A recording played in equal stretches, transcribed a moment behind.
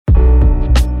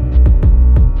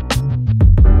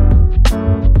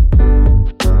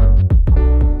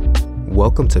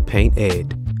Welcome to Paint Ed.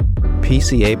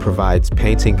 PCA provides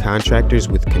painting contractors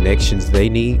with connections they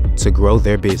need to grow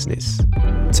their business.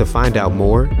 To find out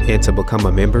more and to become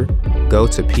a member, go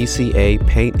to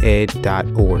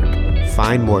pcapainted.org.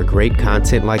 Find more great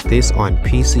content like this on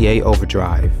PCA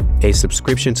Overdrive. A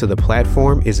subscription to the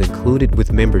platform is included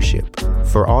with membership.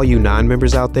 For all you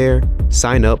non-members out there,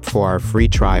 sign up for our free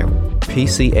trial.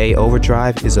 PCA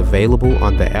Overdrive is available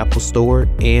on the Apple Store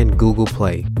and Google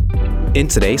Play. In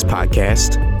today's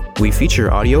podcast, we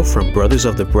feature audio from Brothers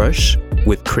of the Brush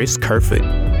with Chris Kerfoot.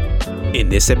 In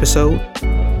this episode,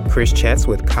 Chris chats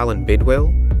with Colin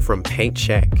Bidwell from Paint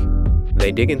Shack.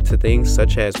 They dig into things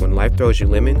such as when life throws you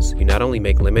lemons, you not only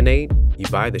make lemonade, you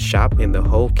buy the shop and the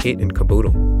whole kit and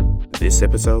caboodle. This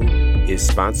episode is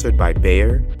sponsored by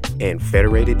Bayer and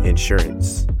Federated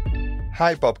Insurance.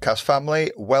 Hi Bobcast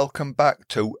family, welcome back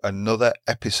to another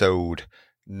episode,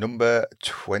 number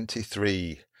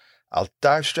 23. I'll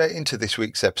dive straight into this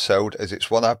week's episode as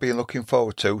it's one I've been looking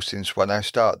forward to since when I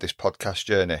started this podcast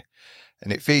journey,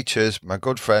 and it features my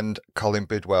good friend Colin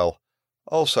Bidwell,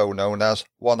 also known as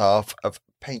one half of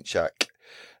Paint Shack.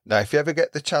 Now if you ever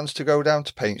get the chance to go down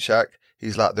to Paint Shack,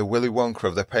 he's like the Willy Wonka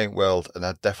of the paint world and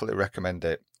I'd definitely recommend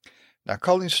it. Now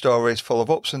Colin's story is full of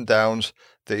ups and downs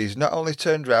that he's not only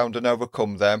turned around and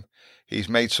overcome them, he's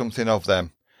made something of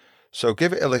them. So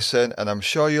give it a listen and I'm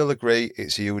sure you'll agree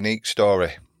it's a unique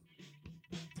story.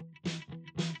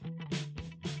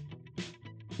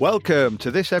 Welcome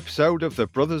to this episode of the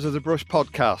Brothers of the Brush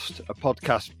podcast, a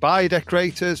podcast by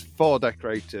decorators for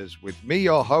decorators, with me,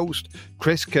 your host,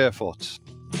 Chris Kerfoot.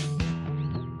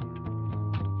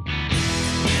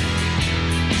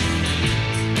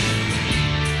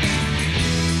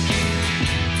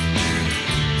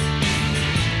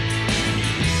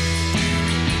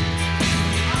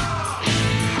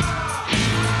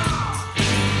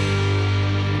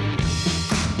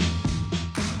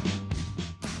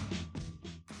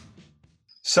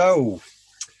 So,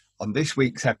 on this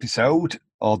week's episode,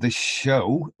 or this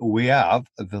show, we have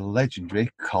the legendary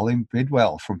Colin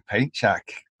Bidwell from Paint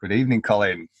Shack. Good evening,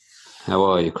 Colin. How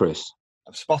are you, Chris?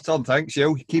 I'm spot on, thanks.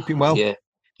 You keeping well?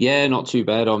 Yeah, not too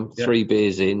bad. I'm 3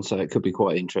 beers in, so it could be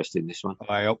quite interesting, this one.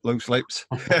 I hope loose lips.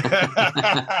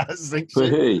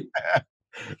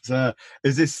 So,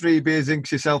 is this 3 beers in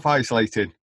because you're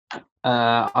self-isolating?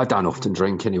 I don't often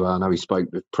drink anyway. I know we spoke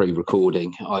with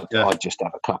pre-recording. I just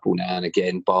have a couple now and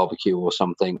again, barbecue or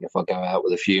something. If I go out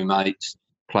with a few mates,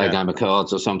 play a game of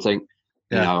cards or something,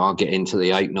 you know, I'll get into the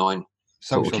 8-9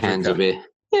 sort of cans of beer.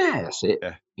 Yeah, that's it.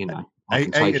 Yeah. You know, I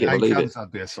can take it or leave it.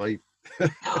 I'd be asleep.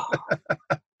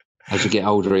 As you get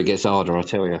older, it gets harder. I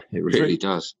tell you, it really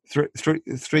does.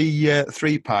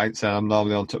 3 pints, and I'm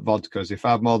normally on to vodkas. If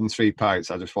I have more than 3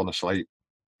 pints, I just want to sleep.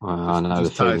 I know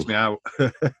the feeling. Tires me out.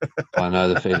 I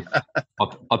know the feeling.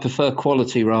 I prefer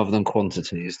quality rather than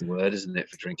quantity is the word, isn't it,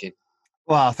 for drinking?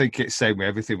 Well, I think it's the same with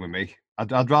everything with me.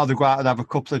 I'd rather go out and have a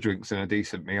couple of drinks than a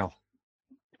decent meal.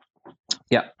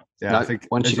 Yeah. Yeah. No, I think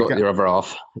once you've got your other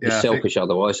half, it's selfish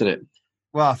otherwise, isn't it?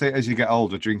 Well, I think as you get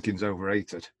older, drinking's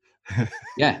overrated.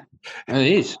 Yeah, it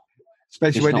is.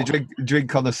 Especially when you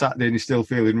drink on a Saturday and you're still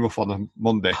feeling rough on a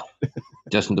Monday.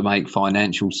 Doesn't make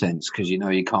financial sense because you know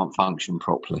you can't function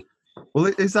properly. Well,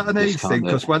 is that an age thing?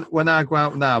 Because when I go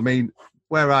out now, I mean,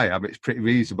 where I am, it's pretty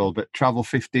reasonable, but travel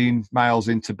 15 miles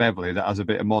into Beverley that has a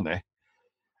bit of money,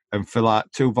 and for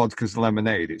like 2 vodkas and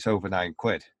lemonade, it's over £9.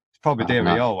 It's probably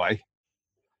dearer your way.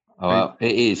 Oh,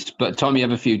 it is. But time you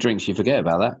have a few drinks, you forget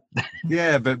about that.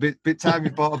 Yeah, but by time you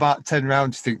bought about 10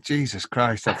 rounds, you think, Jesus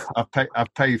Christ,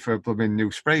 I've paid for a blooming new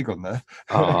spray gun there.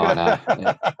 Oh, no.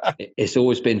 Yeah. It's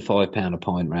always been £5 a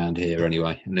pint round here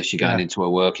anyway, unless you're going into a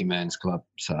working man's club.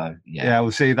 So, yeah. Yeah, well,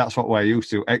 see, that's what we're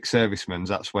used to. Ex-servicemen's,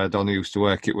 that's where Donny used to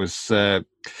work. It was, they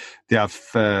have,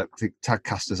 I think,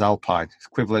 Tadcaster's Alpine,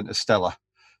 equivalent to Stella,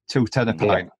 £2.10 a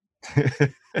pint.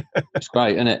 It's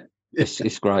great, isn't it?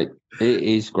 It's great. It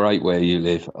is great where you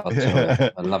live.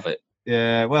 I love it.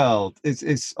 Yeah, well,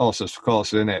 it's also, of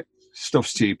course, isn't it?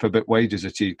 Stuff's cheaper, but wages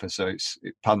are cheaper, so it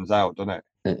pans out, doesn't it?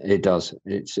 It does.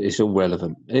 It's all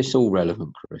relevant. It's all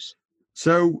relevant, Chris.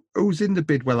 So, who's in the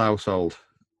Bidwell household?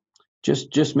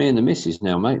 Just me and the missus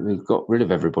now, mate. We've got rid of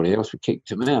everybody else. We kicked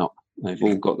them out. They've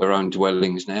all got their own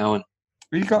dwellings now. And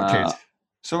you got kids?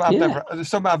 Something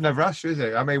I've never asked you, is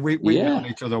it? I mean, we've known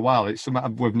each other a while. It's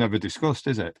something we've never discussed,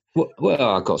 is it? Well,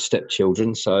 I've got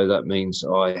stepchildren, so that means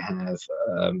I have.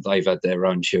 They've had their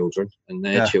own children, and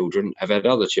their children have had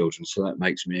other children. So that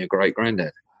makes me a great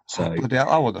granddad. So I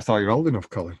wouldn't have thought you were old enough,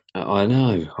 Colin. I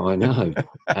know.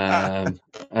 I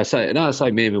say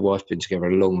me and my wife have been together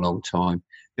a long, long time.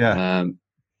 Yeah.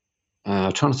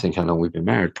 I'm trying to think how long we've been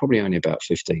married. Probably only about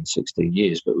 15, 16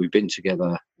 years, but we've been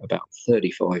together about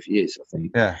 35 years, I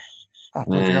think. Yeah. Oh,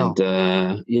 and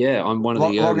I'm one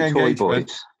of the early toy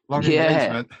boys. Long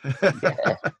engagement.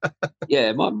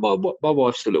 Yeah. My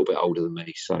wife's a little bit older than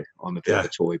me, so I'm a bit of a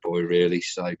toy boy, really.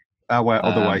 So I went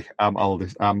other way. I'm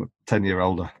oldest. I'm 10 years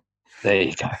older. There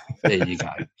you go.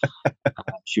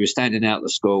 She was standing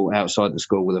outside the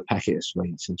school with a packet of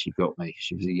sweets, and she got me.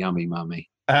 She was a yummy mummy.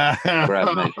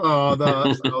 Grabbed me. Oh no,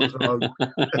 that sounds wrong.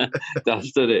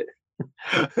 That's did it.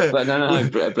 But no,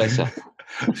 bless her.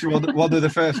 She was one of the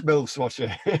first MILFs, was she?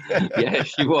 Yeah,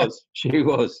 she was.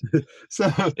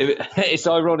 So it's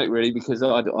ironic, really, because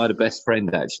I had a best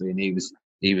friend actually, and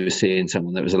he was seeing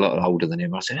someone that was a lot older than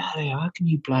him. I said, "Hey, how can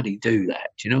you bloody do that?"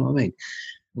 Do you know what I mean?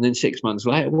 And then 6 months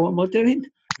later, what am I doing?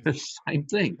 The same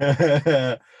thing.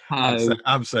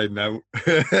 I'm saying no.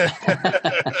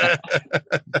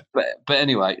 but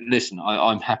anyway, listen,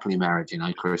 I'm happily married,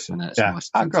 Chris, and that's nice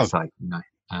to say,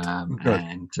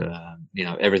 and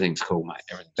everything's cool, mate.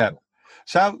 Everything's cool.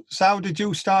 So how did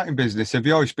you start in business? Have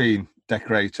you always been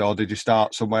decorator, or did you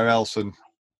start somewhere else? And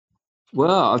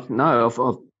well,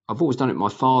 I've always done it. My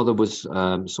father was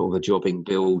sort of a jobbing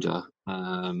builder.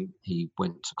 He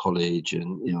went to college,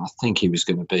 and I think he was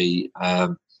going to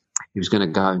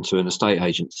go into an estate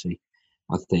agency,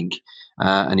 I think,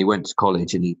 and he went to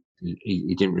college, and he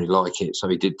didn't really like it, so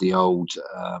he did the old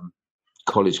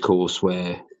college course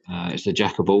where it's the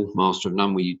jack of all, master of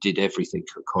none, where you did everything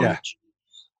at college.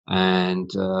 And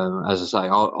as I say,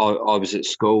 I was at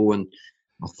school, and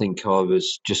I think I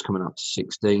was just coming up to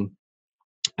 16,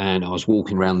 and I was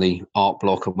walking around the art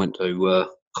block. I went to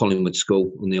Collingwood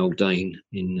School on the Old Dane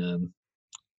in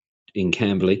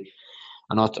Camberley,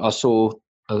 and I saw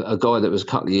a guy that was a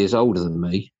couple of years older than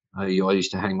me, I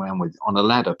used to hang around with, on a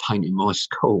ladder painting my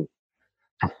school.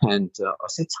 And I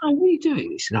said, "Tony, what are you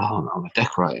doing?" He said, "Oh, I'm a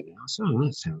decorator now." I said, "Oh,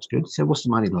 that sounds good." He said, "What's the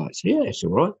money like?" I said, "Yeah, it's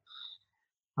all right."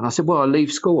 And I said, "Well, I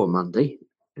leave school on Monday.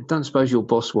 I don't suppose your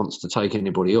boss wants to take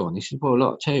anybody on." He said, "Well,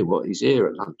 look, I'll tell you what, he's here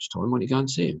at lunchtime. Why don't you go and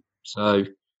see him?" So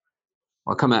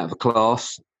I come out of a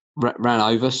class, ran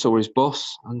over, saw his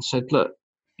boss, and said, "Look,"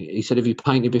 he said, "have you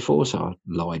painted before?" So I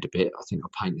lied a bit. I think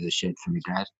I painted the shed for my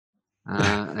dad.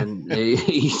 And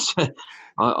he said,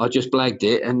 I just blagged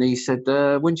it, and he said,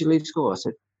 "When do you leave school?" I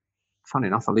said, "Funny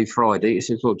enough, I leave Friday." He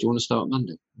said, "Well, do you want to start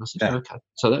Monday?" And I said, "Okay."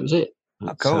 So that was it.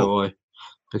 That's how I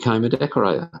became a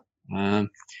decorator. And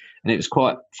it was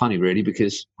quite funny, really,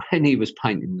 because when he was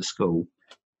painting the school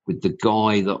with the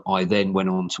guy that I then went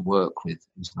on to work with,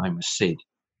 his name was Sid,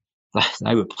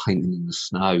 they were painting in the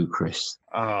snow, Chris.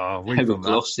 Oh, they were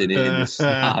glossing it in the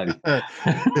snow.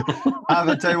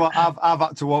 I'll tell you what, I've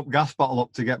had to walk gas bottle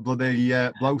up to get bloody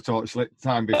blowtorch lit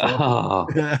time before. Oh,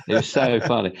 it was so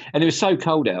funny. And it was so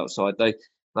cold outside. They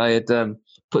had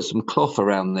put some cloth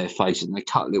around their faces, and they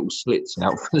cut little slits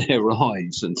out for their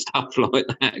eyes and stuff like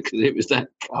that because it was that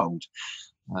cold.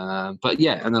 But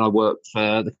yeah, and then I worked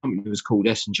for the company that was called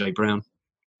S&J Brown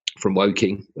from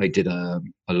Woking. They did a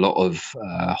lot of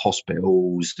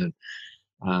hospitals, and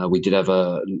we did have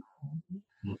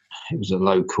it was a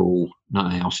local,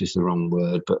 not house is the wrong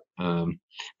word, but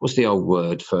what's the old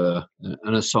word for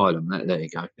an asylum? There you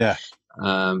go. Yeah.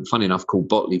 Funny enough, called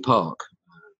Botley Park.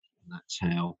 That's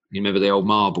how, you remember the old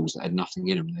marbles that had nothing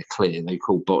in them? They're clear. They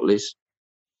called Botleys.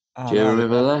 Do you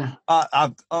remember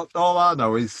that? All I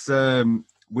know is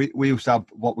we used to have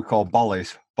what we call ball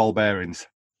bearings.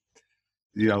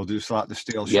 Just like the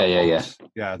steel shot ones.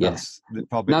 Yeah, that's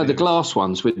probably... the glass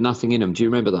ones with nothing in them. Do you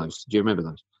remember those?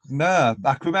 No,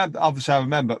 I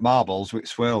remember marbles with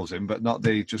swirls in, but not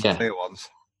the just clear ones.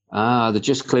 They're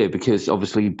just clear because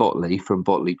obviously Botley from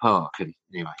Botley Park. And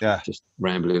anyway, just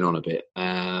rambling on a bit.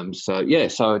 So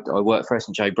I worked for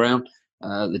S&J Brown.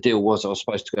 The deal was I was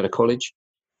supposed to go to college.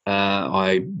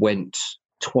 I went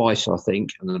twice, I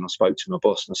think, and then I spoke to my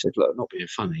boss and I said, "Look, not being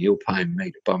funny, you're paying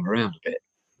me to bum around a bit.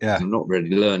 Yeah, I'm not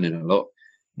really learning a lot."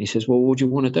 He says, "Well, what do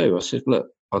you want to do?" I said, "Look,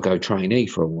 I'll go trainee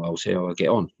for a while, see how I get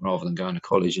on, rather than going to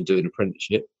college and doing an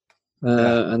apprenticeship."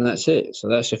 And that's it. So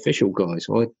that's official, guys.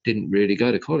 I didn't really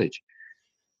go to college.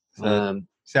 I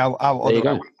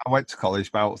went to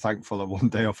college, but I was thankful of one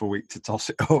day off a week to toss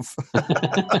it off.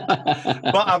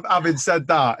 But having said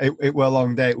that, it were a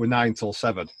long day. It were 9 till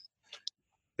 7.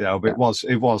 But it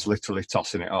was literally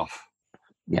tossing it off.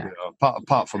 Yeah.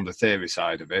 Apart from the theory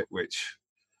side of it, which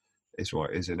is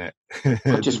what it is, isn't it?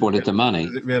 I just wanted the money.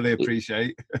 Does it really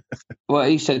appreciate? Well,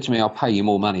 he said to me, "I'll pay you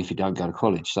more money if you don't go to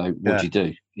college." So what do you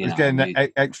do? He's getting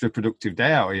an extra productive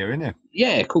day out of you, isn't he?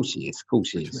 Yeah, of course he is.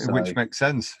 Which makes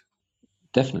sense.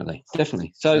 Definitely.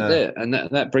 So there, and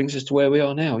that brings us to where we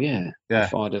are now. Yeah.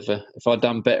 If I'd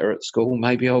done better at school,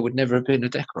 maybe I would never have been a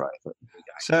decorator.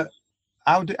 So,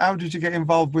 how did you get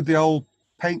involved with the old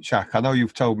paint shack? I know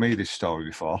you've told me this story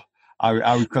before.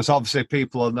 Because obviously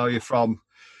people will know you from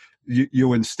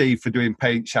you and Steve for doing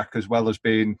paint shack as well as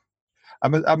being.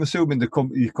 I'm assuming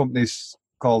your company's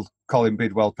called Colin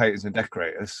Bidwell Painters and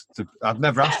Decorators. I've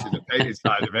never asked you the painting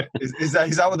side of it. Is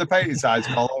that what the painting side's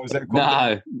called, or is it?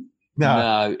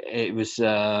 No. It was.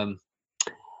 I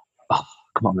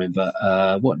can't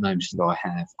remember. What names did I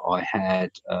have? I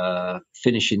had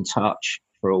Finishing Touch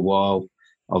for a while.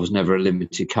 I was never a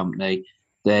limited company.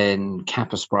 Then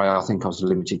Kappa Spray, I think I was a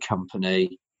limited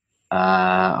company.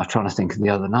 I'm trying to think of the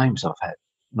other names I've had.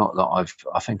 Not that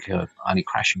I think I only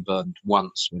crash and burned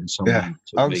once when someone.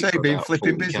 Yeah, I would say being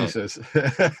flipping businesses.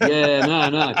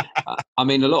 No. I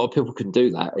mean, a lot of people can do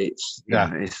that. It's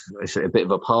it's a bit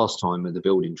of a pastime with the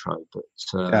building trade. But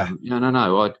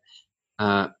no.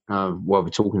 While we're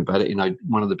talking about it,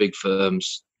 one of the big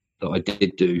firms that I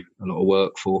did do a lot of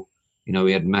work for,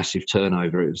 we had massive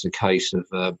turnover. It was a case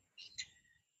of.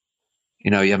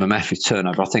 You have a massive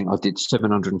turnover. I think I did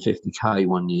 750k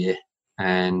one year,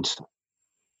 and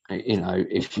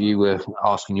if you were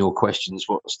asking your questions,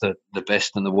 what's the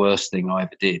best and the worst thing I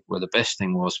ever did? Well, the best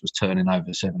thing was turning over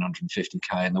 750k,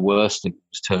 and the worst thing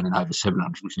was turning over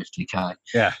 750k.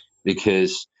 Yeah,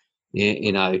 because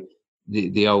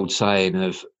the old saying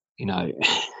of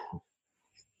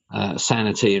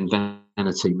sanity and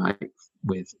vanity, mate.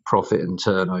 With profit and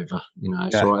turnover,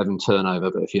 it's all right having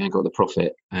turnover, but if you ain't got the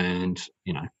profit, and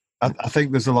I think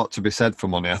there's a lot to be said for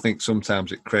money. I think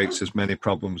sometimes it creates as many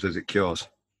problems as it cures.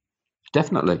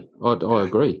 Definitely, I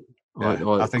agree.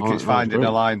 Yeah. I think it's finding a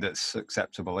line that's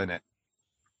acceptable in it.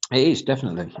 It is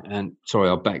definitely. And sorry,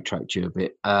 I backtracked you a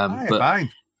bit. Fine.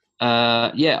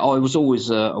 I was always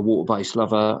a water-based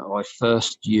lover. I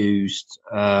first used.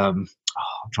 I'm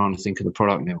trying to think of the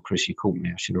product now, Chris. You caught me.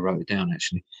 I should have wrote it down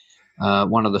actually.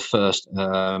 One of the first,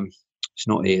 it's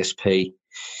not ESP,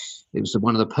 it was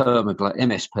one of the Permaglaze,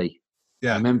 MSP.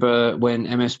 Yeah. Remember when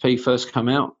MSP first came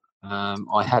out?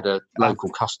 I had a local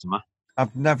customer.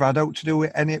 I've never had out to do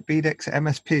with any BDEX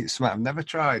MSP. It's something I've never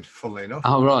tried, funnily enough.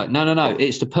 Oh, right. No.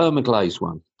 It's the Permaglaze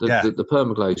one. The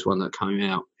Permaglaze one that came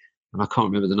out. And I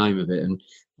can't remember the name of it. And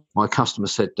my customer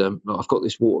said, look, I've got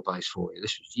this water base for you.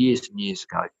 This was years and years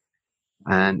ago.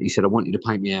 And he said, I want you to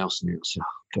paint my house. And I said,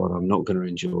 oh, God, I'm not going to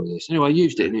enjoy this. Anyway, I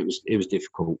used it, and it was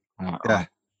difficult. I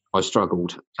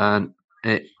struggled, and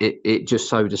it just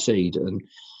sowed a seed. And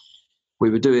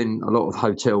we were doing a lot of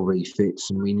hotel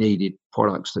refits, and we needed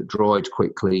products that dried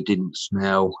quickly, didn't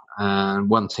smell. And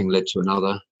one thing led to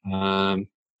another.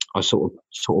 I sort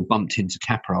of bumped into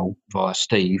Caprol via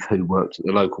Steve, who worked at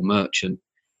the local merchant.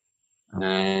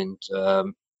 And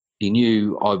he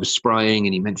knew I was spraying,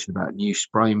 and he mentioned about new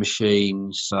spray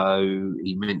machines. So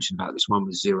he mentioned about this one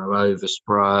with zero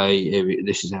overspray.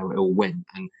 This is how it all went.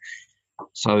 And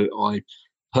so I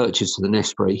purchased the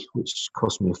Nespray, which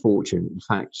cost me a fortune. In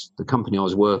fact, the company I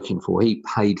was working for, he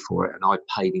paid for it, and I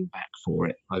paid him back for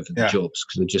it over the jobs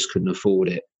because I just couldn't afford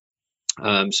it.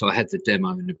 So I had the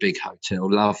demo in a big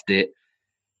hotel, loved it,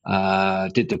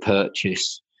 did the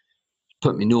purchase.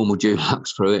 Put my normal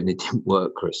Dulux through it, and it didn't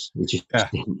work, Chris. It just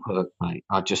didn't work, mate.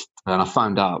 I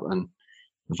phoned up, and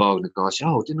the Wagner guy said,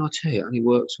 "Oh, didn't I tell you? It only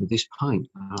works with this paint."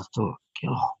 And I thought,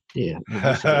 "Oh dear,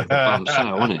 that's a bit of a bum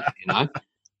sale, wasn't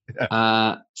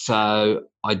it?" So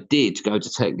I did go to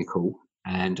technical,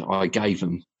 and I gave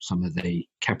them some of the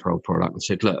Caprol product and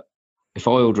said, "Look, if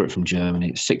I order it from Germany,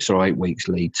 it's 6 or 8 weeks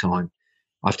lead time.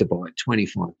 I have to buy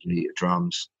 25 litre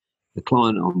drums. The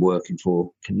client I'm working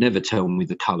for can never tell me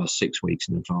the colour 6 weeks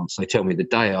in advance. They tell me the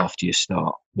day after you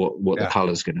start what the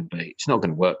colour's going to be. It's not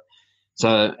going to work."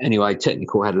 So anyway,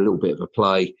 technical had a little bit of a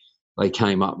play. They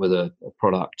came up with a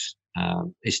product.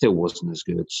 It still wasn't as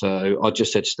good. So I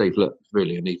just said to Steve, "Look,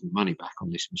 really, I need my money back on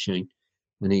this machine."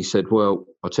 And he said, "Well,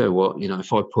 I'll tell you what,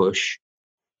 if I push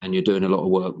and you're doing a lot of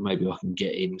work, maybe I can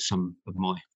get in some of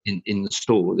my in the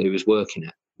store that he was working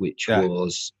at, which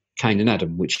was Kane and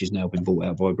Adam, which has now been bought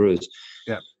out by Brewers."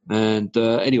 Yeah. And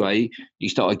anyway, he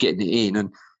started getting it in,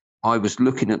 and I was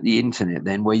looking at the internet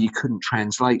then where you couldn't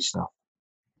translate stuff.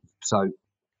 So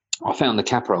I found the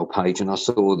Caprol page, and I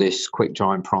saw this quick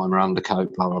drying primer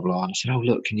undercoat, blah, blah, blah. And I said, "Oh,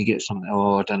 look, can you get something?"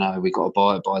 "Oh, I don't know. We've got to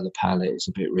buy it by the pallet. It's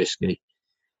a bit risky."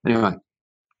 Anyway,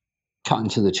 cutting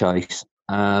to the chase.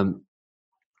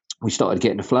 We started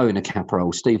getting a flow in a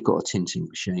Caprol. Steve got a tinting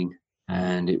machine,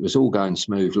 and it was all going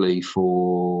smoothly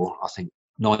for, I think,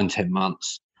 9-10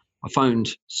 months. I phoned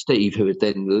Steve, who had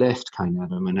then left Kane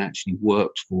Adam and actually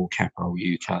worked for Caprol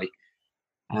UK.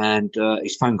 and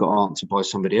his phone got answered by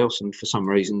somebody else, and for some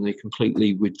reason they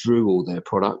completely withdrew all their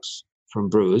products from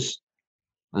Brewers,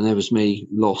 and there was me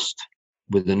lost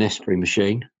with the Nespre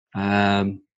machine,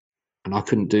 and I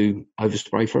couldn't do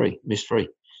overspray free, mist free.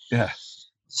 Yeah.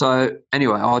 So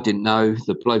anyway, I didn't know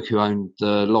the bloke who owned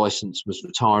the license was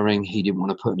retiring. He didn't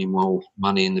want to put any more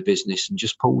money in the business and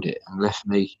just pulled it and left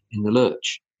me in the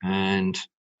lurch. And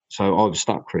so I was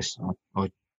stuck, Chris. I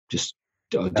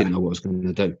didn't know what I was going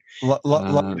to do.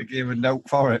 Lot to give a note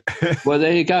for it. Well,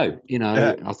 there you go.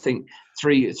 I think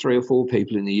three or four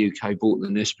people in the UK bought the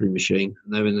Nespre machine,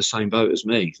 and they were in the same boat as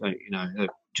me. So, they're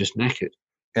just knackered.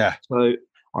 Yeah. So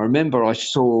I remember I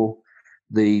saw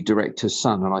the director's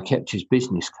son, and I kept his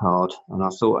business card, and I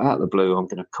thought, out of the blue, I'm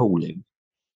going to call him.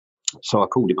 So I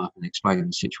called him up and explained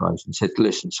the situation and said,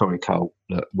 listen, sorry, Carl,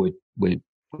 look, we're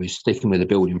sticking with the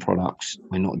building products.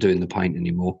 We're not doing the paint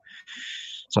anymore.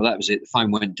 So that was it. The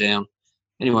phone went down.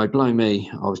 Anyway, blow me,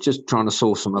 I was just trying to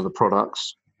source some other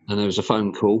products, and there was a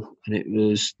phone call, and it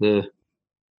was the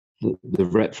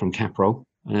rep from Caprol,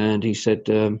 and he said,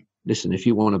 listen, if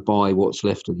you want to buy what's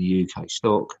left of the UK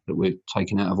stock that we're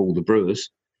taking out of all the brewers,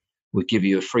 we'll give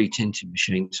you a free tinting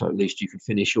machine, so at least you can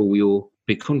finish all your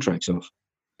big contracts off.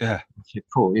 Yeah. I said,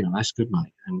 cool, that's good,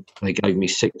 mate. And they gave me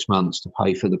 6 months to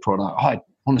pay for the product. I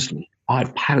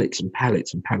had pallets and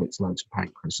pallets and pallets loads of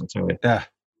paint, Chris, I tell you. Yeah.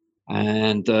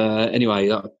 And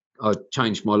anyway, I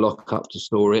changed my lock-up to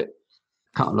store it.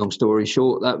 Cut a long story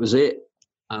short, that was it.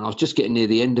 And I was just getting near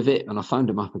the end of it, and I phoned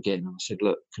him up again, and I said,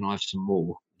 look, can I have some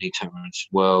more? And he turned around and said,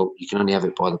 well, you can only have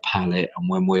it by the pallet, and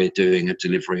when we're doing a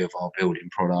delivery of our building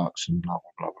products and blah,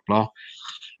 blah, blah, blah, blah.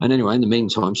 And anyway, in the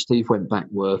meantime, Steve went back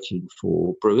working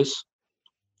for Brewers.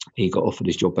 He got offered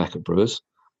his job back at Brewers,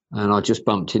 and I just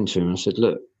bumped into him and said,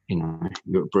 look,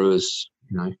 you're at Brewers,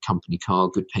 company car,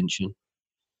 good pension.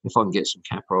 If I can get some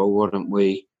Caprol, why don't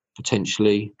we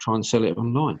potentially try and sell it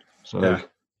online? So yeah.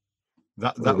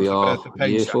 That we are the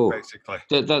paint year 4. Basically.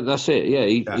 That's it. Yeah,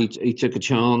 he took a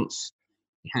chance.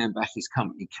 He handed back his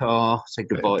company car, said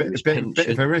goodbye to his pension. Bit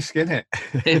of a risk, innit?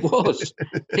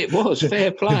 It was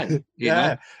fair play.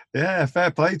 Yeah,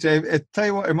 fair play, James. I tell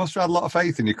you what, he must have had a lot of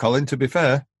faith in you, Colin. To be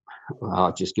fair,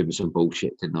 I just give him some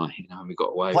bullshit, didn't I? We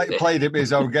got away with it. Played him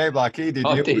his own game like he did.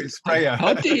 I did. Sprayer.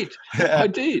 I did. I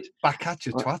did. Back at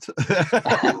you, twat.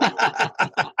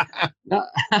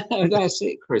 That's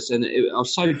it, Chris. And I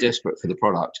was so desperate for the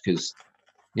product because,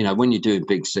 when you're doing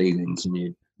big ceilings and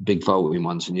you big volume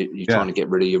ones and you're trying to get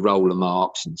rid of your roller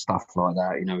marks and stuff like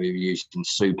that, we were using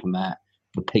Supermat,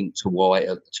 the pink to white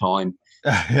at the time.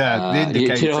 The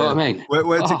indicator. Do you know what I mean?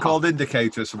 Where's it called?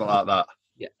 Indicator or something like that?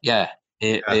 Yeah.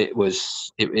 It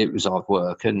was hard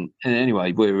work, and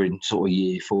anyway, we're in sort of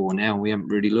year 4 now. We haven't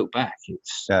really looked back.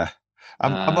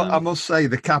 I must say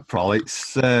the Caprol.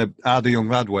 It's I had a young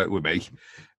lad work with me.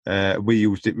 We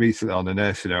used it recently on the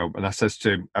nursing home, and I says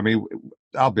to him,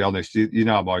 I'll be honest, I'm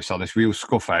always honest. We use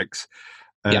Scuffex,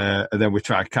 and then we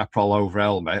tried Caprol over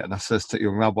helmet, and I says to the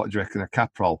young lad, what do you reckon of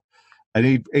Caprol? And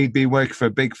he'd been working for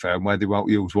a big firm where they won't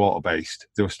use water-based.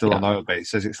 They were still on oil-based. He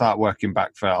says, it's like working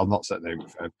back for, I'll not say the name of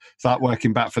the firm, it's like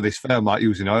working back for this firm, like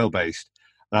using oil-based.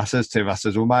 And I says to him,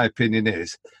 well, my opinion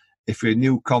is, if you're a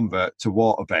new convert to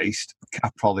water-based,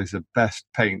 Caprol is the best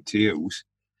paint to use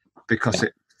because,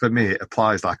 for me, it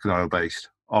applies like an oil-based.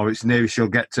 Or it's nearest you'll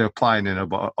get to applying in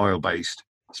an oil-based,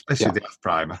 especially the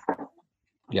F-primer.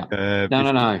 Yeah.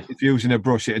 No. If you're using a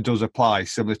brush, it does apply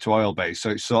similar to oil-based.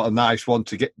 So it's sort of nice one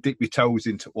to dip your toes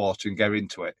into water and get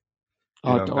into it.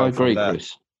 I agree,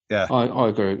 Chris. Yeah, I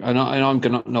agree. And I'm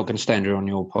not going to stand here on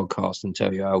your podcast and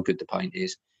tell you how good the paint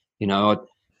is.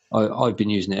 I've been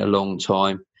using it a long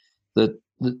time.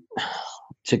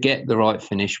 To get the right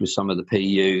finish with some of the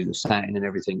PU, the satin and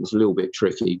everything is a little bit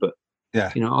tricky. But,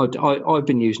 I've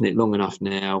been using it long enough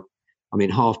now.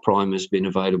 Half primer's been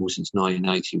available since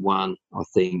 1981. I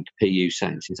think PU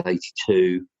satin since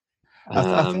 82.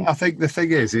 I think the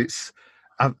thing is,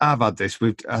 I've had this.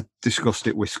 I discussed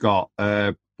it with Scott.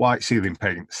 White ceiling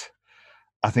paints.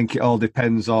 I think it all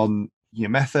depends on your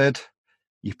method,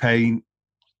 your paint,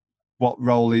 what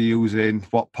roller you're using,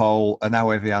 what pole, and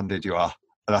how heavy-handed you are.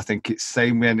 And I think it's the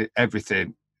same with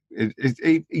everything.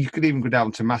 You could even go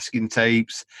down to masking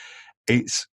tapes.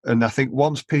 And I think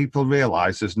once people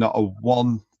realise there's not a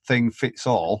one thing fits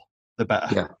all, the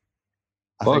better. Yeah,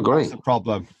 I agree. That's the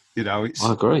problem. I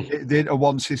agree. It ain't a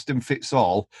one system fits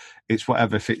all. It's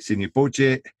whatever fits in your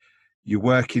budget, your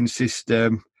working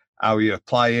system, how you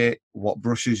apply it, what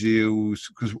brushes you use.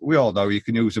 Because we all know you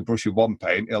can use a brush with one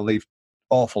paint, it'll leave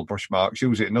awful brush marks.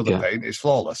 Use it in another paint, it's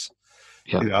flawless.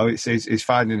 Yeah. It's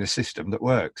finding a system that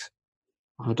works.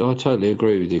 I totally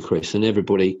agree with you, Chris. And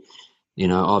everybody,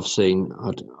 I've seen,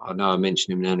 I know I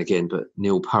mention him now and again, but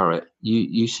Neil Parrott,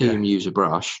 you see him use a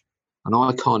brush, and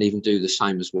I can't even do the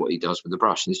same as what he does with the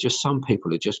brush. There's just some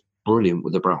people are just brilliant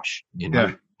with the brush,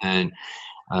 and,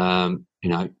 I'm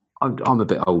a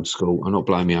bit old school. I'm not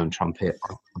blowing my own trumpet.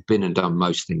 I've been and done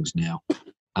most things now.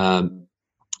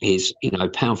 Is,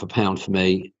 pound for pound for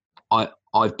me,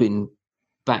 I've been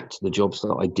back to the jobs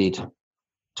that I did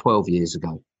 12 years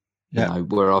ago,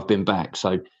 where I've been back.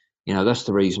 So, that's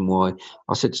the reason why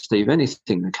I said to Steve,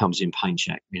 anything that comes in Paint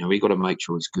Shack, we got to make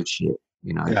sure it's good shit.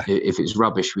 If it's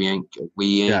rubbish, we ain't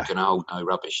going to hold no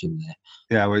rubbish in there.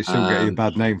 Yeah, well, it shouldn't get you a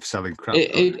bad name for selling crap.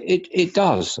 It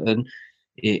does. And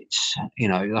it's,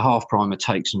 the half primer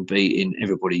takes some beating.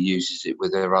 Everybody uses it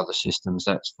with their other systems.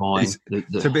 That's fine.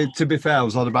 To be fair, I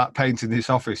was on about painting this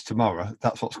office tomorrow.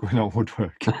 That's what's going on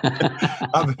woodwork.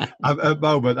 At the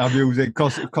moment, I'm using,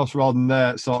 because we're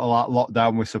on sort of like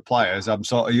lockdown with suppliers, I'm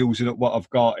sort of using up what I've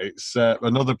got. It's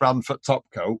another brand for top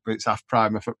coat, but it's half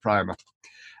primer for primer.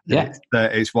 Yeah.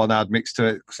 It's one I'd mixed to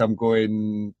it because I'm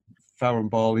going Farron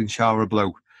Ball in Shara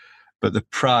Blue. But the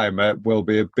primer will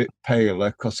be a bit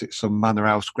paler because it's some Manor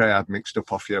House grey I'd mixed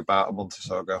up off you about a month or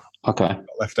so ago. Okay.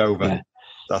 Left over. Yeah.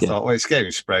 So I thought, well, it's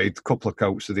getting sprayed. A couple of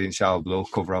coats of the Inshallah Blue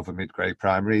cover over mid-grey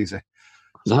primer easy.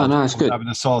 So no, it's good. Having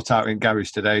a sort out in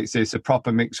garage today. It's a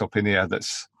proper mix-up in here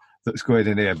that's going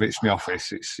in here, but it's my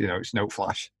office. It's, it's no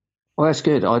flash. Well, that's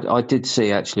good. I did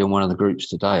see actually on one of the groups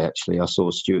today, I saw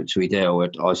Stuart Tweedale.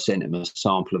 I sent him a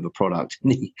sample of a product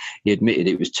and he admitted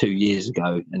it was 2 years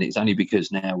ago. And it's only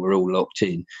because now we're all locked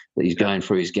in that he's going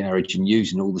through his garage and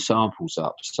using all the samples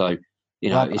up. So,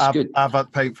 it's good. I've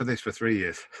had paint for this for 3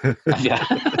 years. Yeah.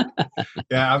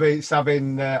 Yeah, I mean, it's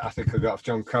having, I think I got off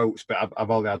John Coates, but I've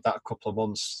only had that a couple of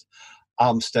months.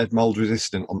 Armstead mould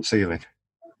resistant on the ceiling.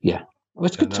 Yeah. Well,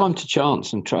 it's a good time to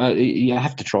chance and try. You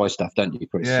have to try stuff, don't you,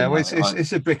 Chris? Yeah, well,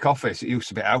 it's a brick office. It used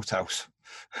to be outhouse.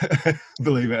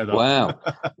 Believe it or not. Wow.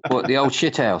 What, the old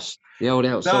shit house? The old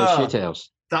outside shit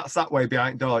house? That's that way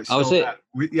behind the door. Is it?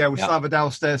 We still have a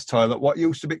downstairs toilet. What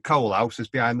used to be coal house is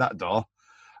behind that door.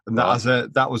 And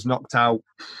that was knocked out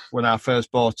when I first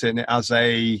bought it, and it has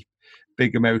a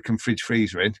big American fridge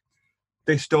freezer in.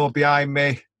 This door behind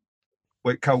me,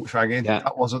 with coats hanging,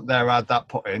 that wasn't there. I had that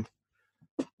put in.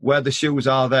 Where the shoes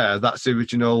are there, that's the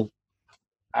original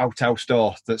outhouse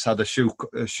door that's had a shoe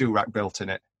rack built in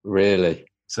it. Really?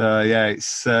 So, yeah,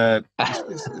 it's a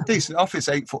decent office,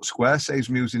 8 foot square, saves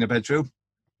me using a bedroom.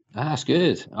 That's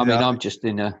good. I mean, I'm just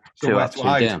in a 2 up, 2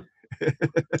 down.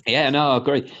 Yeah, no, I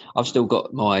agree. I've still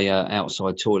got my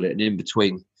outside toilet, and in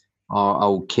between our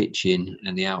old kitchen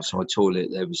and the outside toilet,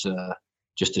 there was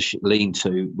just a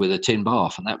lean-to with a tin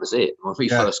bath, and that was it. When we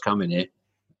first come in here,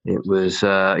 it was,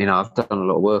 I've done a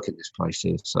lot of work in this place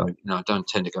here, so, I don't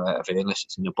tend to go out of here unless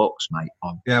it's in a box, mate.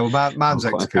 Mine's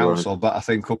ex-council, but I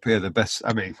think up here the best,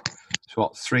 I mean, it's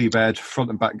 3-bed,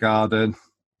 front and back garden,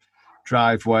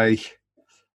 driveway,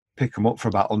 pick them up for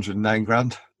about 109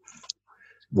 grand.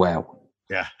 Wow.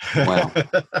 Yeah. Wow.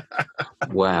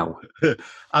 Wow.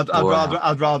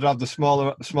 I'd rather have the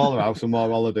smaller house and more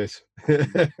holidays.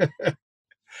 Well,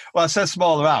 I said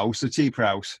smaller house, a cheaper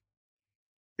house.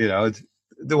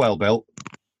 They're well built.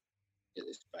 Get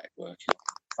this back working.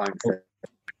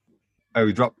 Oh,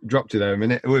 we dropped you there a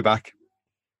minute. Are we back?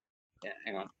 Yeah,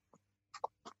 hang on.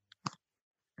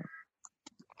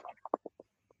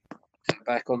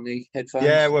 Back on the headphones?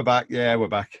 Yeah, we're back.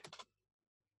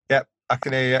 Yep, I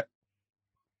can hear you.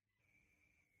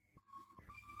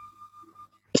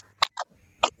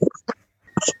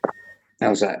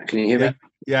 How's that? Can you hear me?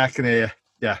 Yeah, I can hear you.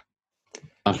 Yeah.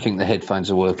 I think the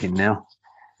headphones are working now.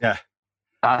 Yeah.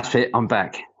 That's it. I'm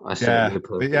back.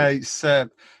 It's they're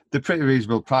pretty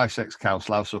reasonable price,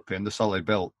 ex-council house up here, and they're solid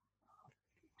built.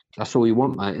 That's all you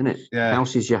want, mate, isn't it? Yeah.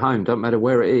 House is your home. Don't matter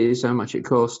where it is, how much it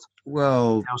costs.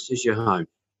 Well, house is your home.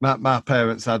 My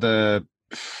parents had a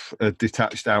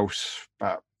detached house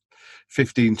about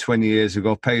 15, 20 years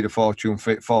ago, paid a fortune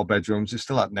for it, 4 bedrooms. They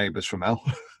still had neighbours from hell.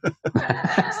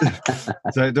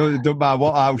 So it don't matter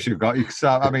what house you've got. You can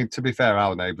start, I mean, to be fair,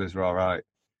 our neighbours were all right.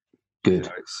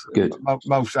 Good, good.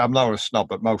 Most, I'm not a snob,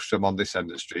 but most of them on this end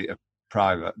of the street are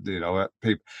private.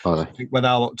 People. I think when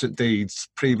I looked at deeds,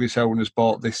 previous owners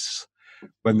bought this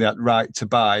when they had right to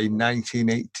buy in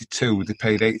 1982. They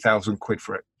paid 8,000 quid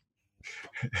for it.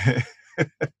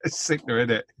 It's sickener,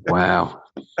 isn't it? Wow.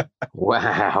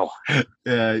 Wow.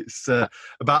 Yeah, it's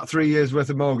about 3 years worth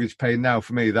of mortgage paid now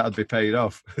for me. That'd be paid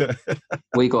off.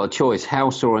 We got a choice,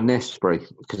 house or a Nestbury,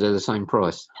 because they're the same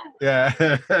price.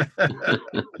 Yeah.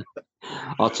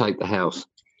 I'll take the house.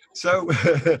 So,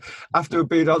 after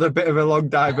being on a bit of a long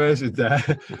diversion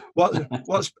there,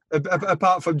 what's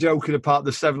apart from joking apart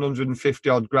the 750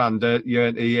 odd grand you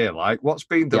earn a year, like what's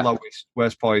been the lowest,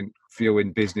 worst point for you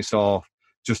in business or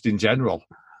just in general?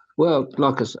 Well,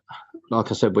 like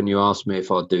I said, when you asked me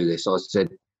if I'd do this, I said,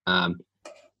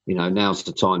 now's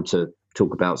the time to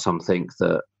talk about something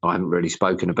that I haven't really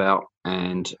spoken about,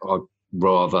 and I'd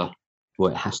rather.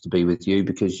 Well, it has to be with you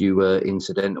because you were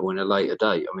incidental in a later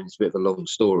date. I mean, it's a bit of a long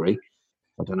story.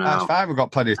 I don't know. That's fine. We've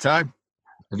got plenty of time.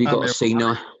 Have you got a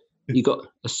C9? You got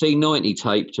a C90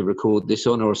 tape to record this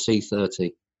on, or a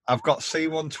C30? I've got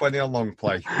C120 on long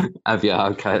play. Have you?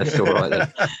 Okay, that's all right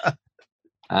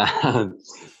then.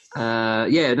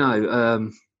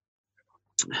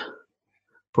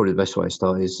 Probably the best way to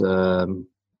start is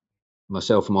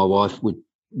myself and my wife.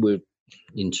 We're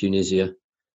in Tunisia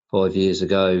 5 years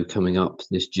ago, coming up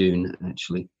this June,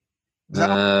 actually. Is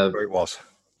that where it was?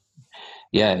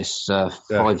 Yeah, it's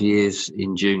 5 years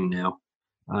in June now.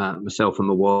 Myself and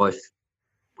my wife,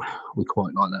 we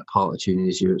quite like that part of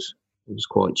Tunisia. It was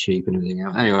quite cheap and everything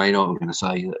else. Anyway, you know what I'm going to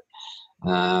say, that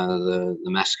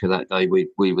the massacre that day,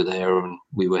 we were there and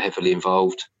we were heavily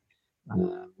involved.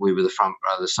 We were the front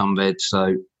row of the sunbed,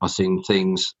 so I seen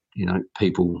things,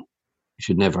 people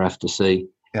should never have to see.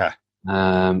 Yeah.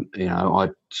 I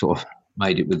sort of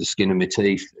made it with the skin of my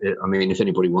teeth. I mean, if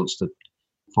anybody wants to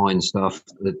find stuff,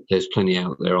 there's plenty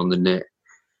out there on the net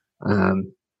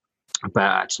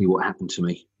about actually what happened to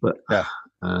me. But I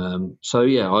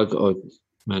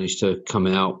managed to come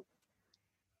out.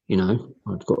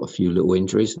 I've got a few little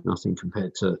injuries, nothing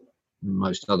compared to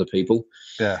most other people.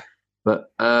 Yeah.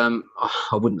 But I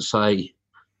wouldn't say,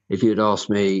 if you'd asked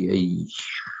me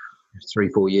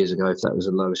 3-4 years ago if that was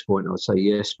the lowest point, I'd say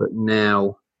yes. But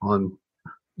now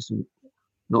it's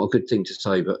not a good thing to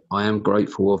say, but I am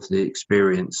grateful of the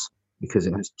experience because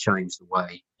it has changed the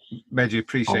way made you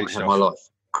appreciate my life.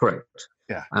 Correct.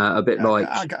 Yeah. A bit like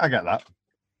I get that.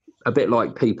 A bit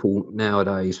like people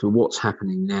nowadays with what's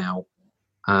happening now.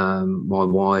 My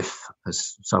wife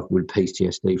has suffered with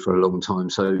PTSD for a long time,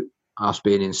 so us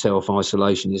being in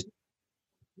self-isolation is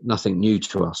nothing new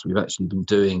to us. We've actually been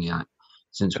doing it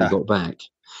since we got back.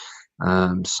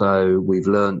 So we've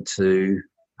learned to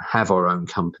have our own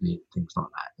company and things like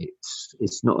that.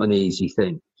 It's not an easy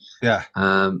thing. Yeah.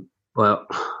 Well,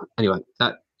 anyway,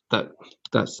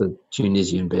 that's the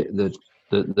Tunisian bit.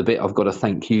 The bit I've got to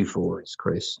thank you for is,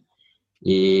 Chris,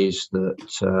 is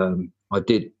that I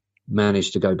did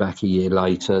manage to go back a year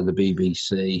later. The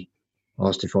BBC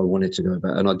asked if I wanted to go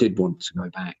back, and I did want to go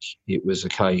back. It was a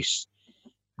case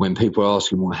when people were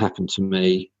asking what happened to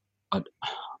me, I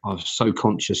was so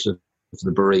conscious of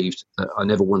the bereaved that I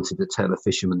never wanted to tell a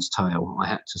fisherman's tale. I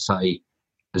had to say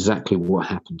exactly what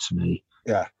happened to me.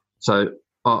 Yeah. So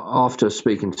after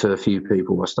speaking to a few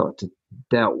people, I started to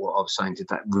doubt what I was saying. Did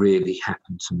that really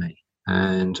happen to me?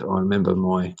 And I remember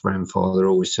my grandfather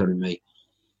always telling me,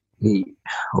 he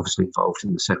obviously involved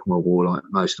in the Second World War like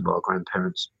most of our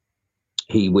grandparents.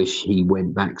 He wished he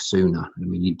went back sooner. I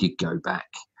mean, he did go back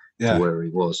to where he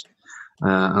was.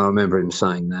 And I remember him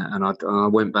saying that. And I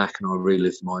went back and I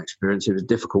relived my experience. It was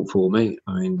difficult for me.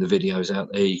 I mean, the videos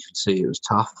out there, you can see it was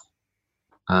tough.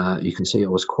 You can see I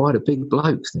was quite a big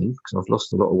bloke then because I've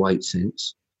lost a lot of weight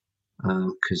since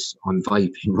because I'm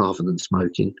vaping rather than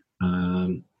smoking.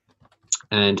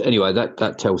 And anyway,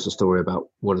 that tells the story about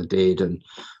what I did and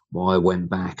why I went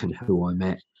back and who I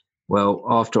met. Well,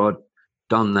 after I'd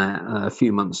done that, a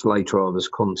few months later, I was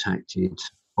contacted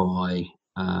by,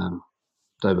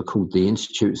 they were called the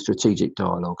Institute of Strategic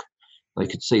Dialogue. They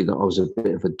could see that I was a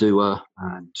bit of a doer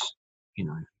and,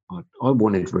 I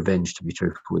wanted revenge, to be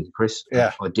truthful with you, Chris.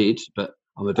 Yeah. I did, but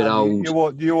I'm a bit old.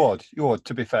 You would,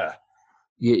 to be fair.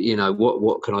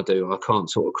 What can I do? I can't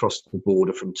sort of cross the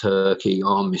border from Turkey,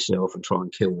 arm myself and try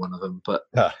and kill one of them. But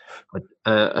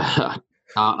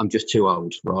I'm just too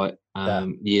old, right?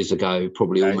 Years ago,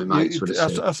 probably all my mates would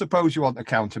have said. I suppose you want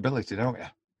accountability, don't you?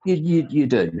 You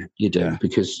do,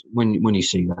 because when you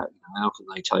see that, how can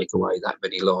they take away that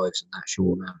many lives in that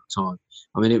short amount of time?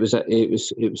 I mean, it was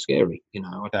scary,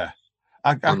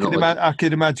 I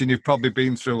can imagine you've probably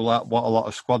been through what a lot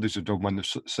of squadders have done when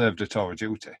they've served a tour of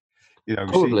duty.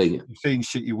 You've seen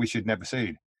shit you wish you'd never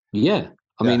seen. Yeah.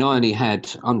 I mean, I only had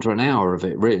under an hour of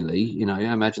it, really.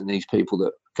 Imagine these people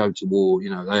that go to war, they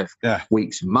have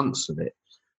weeks and months of it.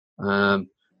 I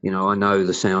know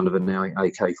the sound of an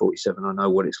AK-47. I know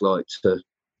what it's like to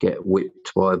get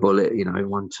whipped by a bullet,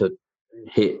 one to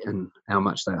hit and how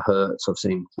much that hurts. I've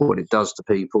seen what it does to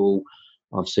people.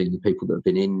 I've seen the people that have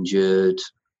been injured.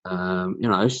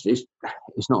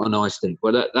 It's not a nice thing.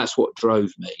 Well, that's what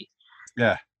drove me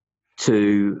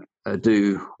to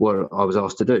do what I was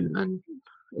asked to do. And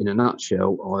in a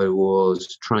nutshell, I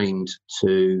was trained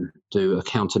to do a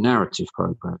counter-narrative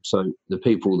program. So the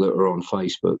people that are on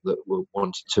Facebook that were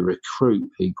wanted to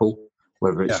recruit people,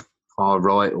 whether it's far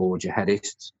right or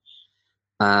jihadists,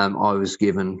 I was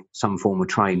given some form of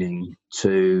training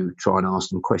to try and ask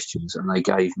them questions, and they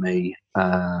gave me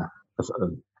a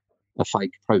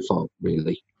fake profile,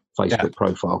 really, Facebook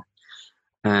profile.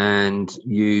 And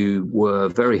you were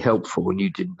very helpful, and you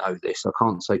didn't know this. I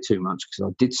can't say too much because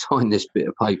I did sign this bit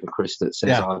of paper, Chris, that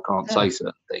says I can't say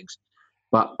certain things.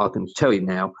 But I can tell you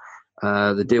now,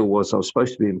 the deal was I was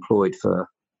supposed to be employed for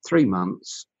 3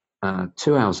 months,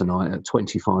 2 hours a night at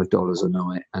 $25 a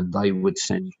night, and they would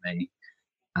send me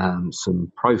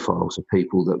some profiles of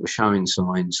people that were showing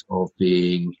signs of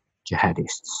being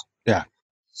jihadists. Yeah.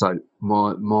 So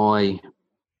my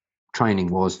training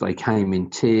was they came in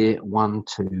tier 1,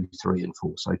 2, 3, and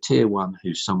 4. So tier 1,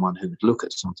 who's someone who would look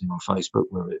at something on Facebook,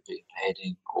 whether it be a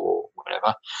heading or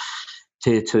whatever.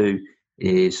 Tier 2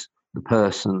 is the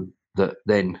person that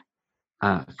then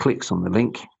clicks on the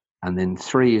link, and then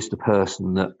 3 is the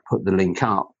person that put the link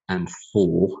up, and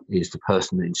 4 is the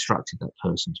person that instructed that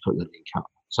person to put the link up.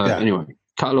 So anyway,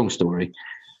 cut a long story,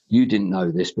 you didn't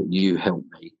know this, but you helped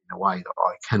me in a way that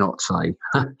I cannot say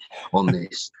on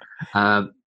this.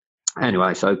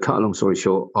 Anyway, so cut a long story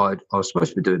short, I was supposed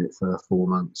to be doing it for 4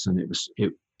 months, and it was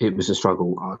a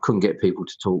struggle. I couldn't get people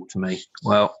to talk to me.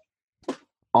 Well,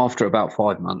 after about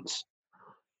 5 months,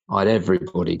 I had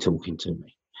everybody talking to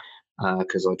me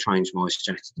because I changed my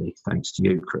strategy, thanks to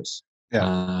you, Chris.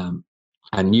 Yeah.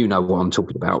 And you know what I'm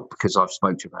talking about because I've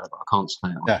spoken to you about it, but I can't say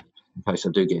it in case I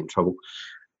do get in trouble.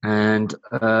 And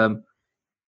I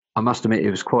must admit,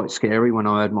 it was quite scary when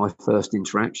I had my first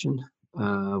interaction.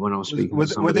 When I was speaking to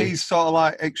somebody. Were these sort of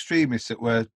like extremists that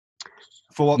were,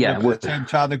 for what term,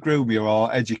 trying to groom you or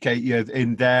educate you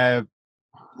in their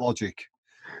logic?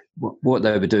 What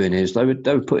they were doing is they were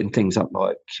putting things up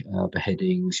like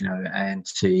beheadings,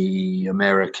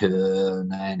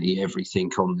 anti-American,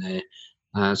 anti-everything on there.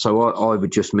 So I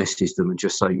would just message them and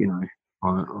just say,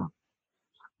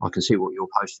 I can see what you're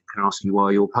posting. Can I ask you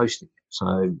why you're posting it?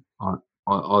 So I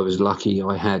was lucky.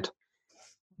 I had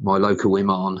my local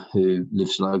imam who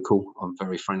lives local. I'm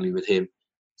very friendly with him.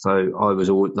 So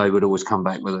they would always come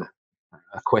back with a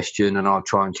question, and I'd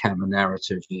try and counter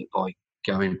narrative it by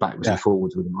going backwards and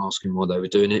forwards with them, asking why they were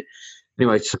doing it.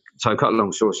 Anyway, so cut a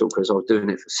long story short, because I was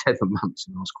doing it for 7 months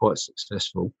and I was quite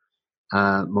successful.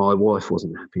 My wife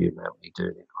wasn't happy about me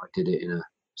doing it. I did it in a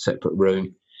separate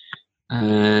room.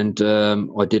 And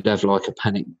I did have like a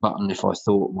panic button if I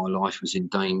thought my life was in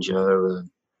danger.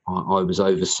 I was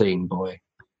overseen by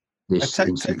this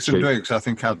take some drinks, I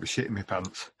think I'd be shitting my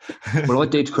pants. Well, I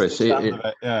did, Chris.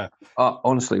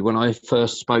 Honestly, when I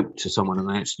first spoke to someone and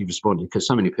they actually responded, because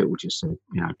so many people just said,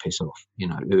 piss off, who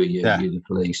are you? You're the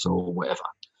police or whatever.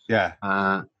 Yeah.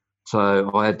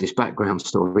 So I had this background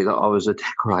story that I was a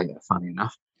decorator, funny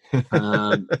enough,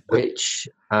 which,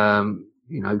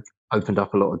 opened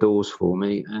up a lot of doors for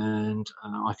me. And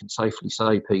I can safely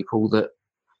say, people, that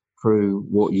through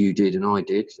what you did and I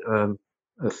did,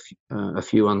 a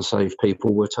few unsaved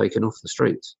people were taken off the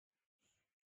streets.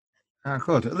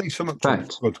 Good. At least something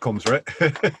good comes from it.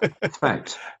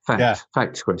 Fact,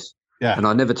 Chris. Yeah. And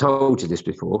I never told you this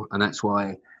before, and that's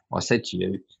why I said to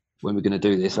you when we're going to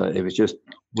do this, it was just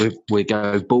we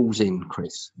go balls in,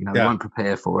 Chris. We won't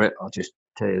prepare for it. I'll just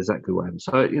tell you exactly what happened.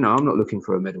 So I'm not looking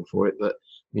for a medal for it, but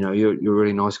you're a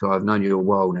really nice guy. I've known you a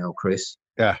while now, Chris.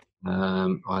 Yeah.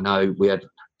 I know we had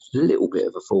a little bit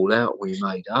of a fallout. We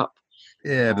made up.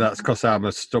 Yeah, but that's because I'm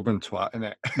a stubborn twat, isn't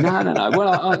it? No.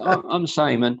 Well, I'm the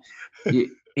same, and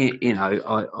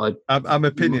I'm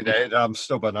opinionated. I'm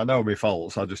stubborn. I know my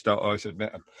faults. I just don't always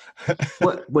admit them.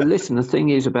 well, listen. The thing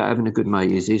is about having a good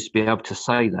mate is to be able to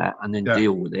say that and then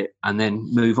deal with it and then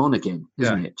move on again,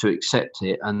 isn't it? To accept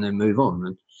it and then move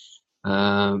on.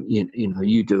 And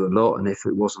you do a lot. And if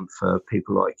it wasn't for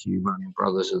people like you running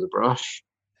Brothers of the Brush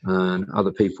and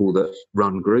other people that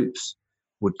run groups,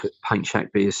 would Paint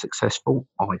Shack be as successful?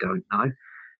 I don't know.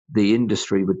 The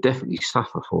industry would definitely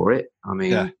suffer for it. I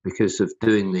mean, because of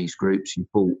doing these groups, you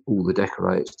brought all the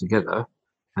decorators together,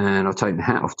 and I take the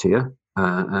hat off to you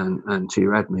and to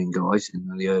your admin guys in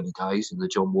the early days, in the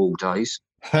John Wall days.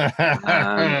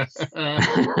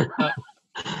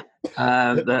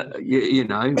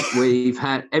 We've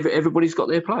had everybody's got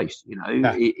their place.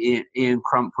 Ian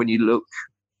Crump, when you look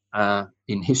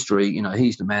in history,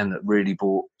 he's the man that really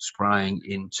brought spraying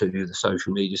into the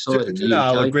social media side.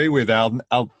 I'll agree with Al.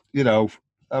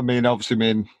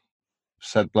 Obviously,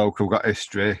 said bloke who've got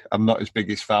history. I'm not his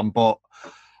biggest fan, but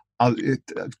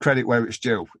credit where it's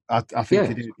due. I think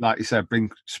he did, like you said,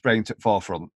 bring Sprain to the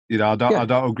forefront. You know, I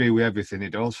don't agree with everything he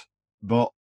does, but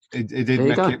he did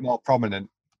make it more prominent.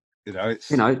 You know,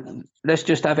 let's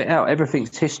just have it out.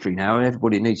 Everything's history now, and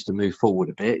everybody needs to move forward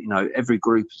a bit. You know, every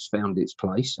group has found its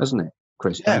place, hasn't it,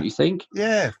 Chris? Don't you think?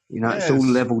 Yeah. You know, it's all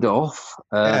levelled off.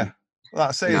 Like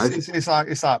I say, it's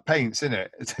like paints, isn't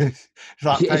it? It's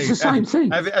like paint. It's the same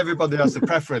thing. Everybody has a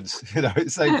preference. You know,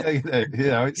 it's the same thing. You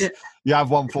know, you have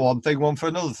one for one thing, one for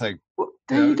another thing. Well,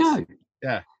 there you go.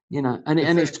 Yeah. You know, and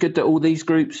it's good that all these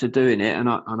groups are doing it. And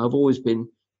I've always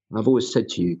said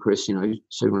to you, Chris, you know,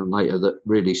 sooner or later that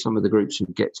really some of the groups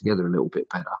should get together a little bit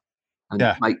better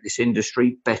and make this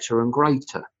industry better and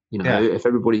greater. You know, if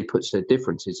everybody puts their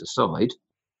differences aside,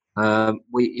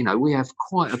 we have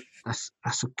quite a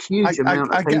huge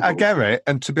amount of people. I get it,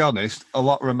 and to be honest, a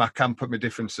lot of them I can put my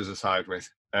differences aside with.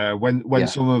 When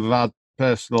some of them had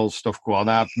personal stuff go on,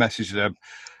 I've messaged them.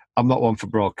 I'm not one for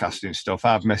broadcasting stuff.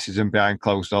 I've messaged them behind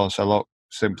closed doors, so look,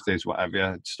 sympathies,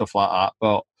 whatever, stuff like that.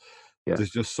 But there's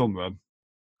just some of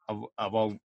them I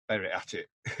won't edit at it.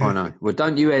 I know. Well,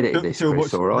 don't you edit this, too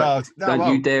Chris, much, all right?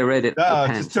 Don't you dare edit the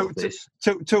pants of this.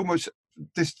 Too much.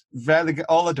 This rarely.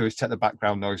 All I do is take the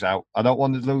background noise out. I don't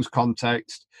want to lose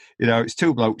context. You know, it's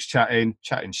two blokes chatting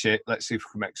shit. Let's see if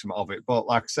we can make some of it. But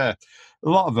like I said, a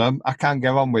lot of them I can't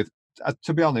get on with.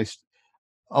 To be honest,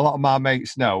 a lot of my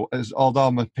mates know, although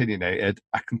I'm opinionated,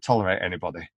 I can tolerate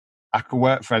anybody. I can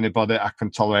work for anybody. I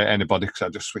can tolerate anybody because I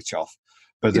just switch off.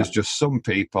 But there's just some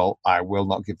people I will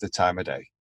not give the time of day.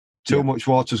 Too much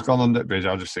water's gone under the bridge.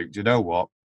 I just think, do you know what?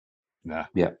 Nah.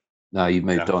 Yeah. No, you've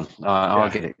moved on. I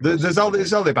get it. There's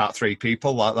only about 3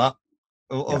 people like that.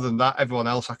 Other than that, everyone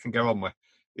else I can get on with.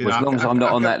 As long as I'm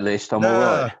not on that list, I'm all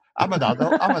right. I'm an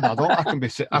adult.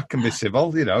 I can be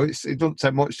civil. You know, it doesn't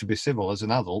take much to be civil as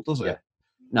an adult, does it?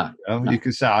 Yeah. No. You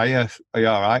can say, are you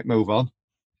all right? Move on.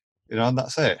 You know, and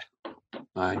that's it.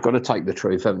 You've got to take the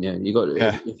truth, haven't you? You got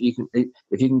to, if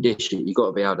you can dish it, you've got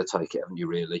to be able to take it, haven't you?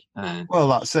 Really. Well,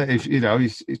 that's it. If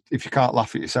you can't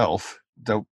laugh at yourself,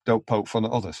 don't poke fun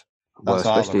at others.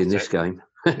 Especially in this game.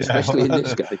 Especially in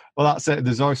this game. Well, that's it.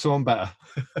 There's always someone better.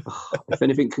 If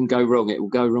anything can go wrong, it will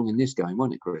go wrong in this game,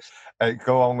 won't it, Chris?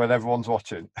 Go on when everyone's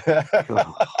watching.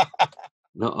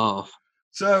 Not half.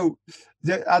 So,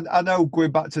 I know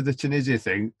going back to the Tunisia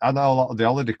thing, I know a lot of the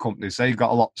holiday companies, they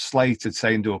got a lot slated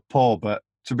saying they were poor, but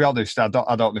to be honest, I don't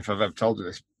know if I've ever told you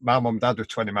this. My mum and dad were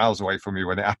 20 miles away from me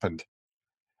when it happened.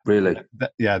 Really?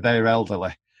 Yeah, they're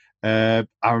elderly. I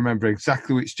remember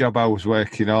exactly which job I was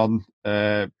working on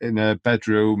in a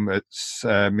bedroom at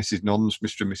Mr. and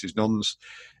Mrs. Nunn's.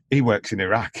 He works in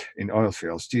Iraq in oil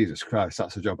fields. Jesus Christ,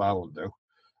 that's a job I won't do.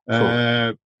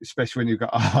 Cool. Especially when you've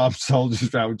got armed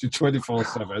soldiers around you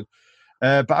 24/7.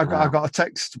 But I got a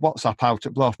text WhatsApp out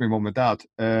at Bluff, my mum and dad.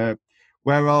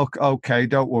 We're okay,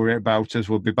 don't worry about us.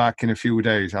 We'll be back in a few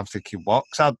days. I'm thinking, what?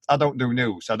 'Cause I don't do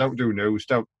news. I've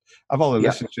only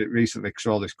listened to it recently because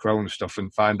of all this Corona stuff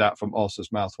and find out from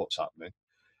horse's mouth what's happening.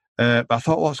 But I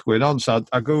thought, what's going on? So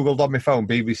I Googled on my phone,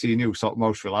 BBC News, thought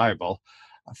most reliable.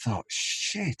 I thought,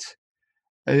 shit.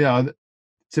 You know,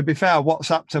 to be fair, I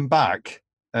WhatsApped them back.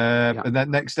 And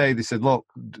then next day they said, look,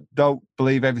 don't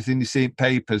believe everything you see in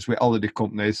papers with holiday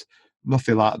companies.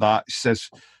 Nothing like that. She says,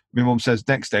 my mum says,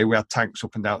 next day we had tanks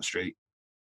up and down the street.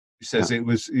 She says it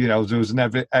was, you know, there was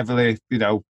heavily, you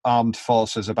know, armed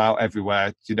forces about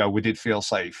everywhere. You know, we did feel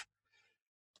safe.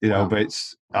 You know, but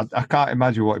I can't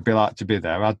imagine what it'd be like to be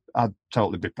there. I'd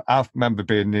totally be. I remember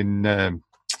being in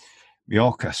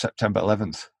Mallorca, September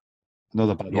 11th.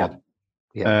 Another bad one.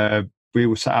 Yeah. We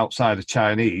were sat outside a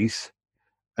Chinese.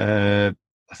 I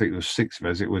think it was 6 of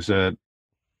us. It was the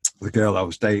girl I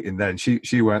was dating then.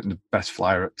 She weren't the best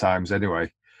flyer at times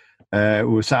anyway. We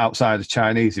were sat outside a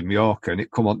Chinese in Mallorca, and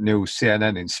it come on news,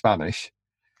 CNN in Spanish.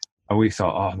 And we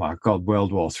thought, oh my God,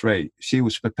 World War III. She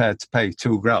was prepared to pay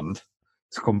 $2,000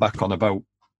 to come back on a boat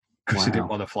because she didn't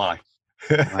want to fly.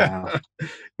 Wow.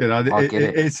 You know,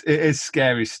 it is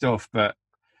scary stuff, but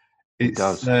it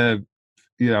does. You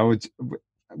know,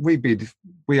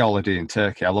 we holiday in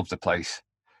Turkey. I love the place.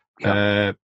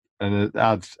 Yeah. And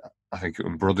I think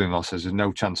my brother-in-law says there's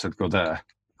no chance I'd go there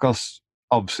because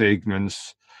obviously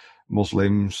ignorance,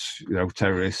 Muslims, you know,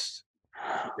 terrorists.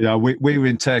 You know, we were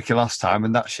in Turkey last time,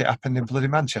 and that shit happened in bloody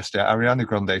Manchester at Ariana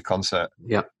Grande concert.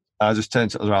 Yeah, I just turned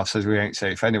to the other house and says we ain't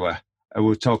safe anywhere. And we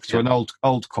were talking to an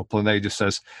old couple, and they just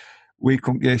says we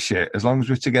couldn't give a shit as long as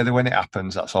we're together when it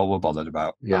happens. That's all we're bothered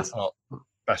about. Yeah, that's not the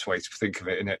best way to think of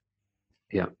it, isn't it?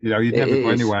 Yeah, you know, you'd never go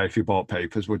anywhere if you bought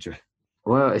papers, would you?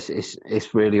 Well,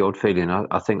 it's really odd feeling.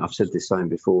 I think I've said this same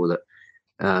before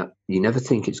that you never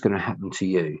think it's going to happen to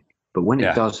you But when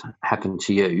it does happen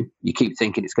to you, you keep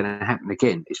thinking it's going to happen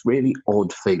again. It's really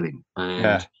odd feeling.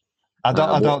 And I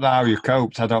don't know how you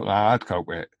coped. I don't know how I'd cope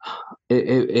with it.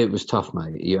 It was tough,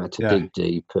 mate. You had to dig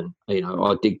deep, and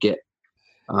I did get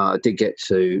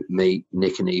to meet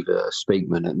Nick and Eva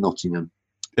Speakman at Nottingham.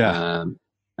 Yeah.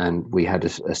 And we had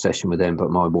a session with them, but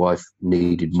my wife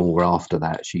needed more after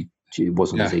that. She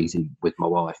wasn't as easy with my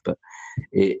wife, but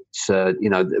it's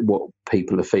what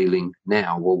people are feeling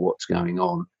now. Well, what's going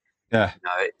on? Yeah,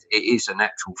 it is a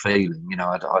natural feeling.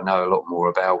 I know a lot more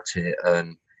about it,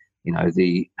 and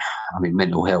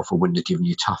mental health. I wouldn't have given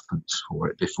you tuppence for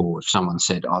it before. If someone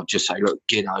said, "I'll just say, look,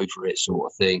 get over it," sort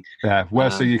of thing. Yeah,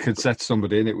 so you could set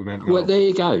somebody in it with mental health. Well, there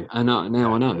you go. And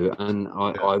now I know, and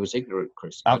I was ignorant,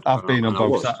 Chris. I've been on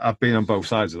both. I've been on both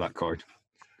sides of that coin.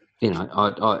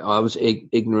 I was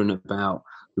ignorant about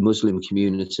the Muslim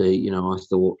community. I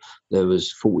thought there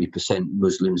was 40%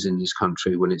 Muslims in this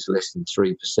country when it's less than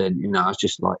 3%. I was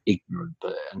just like ignorant.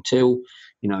 But until,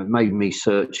 it made me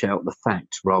search out the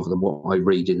facts rather than what I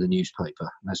read in the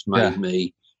newspaper. That's made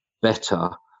me better.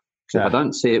 Because if I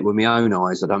don't see it with my own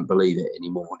eyes, I don't believe it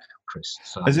anymore now, Chris.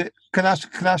 So, can I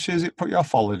ask you, has it put you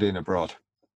off holidaying abroad?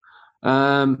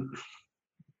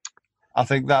 I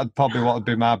think that'd probably what would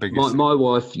be my biggest. My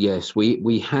wife, yes,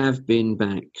 we have been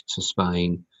back to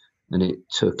Spain, and it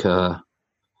took I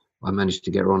managed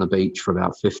to get her on a beach for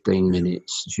about 15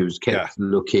 minutes. She was kept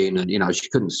looking, and she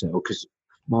couldn't settle because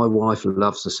my wife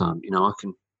loves the sun. I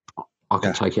can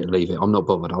take it or leave it. I'm not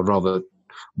bothered. I'd rather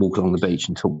walk along the beach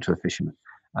and talk to a fisherman.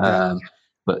 But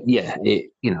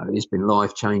it's been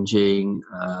life changing.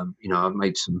 I've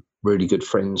made some really good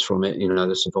friends from it.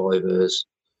 The survivors.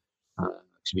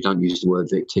 Because we don't use the word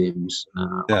victims.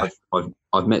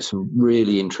 I've met some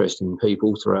really interesting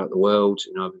people throughout the world.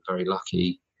 I've been very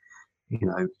lucky.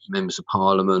 Members of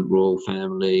Parliament, royal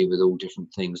family, with all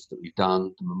different things that we've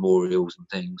done, the memorials and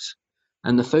things.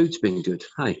 And the food's been good.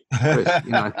 Hey, Chris,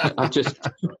 I just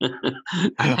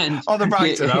and, on the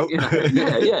brighter note,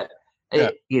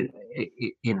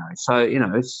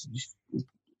 it's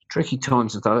tricky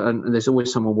times, and there's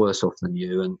always someone worse off than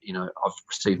you. And I've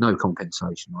received no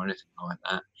compensation or anything like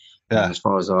that. Yeah. As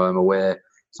far as I am aware,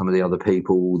 some of the other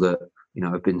people that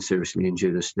have been seriously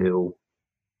injured are still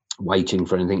waiting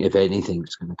for anything, if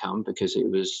anything's going to come, because it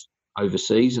was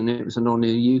overseas and it was a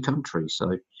non-EU country.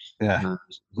 So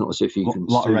it's not as if you can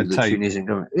sue the Tunisian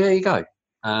government. There you go.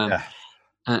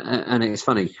 And it's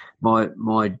funny. My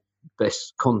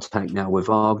best contact now with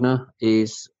Wagner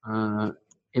is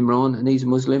Imran, and he's a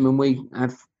Muslim, and we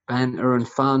have banter and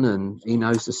fun, and he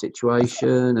knows the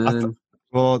situation. And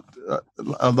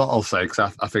I'll say,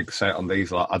 because I think I say it on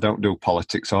these, I don't do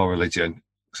politics or religion,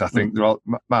 because I think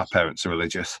my parents are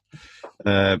religious,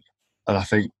 and I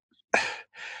think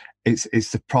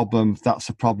it's the problem. That's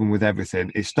the problem with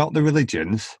everything. It's not the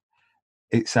religions;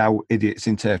 it's how idiots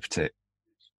interpret it.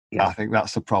 Yeah. I think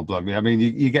that's the problem. I mean,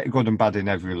 you get good and bad in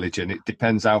every religion. It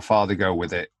depends how far they go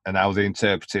with it and how they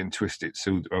interpret it and twist it to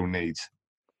suit their own needs.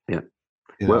 Yeah.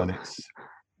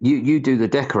 You do the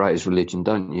decorator's religion,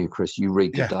 don't you, Chris? You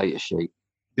read the data sheet.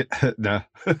 Yeah, no.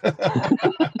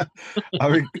 I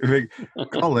mean,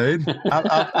 Colin,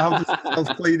 how does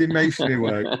cleaning masonry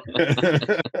work?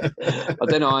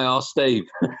 Then I asked Steve.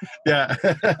 Yeah.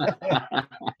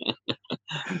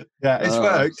 Yeah, it's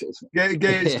worked.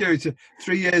 Stuart,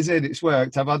 3 years in, it's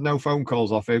worked. I've had no phone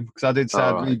calls off him because I did say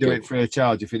I'd redo it free of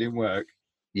charge if it didn't work.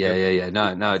 Yeah.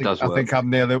 No, it does work. I think I'm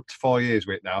nearly up to 4 years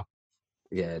with it now.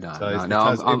 Yeah,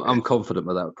 I'm confident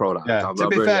with that product. Yeah, to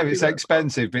be fair, it's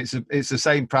expensive, but it's the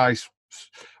same price.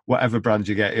 Whatever brand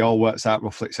you get, it all works out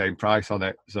roughly the same price on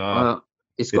it. So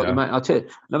it's got. I'll tell you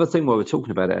another thing while we're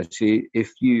talking about it. Actually,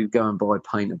 if you go and buy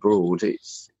paint abroad,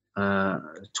 it's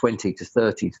 20 to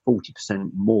 30 to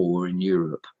 40% more in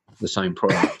Europe, the same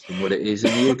product, than what it is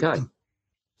in the UK.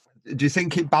 Do you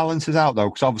think it balances out though?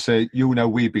 Because obviously,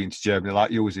 we've been to Germany,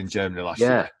 like you was in Germany last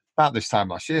year, about this time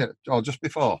last year or just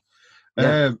before.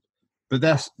 Yeah. But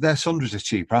their sundries are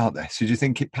cheaper, aren't they? So do you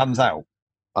think it pans out?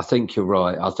 I think you're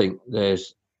right. I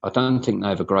don't think they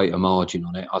have a greater margin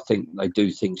on it. I think they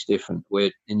do things different.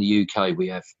 We're in the UK, we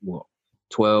have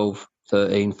 12,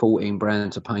 13, 14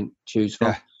 brands of paint to choose from.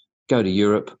 Yeah. Go to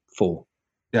Europe, 4.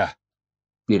 Yeah.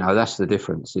 That's the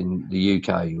difference. In the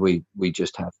UK, we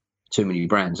just have too many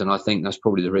brands. And I think that's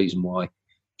probably the reason why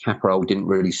Caparol didn't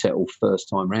really settle first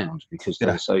time round, because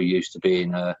they're so used to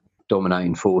being a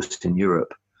dominating force in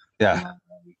Europe. Yeah.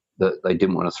 That they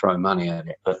didn't want to throw money at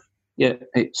it. But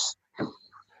it's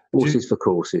horses for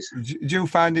courses. Do you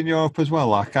find in Europe as well,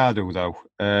 like I do though,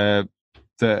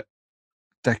 that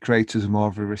decorators are more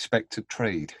of a respected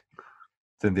trade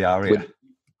than they are here?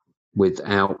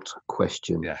 without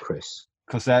question, Yeah. Chris.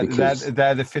 Because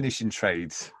they're the finishing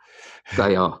trades.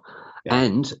 They are. Yeah.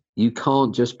 And you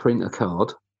can't just print a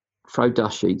card, throw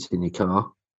dust sheets in your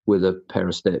car with a pair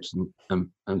of steps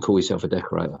and call yourself a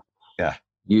decorator. Yeah.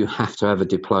 You have to have a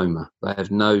diploma. They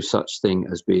have no such thing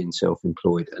as being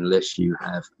self-employed unless you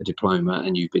have a diploma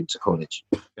and you've been to college.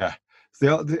 Yeah.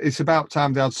 It's about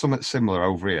time they had something similar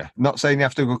over here. Not saying you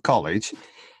have to go to college,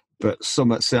 but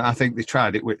I think they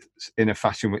tried it in a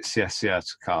fashion with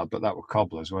CSCS card, but that were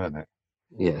cobblers, weren't it?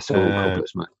 Yeah, so all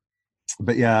cobblers, mate.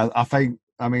 But yeah,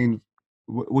 I mean,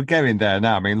 we're getting there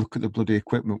now. I mean, look at the bloody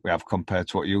equipment we have compared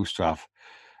to what you used to have.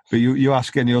 But you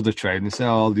ask any other trade and they say,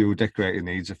 all your decorating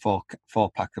needs a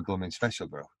four-pack of blooming special,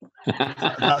 bro.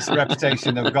 That's the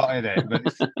reputation they've got in it.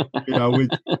 But, you know,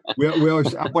 we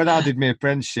always, when I did my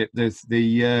apprenticeship,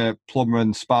 the plumber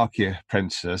and sparky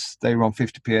apprentices, they were on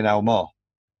 50p an hour more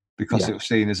because it was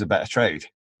seen as a better trade.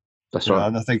 That's right.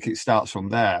 And I think it starts from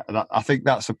there. And I think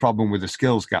that's a problem with the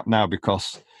skills gap now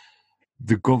because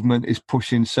the government is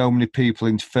pushing so many people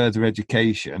into further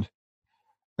education.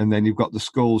 And then you've got the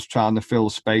schools trying to fill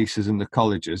spaces and the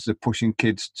colleges. They're pushing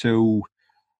kids to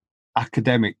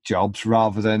academic jobs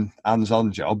rather than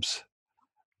hands-on jobs.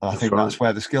 And I think that's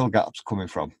where the skill gap's coming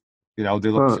from. You know, they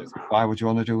look at why would you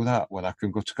want to do that when I can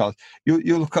go to college?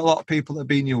 You look at a lot of people that have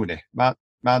been uni. My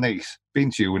niece, been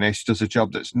to uni, she does a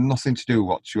job that's nothing to do with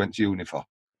what she went to uni for.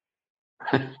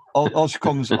 all she's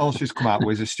come out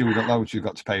with is a student loan she's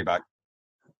got to pay back.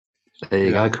 There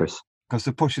you go, Chris. Because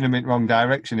they're pushing them in the wrong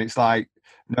direction. It's like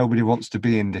nobody wants to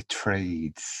be in the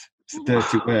trades. It's a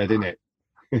dirty word, isn't it?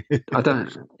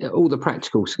 All the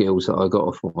practical skills that I got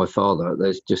off my father,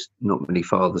 there's just not many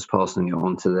fathers passing it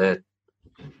on to their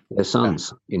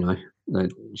sons, you know. They're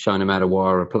showing them how to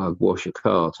wire a plug, wash a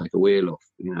car, take a wheel off,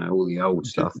 you know, all the old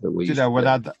stuff that we used to do. When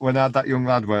I had that young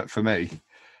lad work for me,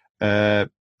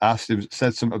 asked him,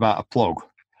 said something about a plug.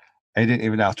 He didn't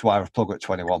even know how to wire a plug at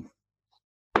 21.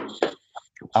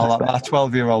 My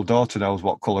 12-year-old daughter knows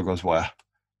what colour goes where.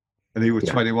 And he was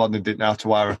 21 and didn't know how to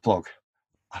wire a plug.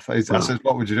 I said,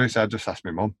 what would you do? He said, just ask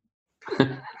my mum.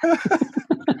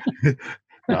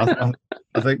 I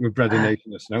think we've bred a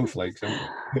nation of snowflakes, haven't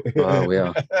we? Well, we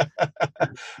are.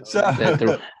 So,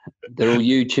 they're all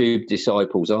YouTube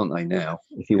disciples, aren't they, now?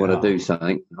 If you want to do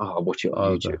something, I'll watch it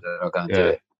on YouTube, then I'll go and do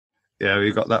it. Yeah,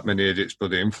 you've got that many idiots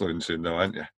bloody influencing, though,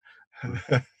 haven't you?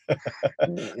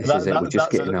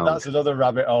 That's another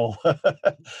rabbit hole.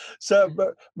 So,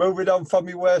 moving on from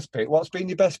your worst pick, what's been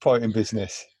your best point in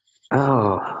business?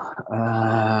 Let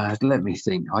me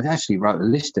think. I actually wrote a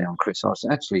list down, Chris. I was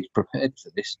actually prepared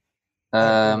for this.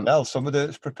 Somebody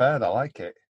that's prepared. I like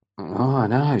it. Oh, I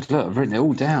know. Look, I've written it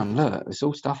all down. Look, there's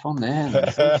all stuff on there.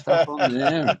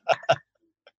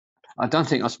 I don't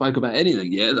think I spoke about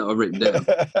anything yet that I've written down.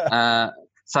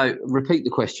 So, repeat the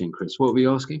question, Chris. What were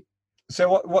you asking?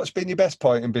 So what's been your best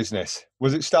point in business?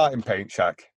 Was it starting Paint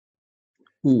Shack?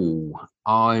 Ooh,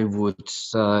 I would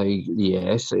say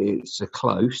yes. It's a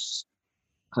close.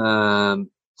 My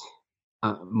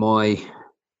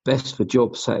best for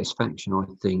job satisfaction, I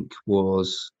think,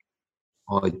 was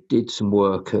I did some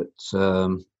work at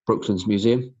Brooklands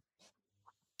Museum.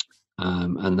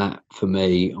 And that, for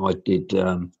me, I did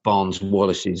Barnes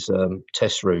Wallis's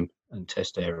test room and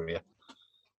test area.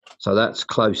 So that's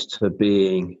close to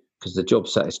being... because the job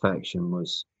satisfaction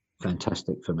was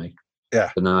fantastic for me.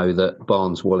 Yeah. To know that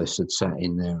Barnes Wallis had sat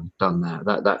in there and done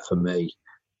that for me.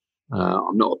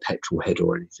 I'm not a petrol head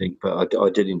or anything, but I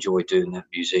did enjoy doing that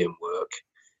museum work.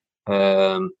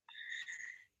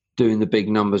 Doing the big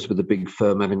numbers with the big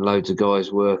firm, having loads of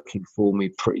guys working for me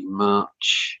pretty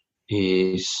much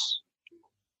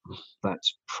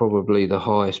that's probably the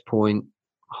highest point.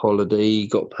 Holiday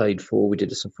got paid for. We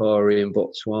did a safari in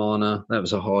Botswana. That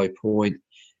was a high point.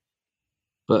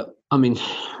 But, I mean,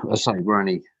 I say we're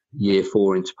only year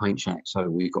 4 into Paint Shack, so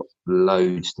we've got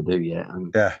loads to do yet.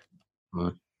 And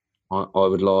I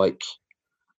would like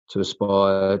to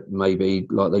aspire, maybe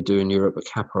like they do in Europe, a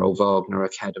Caporal Wagner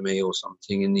Academy or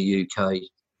something in the UK,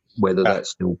 whether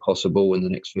that's still possible in the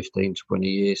next 15, 20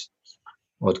 years.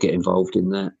 I'd get involved in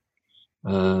that.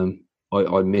 I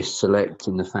miss Select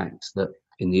in the fact that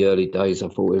in the early days I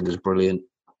thought it was brilliant.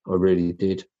 I really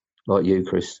did. Like you,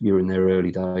 Chris, you were in their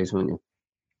early days, weren't you?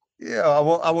 Yeah,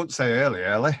 I wouldn't say early.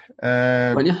 Weren't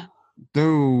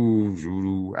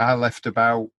you? I left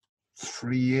about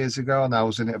 3 years ago and I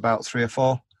was in it about 3 or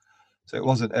 4. So it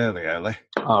wasn't early.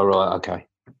 Oh, right, okay.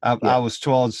 I was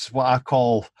towards what I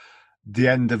call the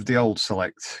end of the old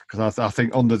Select, because I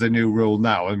think under the new rule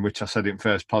now, and which I said in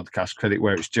first podcast, credit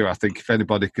where it's due, I think if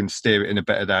anybody can steer it in a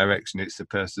better direction, it's the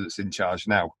person that's in charge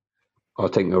now. I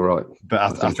think you're right. But I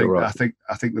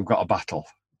think they've got a battle,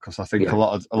 because I think a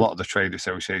lot of the trade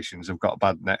associations have got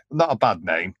not a bad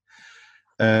name.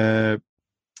 Well,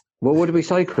 what did we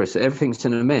say, Chris? Everything's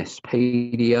in a mess.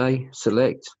 PDA,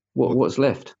 Select. What's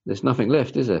left? There's nothing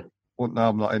left, is there? Well, no,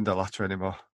 I'm not in the latter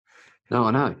anymore. No,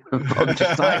 I know. I'm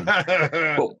just saying.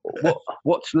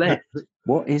 What's left?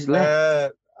 What is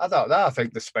left? I don't know. I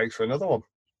think there's space for another one.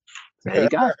 There you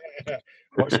go.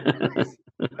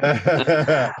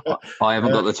 I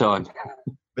haven't got the time.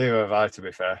 Neither have I, to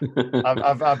be fair.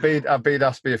 I've been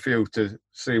asked by a few to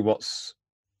see what's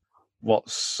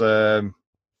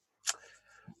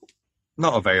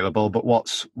not available, but what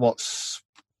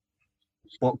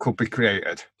could be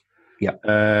created.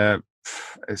 Yeah.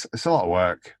 It's a lot of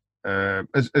work.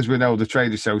 As we know, the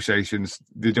trade associations,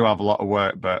 they do have a lot of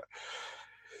work, but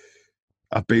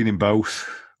I've been in both,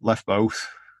 left both.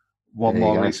 One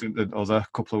more recent than other, a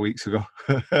couple of weeks ago.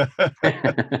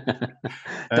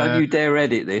 Don't you dare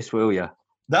edit this, will you?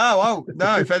 No.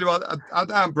 If anyone, I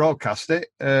don't broadcast it.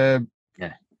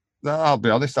 I'll be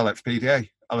honest. I left PDA.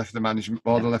 I left the management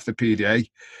board. I left the PDA.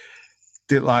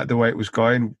 Didn't like the way it was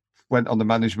going. Went on the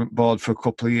management board for a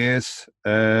couple of years.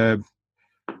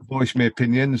 Voiced my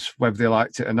opinions, whether they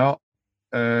liked it or not.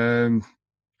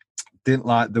 Didn't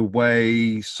like the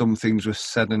way some things were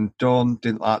said and done.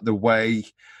 Didn't like the way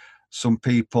some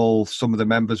of the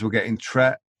members were getting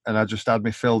threat, and I just had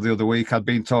me fill the other week. I'd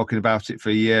been talking about it for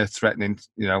a year, threatening,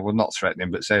 not threatening,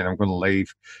 but saying I'm going to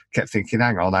leave. Kept thinking,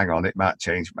 hang on, it might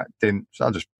change. Didn't, so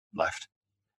I just left.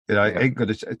 It ain't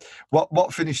good.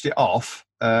 What finished it off,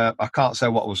 I can't say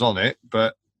what was on it,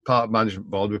 but part of management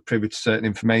board were privy to certain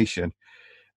information,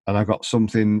 and I got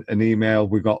an email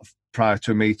we got prior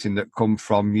to a meeting that come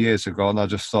from years ago, and I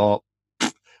just thought,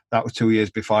 that was 2 years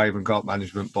before I even got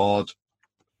management board.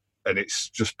 And it's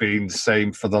just been the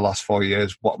same for the last 4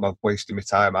 years. What am I wasting my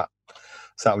time at?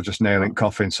 So that was just nailing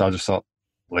coffin. So I just thought,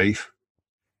 leave.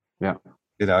 Yeah.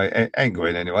 It ain't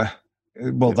going anywhere.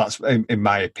 Well, that's in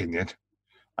my opinion.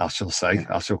 I shall say.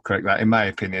 I shall correct that. In my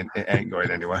opinion, it ain't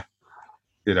going anywhere.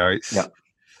 It's. Yeah.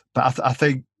 But I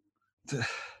think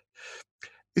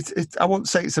it's. I wouldn't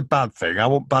say it's a bad thing. I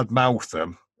won't badmouth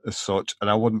them as such, and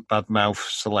I wouldn't badmouth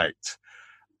Select.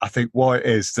 I think what it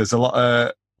is, there's a lot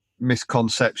of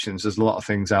misconceptions. There's a lot of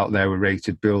things out there with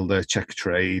Rated Builder,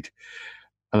 Checkatrade,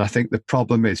 and I think the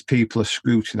problem is people are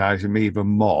scrutinising me even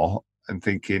more and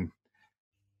thinking,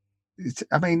 it's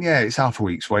half a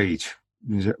week's wage,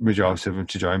 majority of them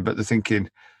to join, but they're thinking,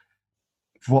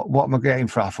 what am I getting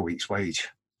for half a week's wage?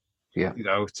 Yeah,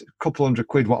 it's a couple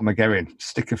 £100. What am I getting?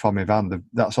 Sticker for my van.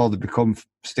 That's all they become,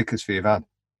 stickers for your van.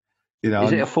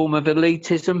 Is it a form of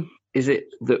elitism? Is it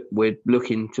that we're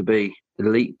looking to be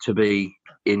elite to be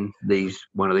in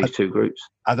one of these two groups?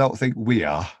 I don't think we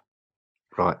are.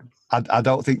 Right. I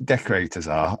don't think decorators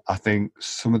are. I think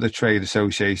some of the trade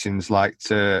associations like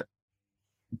to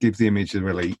give the image of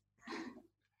elite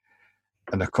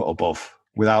and a cut above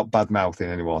without bad mouthing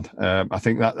anyone. I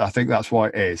think that's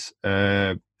what it is.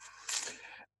 And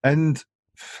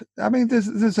I mean,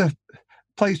 there's a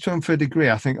place to them for a degree.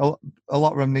 I think a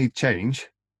lot of them need change.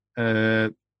 They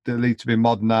need to be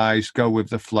modernised, go with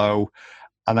the flow.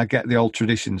 And I get the old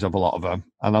traditions of a lot of them.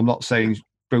 And I'm not saying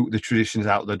boot the traditions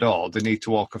out the door. They need to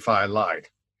walk a fine line.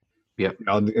 Yeah.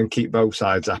 And keep both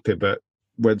sides happy. But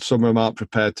when some of them aren't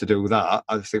prepared to do that,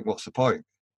 I think, what's the point?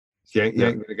 You ain't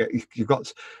going to get... You've got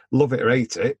to love it or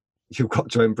hate it. You've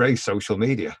got to embrace social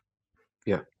media.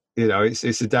 Yeah.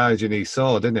 It's a Diogenes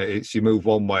sword, isn't it? It's you move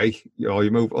one way or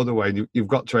you move other way. And you've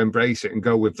got to embrace it and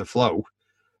go with the flow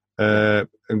and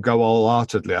go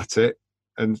wholeheartedly at it.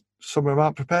 And some of them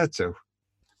aren't prepared to.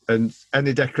 And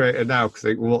any decorator now can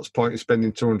think, well, what's the point of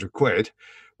spending £200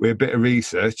 with a bit of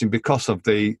research? And because of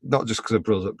not just because of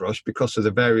Brothers at Brush, because of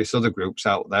the various other groups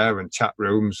out there and chat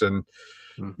rooms and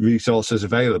resources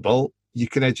available, you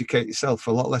can educate yourself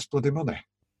for a lot less bloody money.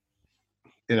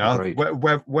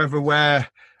 Whether we're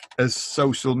as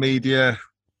social media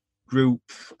group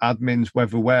admins,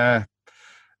 whether we're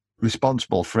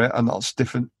responsible for it, and that's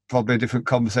probably a different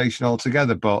conversation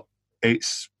altogether. But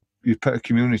you put a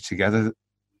community together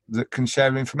that can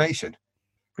share information.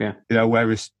 Yeah.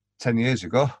 Whereas 10 years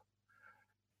ago,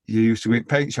 you used to go in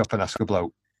paint shop and ask a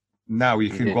bloke. Now you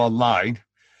can go online,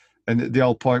 and the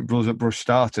old point Brothers at Brush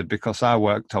started because I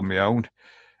worked on my own,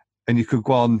 and you could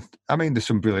go on. I mean, there's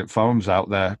some brilliant forums out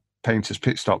there. Painters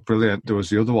Pit Stop, brilliant. There was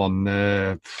the other one,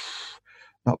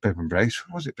 not Bib and Brace.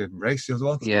 Was it Bib and Brace, the other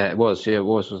one? Yeah, it was. Yeah, it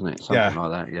was, wasn't it? Something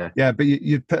like that, yeah. Yeah, but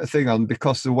you'd put a thing on,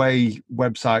 because the way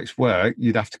websites work,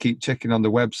 you'd have to keep checking on the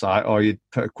website, or you'd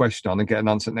put a question on and get an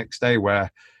answer next day,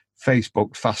 where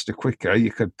Facebook, faster, quicker,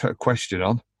 you could put a question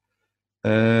on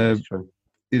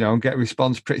you know, and get a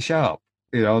response pretty sharp.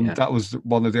 You know, and that was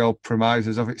one of the old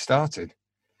premises of it started.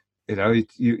 You know,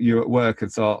 you're at work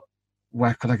and thought,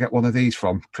 where could I get one of these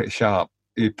from? Pretty sharp.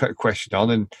 You put a question on,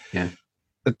 and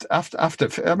after,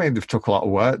 I mean, they've took a lot of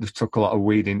work. They've took a lot of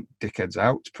weeding dickheads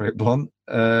out, to put it blunt.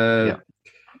 But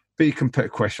you can put a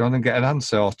question on and get an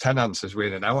answer, or 10 answers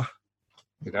within an hour.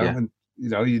 You know, and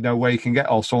you know where you can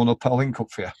get. Or someone will put a link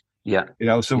up for you. Yeah. You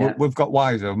know, so we've got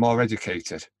wiser, more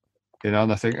educated. You know,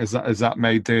 and I think has that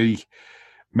made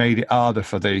it harder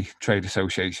for the trade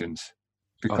associations,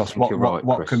 because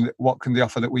what can they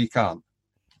offer that we can't?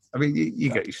 I mean, you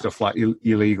get your stuff like your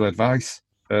legal advice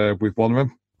with one of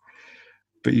them,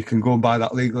 but you can go and buy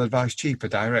that legal advice cheaper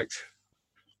direct.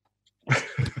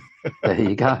 There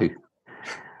you go. You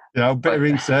know, a bit of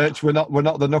research. We're not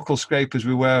the knuckle scrapers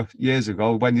we were years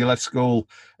ago. When you left school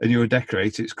and you were a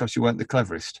decorator, it's because you weren't the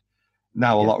cleverest.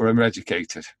 Now a lot of them are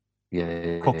educated.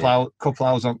 Couple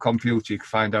hours on computer, you can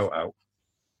find out how.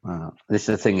 Wow. This is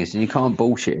the thing is, you can't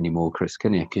bullshit anymore, Chris,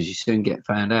 can you? Because you soon get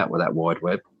found out with that wide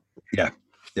web. Yeah.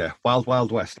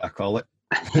 Wild West, I call it.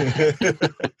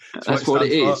 That's what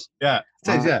it is. Yeah,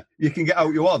 it is. Yeah, you can get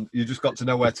out you want. You just got to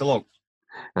know where to look.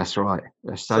 That's right.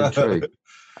 That's so true.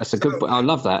 That's a good. I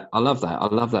love that. I love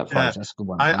that phrase. That's a good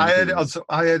one. I heard it on.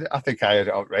 I think I heard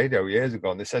it on radio years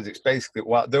ago, and they said it's basically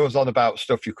there was on about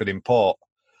stuff you could import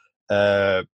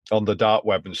on the dark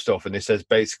web and stuff, and it says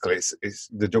basically it's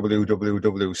the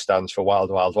WWW stands for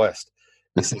Wild West.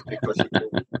 This is because you can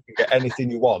get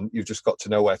anything you want. You've just got to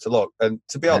know where to look. And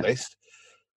to be honest,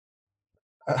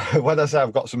 when I say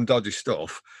I've got some dodgy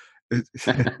stuff,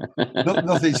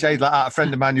 nothing shade like that. A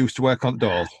friend of mine used to work on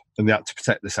doors, and they had to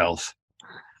protect themselves.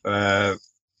 And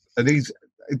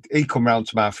he come round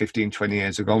to about 15, 20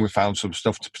 years ago, and we found some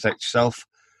stuff to protect yourself.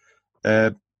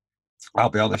 I'll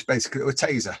be honest, basically it was a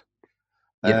taser.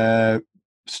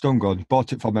 Stun gun.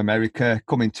 Bought it from America,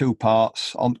 come in 2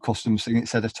 parts, on customs thing, it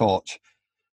said a torch.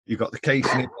 You got the case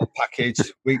in it, package.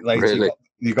 Week later, really?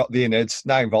 you got the innards,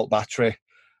 9-volt battery,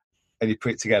 and you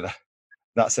put it together.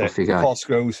 That's it. 4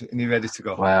 screws, and you're ready to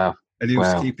go. Wow. And he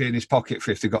used to keep it in his pocket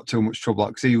for if they got too much trouble.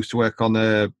 Because he used to work on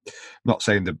not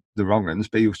saying the wrong ones,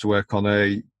 but he used to work on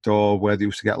a door where they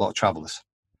used to get a lot of travellers.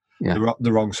 Yeah.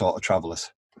 The wrong sort of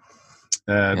travellers.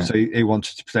 So he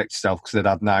wanted to protect himself because they'd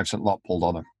had knives and lock pulled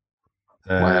on him.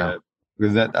 Wow.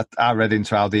 I read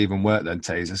into how they even work then,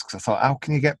 tasers, because I thought, how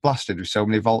can you get blasted with so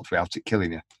many volts without it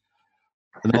killing you?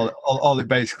 And all it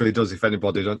basically does, if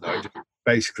anybody don't know, it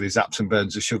basically zaps and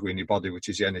burns the sugar in your body, which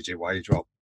is the energy while you drop.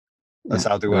 That's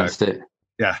how they work. That's it.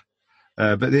 Yeah.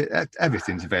 But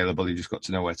everything's available. You just got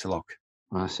to know where to look.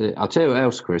 That's it. I'll tell you what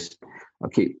else, Chris.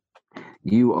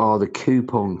 You are the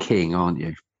coupon king, aren't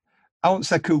you? I won't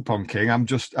say coupon king. I'm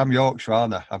Yorkshire,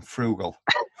 aren't I? I'm frugal.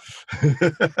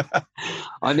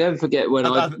 I never forget when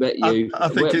I met you. I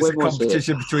think it's a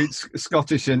competition between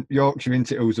Scottish and Yorkshire,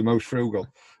 isn't it? Who's the most frugal?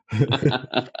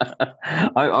 I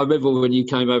remember when you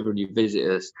came over and you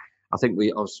visited us. I think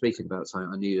I was speaking about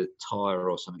something. I needed a tyre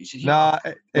or something. Said,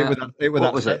 it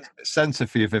was that sensor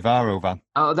for your Vivaro van.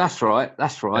 Oh, that's right.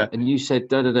 Yeah. And you said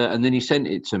da-da-da, and then you sent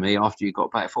it to me after you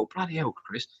got back. I thought, bloody hell,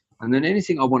 Chris. And then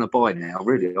anything I want to buy now,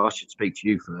 really, I should speak to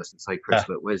you first and say, Chris,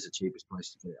 look, where's the cheapest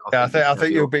place to get it? I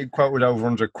think you'll be quoted over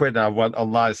 £100. I went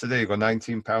online today. You got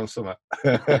 £19 something.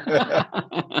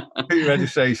 Your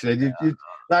registration. You,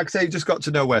 like I say, you just got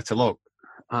to know where to look.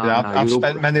 I've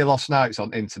spent many lost nights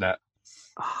on internet.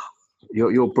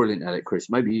 You're brilliant at it,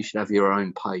 Chris. Maybe you should have your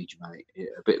own page, mate.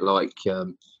 A bit like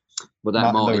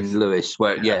Martin Lewis,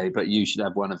 where but you should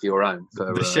have one of your own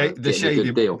for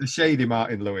the shady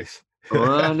Martin Lewis.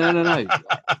 Oh, no.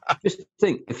 Just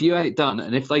think, if you had it done,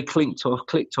 and if they clicked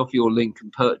off your link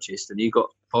and purchased, and you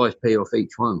got 5p off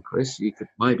each one, Chris, you could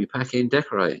maybe pack in,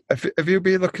 decorate. Have you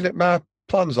been looking at my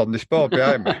plans on this board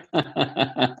behind me?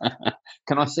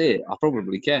 Can I see it? I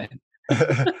probably can.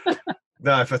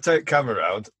 No, if I take camera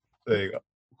around, there you go.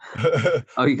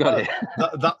 Oh, you got it.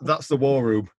 That's the war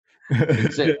room.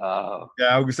 Is it? Oh.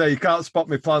 Yeah, I was going to say, you can't spot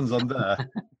my plans on there.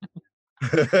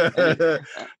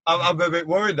 I'm a bit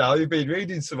worried now. You've been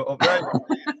reading something up there.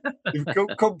 You've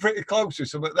come pretty close with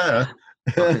something there.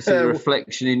 I can see the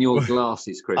reflection in your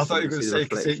glasses, Chris. I thought you were going to say you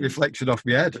can see reflection off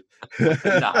my head.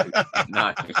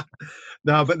 No.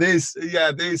 No, but there has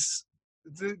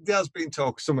been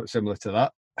talk somewhat similar to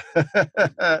that.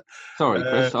 Sorry,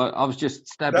 Chris. I was just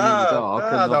stabbing in the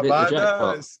dark and I hit the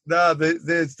jackpot.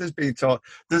 There's been talk.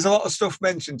 There's a lot of stuff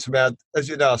mentioned to me. As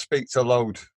you know, I speak to a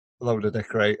load of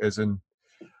decorators and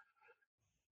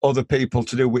other people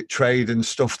to do with trade and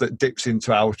stuff that dips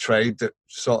into our trade that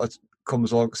sort of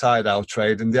comes alongside our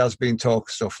trade. And there has been talk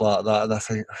of stuff like that. And I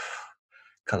think,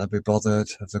 can I be bothered?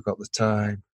 Have they got the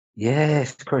time?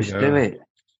 Yes, Chris, do it.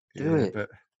 Do it. But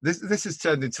this has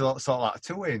turned into sort of like a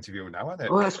two-way interview now, hasn't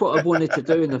it? Well, that's what I wanted to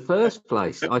do in the first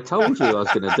place. I told you I was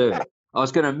going to do it. I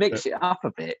was going to mix it up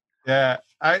a bit. Yeah,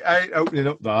 I ain't opening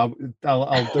up though.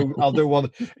 I'll do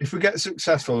one. If we get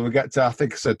successful and we get to, I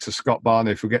think I said to Scott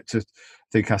Barney, if we get to,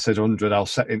 I think I said 100, I'll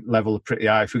set it level pretty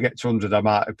high. If we get to 100, I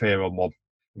might appear on one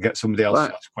and get somebody else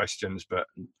to ask questions. But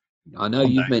I know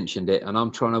you've mentioned it, and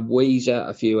I'm trying to wheeze out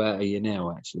a few out of you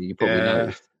now. Actually, you probably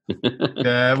noticed.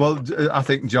 Yeah, well, I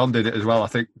think John did it as well. I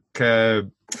think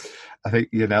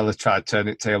Yanella tried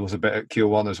turning tables a bit at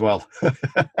Q1 as well.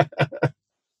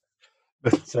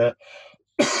 But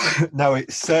no,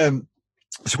 it's so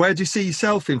where do you see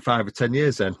yourself in 5 or 10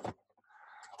 years then?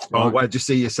 Or where do you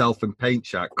see yourself in Paint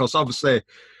Shack? Because obviously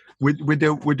we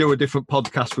do a different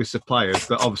podcast with suppliers,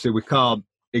 but obviously we can't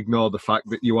ignore the fact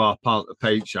that you are part of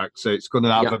Paint Shack, so it's going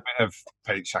to have a bit of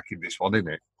Paint Shack in this one, isn't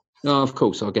it? No, of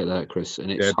course, I get that, Chris,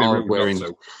 and it's hard wearing.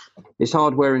 It's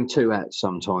hard wearing two hats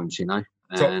sometimes, you know.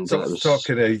 And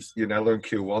talking to Yanella and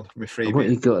Q1, my freebie. What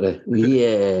you got to?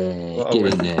 Yeah,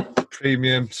 get in there.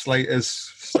 Premium Slaters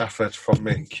Stafford from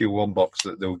me Q1 box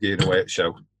that they were giving away at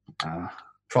show.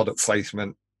 Product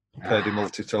placement. Purdy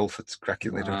multi-tool for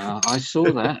cracking lid off. I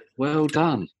saw that. Well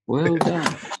done. Well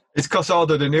done. It's because I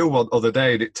ordered a new one the other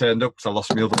day and it turned up because I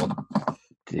lost my other one.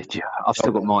 Did you? I've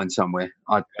still got mine somewhere.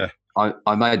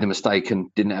 I made the mistake and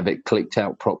didn't have it clicked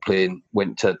out properly and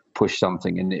went to push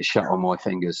something and it shut on my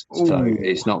fingers. Ooh. So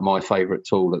it's not my favourite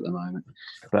tool at the moment.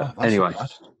 But anyway,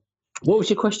 what was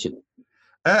your question?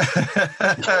 Where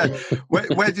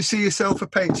do you see yourself for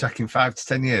Paint Shack in 5 to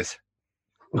 10 years?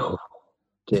 Oh,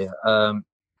 dear.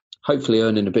 Hopefully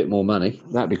earning a bit more money.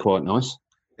 That'd be quite nice.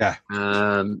 Yeah.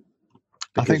 I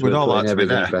think we'd all like to be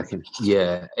there.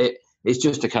 It's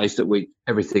just a case that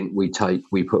everything we take,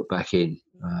 we put back in.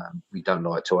 We don't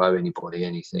like to owe anybody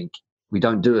anything. We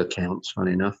don't do accounts,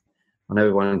 funny enough. I know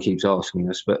everyone keeps asking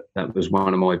us, but that was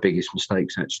one of my biggest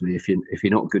mistakes, actually. If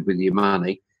you're not good with your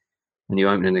money and you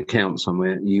open an account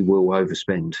somewhere, you will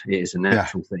overspend. It is a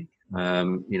natural thing.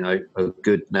 A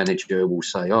good manager will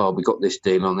say, "Oh, we got this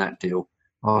deal on that deal.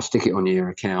 I'll stick it on your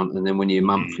account." And then when your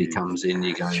monthly comes in,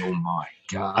 you go, "Oh my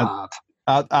God."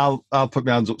 I'll put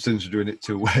my hands up since we're doing it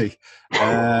two-way.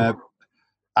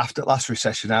 After last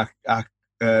recession, I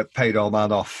paid all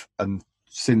mine off, and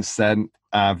since then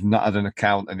I've not had an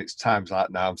account, and it's times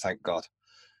like now, thank God,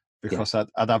 because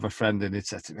I'd have a friend and he'd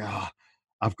say to me,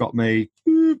 I've got my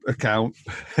account.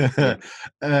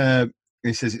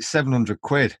 He says it's 700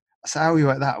 quid. I said, how are you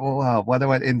at that? Well, when I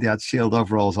went in, they had Shield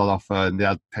overalls on offer and they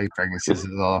had paper and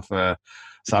scissors on offer.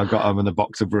 So I got them and a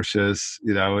box of brushes.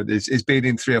 You know, it's been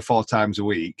in 3 or 4 times a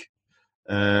week.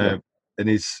 And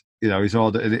he's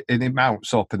ordered, and it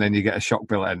mounts up, and then you get a shock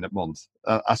bill at the end of the month.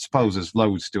 I suppose there's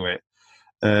loads to it.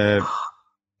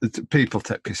 People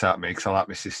take piss out of me because I like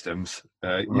my systems.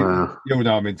 You know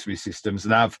I'm into my systems,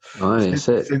 and I've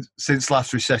since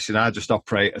last recession, I just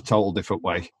operate a total different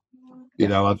way. You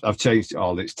know, I've changed it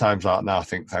all. It's times like now. I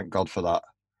think, thank God for that.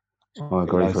 I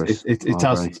agree, Chris. It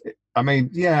has. I mean,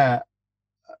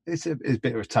 it's a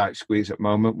bit of a tight squeeze at the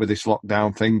moment with this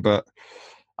lockdown thing, but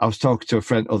I was talking to a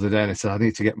friend the other day and I said, I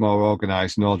need to get more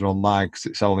organised and order online because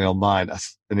it's only online.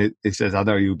 He says, I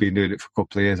know you've been doing it for a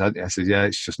couple of years, haven't you? I said, yeah,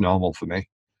 it's just normal for me.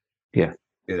 Yeah.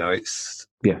 You know, it's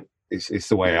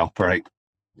the way I operate.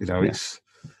 You know,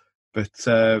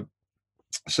 so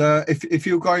if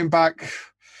you're going back,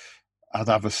 I'd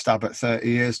have a stab at 30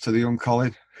 years to the young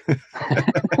Colin.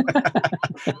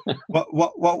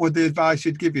 What would the advice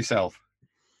you'd give yourself?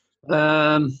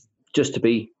 Just to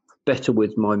be better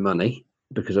with my money,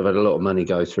 because I've had a lot of money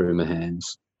go through my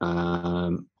hands,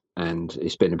 and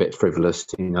it's been a bit frivolous.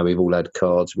 You know, we've all had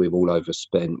cards, we've all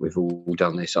overspent, we've all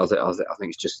done this. I think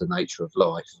it's just the nature of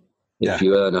life. If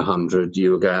you earn 100,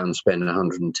 you will go out and spend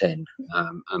 110,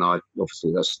 and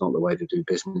obviously that's not the way to do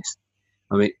business.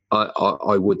 I mean,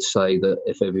 I would say that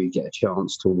if ever you get a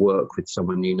chance to work with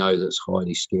someone you know that's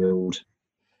highly skilled,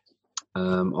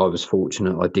 I was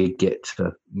fortunate. I did get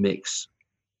to mix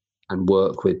and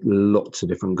work with lots of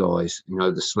different guys. You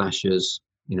know, the slashers,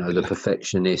 you know, the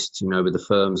perfectionists. You know, with the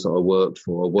firms that I worked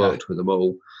for, I worked with them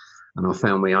all, and I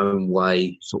found my own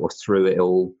way sort of through it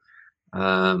all.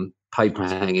 Paper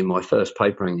hanging, my first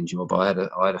paper hanging job, I had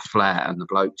a flat, and the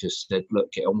bloke just said,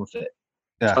 "Look, get on with it."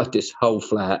 Cut this whole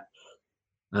flat.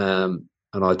 And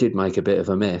I did make a bit of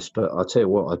a mess, but I'll tell you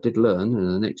what, I did learn, and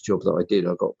the next job that I did,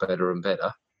 I got better and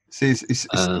better. See, it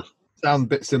sounds a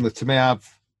bit similar to me. I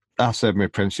served my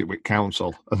apprenticeship with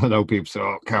council, and I know people say,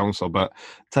 "Oh, council," but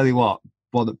tell you what,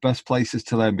 one of the best places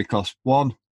to learn, because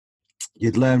one,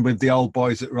 you'd learn with the old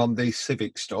boys that were on the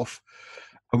civic stuff,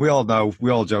 And we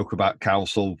all joke about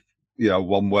council,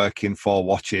 one working, four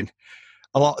watching.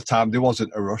 A lot of time there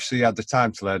wasn't a rush, so you had the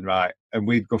time to learn right. And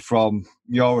we'd go from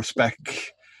your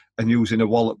spec and using a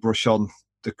wallet brush on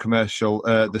the commercial,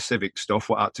 the civic stuff,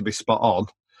 what had to be spot on,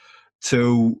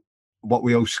 to what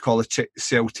we also call a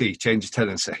COT, change of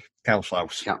tenancy, council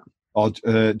house, or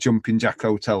jumping jack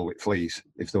hotel with fleas,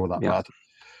 if they were that bad.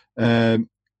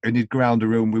 And you'd go around the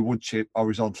room with wood chip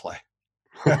horizontally.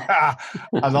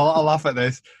 And I'll laugh at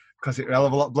this because it's a hell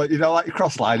of a lot. Like your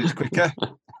cross line, it's quicker.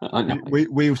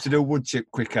 We used to do wood chip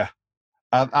quicker.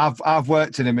 I've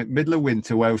worked in the middle of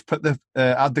winter where we've put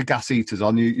had the gas heaters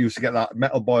on. You used to get that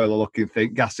metal boiler looking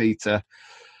thing, gas heater.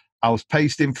 I was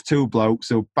pasting for two blokes,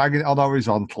 so banging it on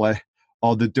horizontally,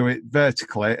 or they'd do it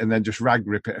vertically and then just rag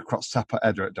rip it across the top of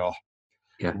header at door.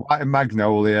 Yeah, white and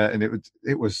magnolia, and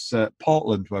it was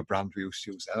Portland where brand we used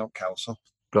to use. I don't council.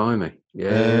 Blimey,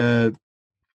 yeah.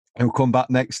 And we'd come back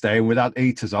next day and we'd had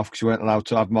heaters off because you weren't allowed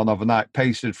to have them on overnight.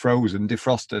 Pasted, frozen,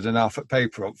 defrosted, and half at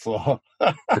paper up floor.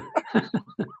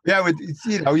 Yeah,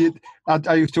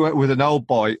 I used to work with an old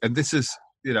boy, and this is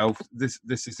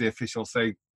this is the official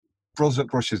thing. Bros at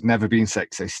Brush has never been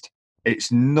sexist.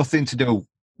 It's nothing to do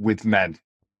with men.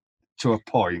 To a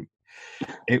point,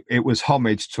 it was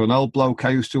homage to an old bloke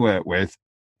I used to work with,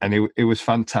 and it was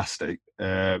fantastic.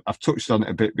 I've touched on it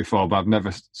a bit before, but I've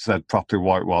never said properly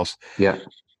what it was. Yeah.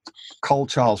 Cole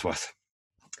Charlesworth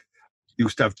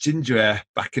used to have ginger hair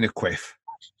back in a quiff,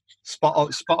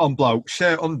 spot on bloke,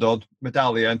 shirt undone,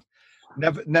 medallion,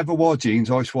 never wore jeans,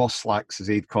 always wore slacks as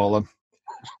he'd call them,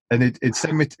 and he'd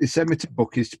send me to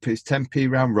Bucky's to put his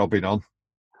 10p round robin on.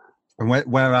 And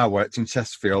where I worked in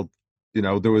Chesterfield,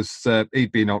 there was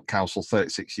he'd been on council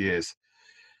 36 years,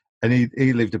 and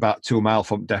he lived about 2 miles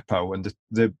from depot, and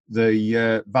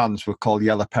the vans were called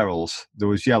Yellow Perils. There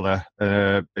was yellow,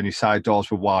 and his side doors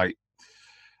were white,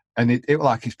 and it was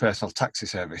like his personal taxi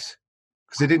service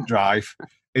because he didn't drive.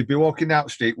 He'd be walking down the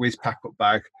street with his pack-up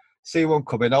bag, see one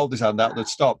coming, hold his hand out, they'd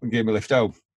stop and give him a lift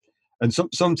home. And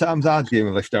sometimes I'd give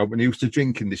him a lift home, and he used to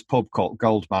drink in this pub called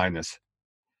Gold Miners.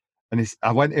 And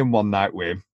I went in one night with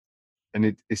him,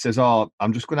 and he says, "Oh,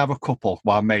 I'm just going to have a couple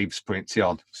while Maeve's putting tea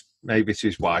on." Maybe it's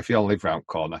his wife. He only lived round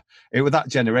corner. It was that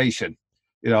generation,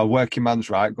 working man's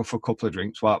right. Go for a couple of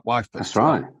drinks while wife. That's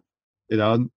right.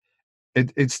 And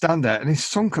it'd stand there, and he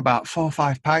sunk about 4 or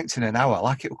 5 pints in an hour,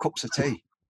 like it were cups of tea.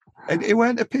 And he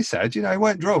weren't a pisshead, he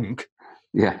weren't drunk.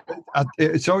 Yeah.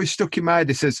 It's always stuck in my head.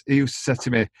 He used to say to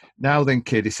me, "Now then,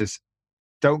 kid," he says,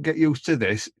 "don't get used to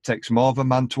this. It takes more of a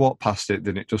man to walk past it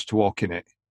than it does to walk in it."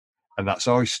 And that's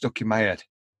always stuck in my head.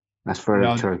 That's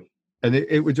very true. And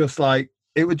it was just like,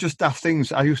 it would just daft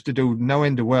things. I used to do no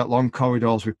end of work, long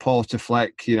corridors with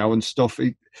Portaflex, and stuff.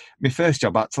 My first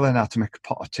job, I had to learn how to make a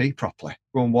pot of tea properly.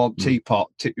 Go and warm teapot,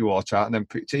 tip your water out, and then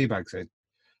put your tea bags in.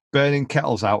 Burning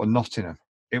kettles out and knotting them.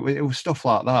 It was stuff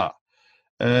like that.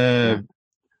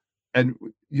 And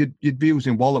you'd be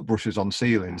using wallet brushes on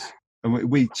ceilings. And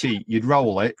we cheat. You'd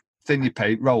roll it, thin your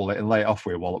paint, roll it, and lay it off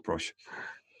with a wallet brush.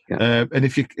 Yeah. And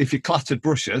if you clattered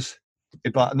brushes,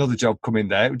 it'd be like another job coming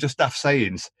there. It was just daft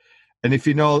sayings. And if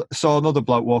saw another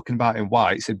bloke walking about in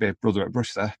whites, it'd be a brother at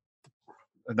brush there.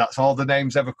 And that's all the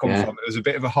names ever come from. It was a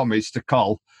bit of a homage to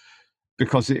Col,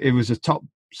 because it was a top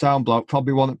sound bloke,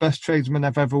 probably one of the best tradesmen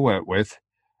I've ever worked with.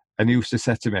 And he used to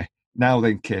say to me, "Now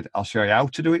then, kid, I'll show you how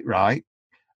to do it right.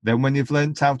 Then when you've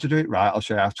learned how to do it right, I'll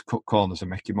show you how to cut corners and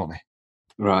make your money."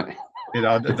 Right.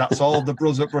 That's all the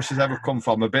brothers at brush has ever come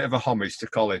from. A bit of a homage to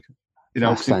Colin.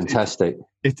 That's fantastic.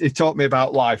 It taught me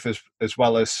about life as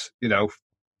well as,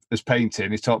 as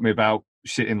painting. It taught me about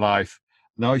shit in life.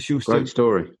 Great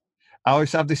story. I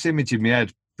always have this image in my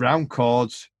head: brown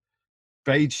cords,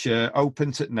 beige shirt,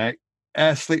 open to the neck,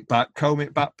 hair slicked back, comb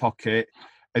it back pocket,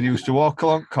 and he used to walk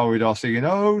along the corridor singing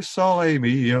 "Oh Sole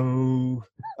Mio."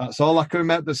 That's all I can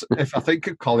remember. If I think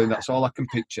of Colin, that's all I can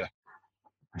picture.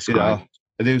 That's great.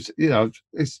 And it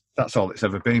was, that's all it's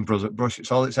ever been. Brothers at Brush.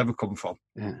 It's all it's ever come from.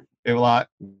 Yeah. It was like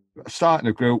starting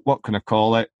a group. What can I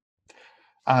call it?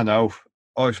 I know.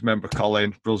 I always remember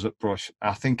Colin, Brothers at Brush.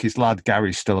 I think his lad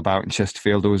Gary's still about in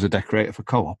Chesterfield, who was a decorator for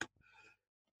Co-op.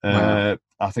 Wow.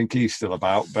 I think he's still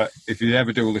about. But if you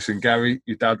ever do listen, Gary,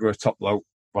 your dad were a top bloke,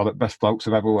 one of the best blokes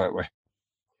I've ever worked with.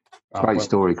 Great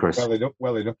story, Chris.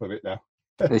 Welling up a bit now.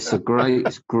 It's a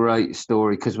great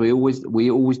story, because we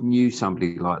always knew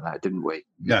somebody like that, didn't we?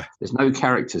 Yeah. There's no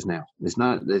characters now. There's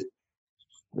no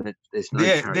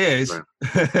there is.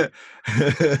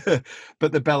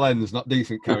 But the bell end's not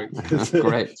decent characters.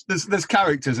 Correct. There's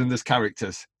characters and there's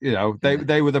characters.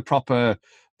 They were the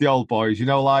old boys.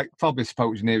 Like probably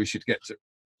suppose near we should get to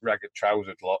Ragged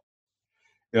Trousered lot.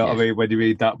 What I mean? When you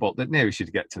read that book, that near we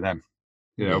should get to them.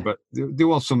 you know. But there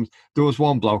was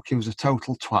one bloke. He was a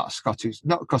total twat, Scottish.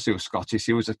 Not because he was Scottish.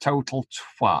 He was a total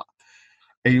twat.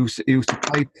 He used to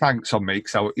play pranks on me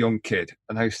because I was a young kid,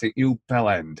 and I used to think, you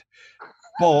bellend.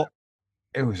 But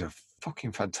it was a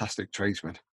fucking fantastic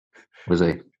tradesman. Was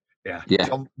he? Yeah. Yeah.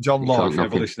 John Law, if you're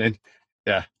ever listening.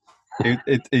 Yeah. He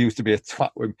used to be a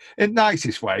twat with him in the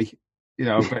nicest way, you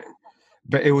know,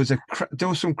 but it was there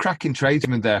was some cracking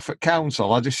tradesmen there for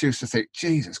council. I just used to think,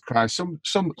 Jesus Christ, some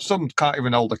can't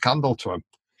even hold a candle to him.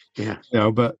 Yeah. You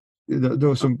know, but there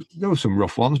were some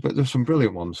rough ones, but there's some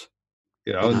brilliant ones.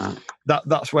 You know, and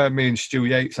that's where me and Stu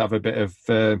Yates have a bit of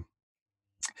a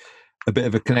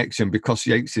connection, because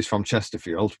Yates is from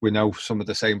Chesterfield. We know some of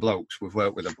the same blokes. We've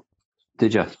worked with them.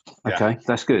 Did you? Okay,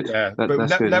 that's good. Yeah,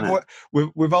 that's good.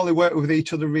 We've only worked with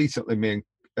each other recently, me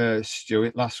and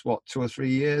Stu. Last 2 or 3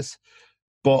 years,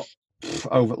 but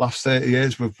over the last 30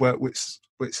 years, we've worked with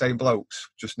same blokes.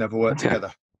 Just never worked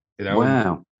together. You know.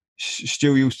 Wow.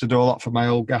 Stu used to do a lot for my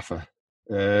old gaffer.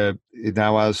 He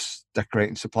now has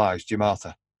Decorating Supplies, Jim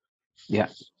Arthur. Yeah.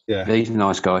 He's a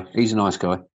nice guy.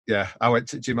 Yeah, I went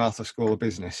to Jim Arthur School of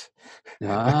Business.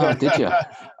 Ah, did you?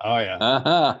 Oh, yeah.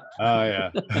 Uh-huh. Oh, yeah.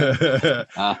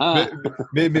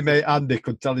 Me and my mate Andy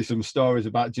could tell you some stories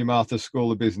about Jim Arthur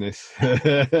School of Business.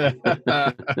 It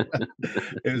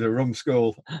was a rum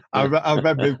school. I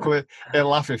remember him coming, he'll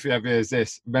laugh if he ever hears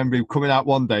this. I remember him coming out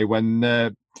one day when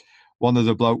one of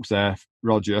the blokes there,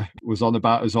 Roger, was on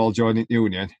about us all joining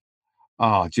union.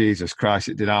 Oh, Jesus Christ,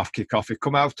 it did half kick off. He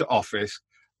come out to office,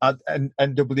 had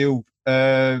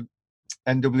NWRA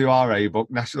book,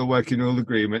 National Working Rule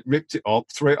Agreement, ripped it up,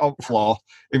 threw it on the floor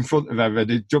in front of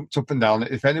everybody, jumped up and down.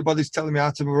 If anybody's telling me how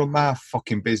to run my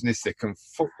fucking business, they can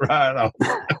fuck right off.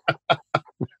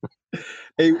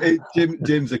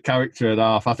 Jim's a character and a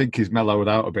half. I think he's mellowed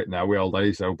out a bit now with old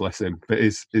age, so bless him. But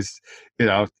he's you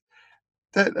know,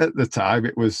 at the time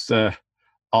it was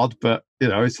odd, but you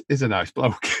know, he's a nice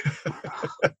bloke.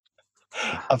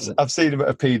 I've seen him at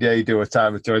a PDA do a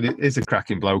time or two, and he's a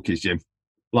cracking bloke, is Jim.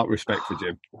 A lot of respect for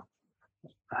Jim.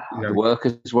 You know, the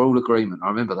workers were all agreement. I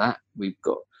remember that. We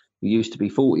used to be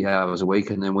 40 hours a week,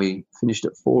 and then we finished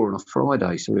at 4 on a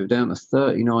Friday, so we were down to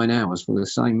 39 hours for the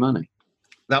same money.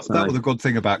 That was a good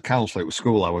thing about council. It was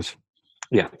school hours.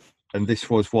 Yeah. And this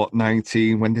was what,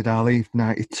 19? When did I leave?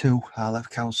 92. I left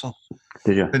council.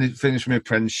 Did you? Finished my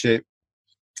apprenticeship.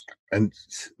 And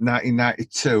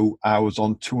 1992, I was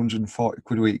on 240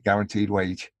 quid a week guaranteed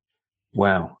wage.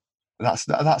 Wow.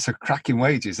 That's a cracking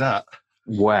wage, is that?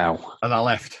 Wow. And I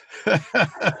left.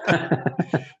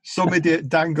 Some idiot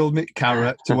dangled me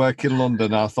carrot to work in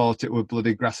London. I thought it was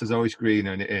bloody grass is always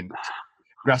greener, and it ain't.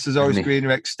 Grass is always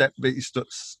greener, except that you stood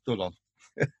on.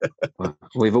 Well,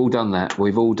 we've all done that.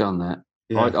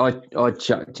 Yeah. I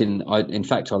chucked in. In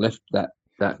fact, I left that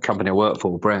company I worked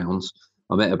for, Browns.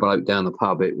 I met a bloke down the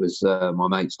pub. It was my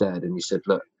mate's dad, and he said,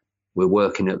 "Look, we're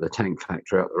working at the tank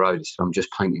factory up the road." He said, "I'm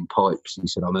just painting pipes." He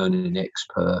said, "I'm earning an X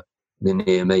per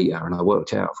linear metre," and I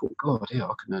worked out. I thought, God, yeah,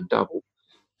 I can earn double.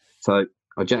 So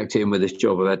I jacked in with this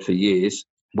job I've had for years.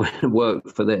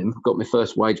 Worked for them. Got my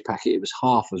first wage packet. It was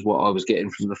half as what I was getting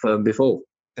from the firm before.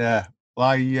 Yeah,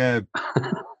 well,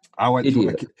 I went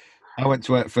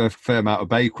to work for a firm out of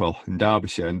Bakewell in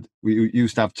Derbyshire, and we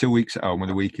used to have 2 weeks at home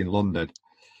and a week in London.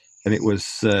 And it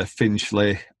was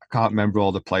Finchley. I can't remember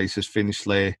all the places.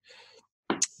 Finchley,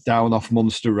 down off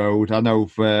Munster Road. I know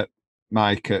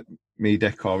Mike at Me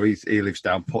Decor. He lives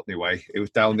down Putney Way. It was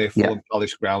down near Fulham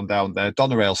Palace Ground down there.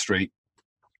 Doneraile Street.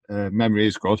 Memory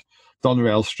is good.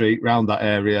 Doneraile Street, round that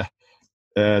area.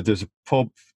 There's a pub,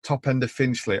 top end of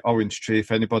Finchley, Orange Tree,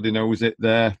 if anybody knows it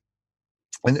there.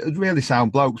 And it was really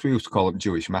sound blokes. We used to call them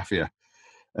Jewish Mafia.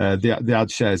 They had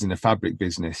shares in a fabric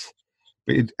business.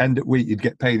 But you'd end of week, you'd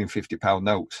get paid in £50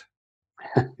 notes.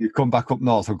 You'd come back up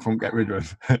north and couldn't get rid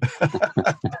of them.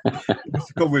 Used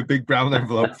to come with a big brown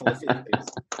envelope full of 50s.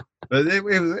 But it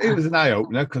was an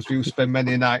eye-opener, because we used to spend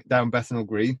many a night down Bethnal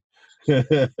Green. Well,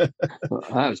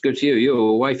 that was good for you. You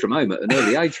were away from home at an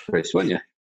early age, Chris, weren't you?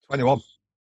 21.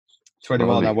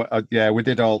 We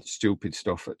did all stupid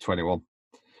stuff at 21.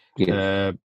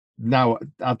 Yeah. Now,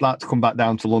 I'd like to come back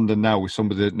down to London now with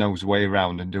somebody that knows the way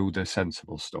around and do the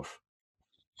sensible stuff.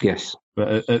 Yes.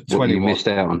 But at 21... What you missed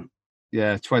out on.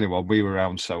 Yeah, 21, we were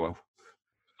around Soho.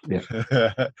 Yeah.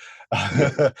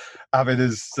 Having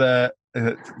us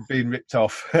been ripped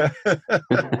off.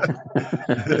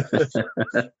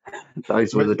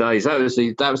 Those were the days.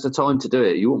 That was the time to do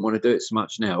it. You wouldn't want to do it so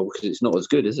much now because it's not as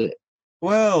good, is it?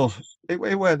 Well, it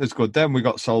weren't as good then. We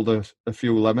got sold a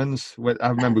few lemons. I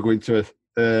remember going to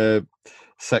a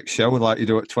sex show like you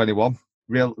do at 21.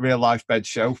 Real life bed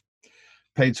show.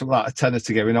 Paid something like a tenner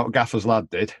to get. We know what Gaffer's Lad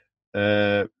did.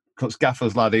 because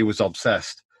Gaffer's lad, he was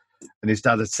obsessed. And his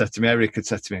dad had said to me, Eric had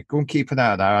said to me, go and keep an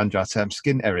eye on our Andrew. I said, I'm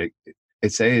skint Eric.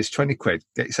 He'd say, here's 20 quid.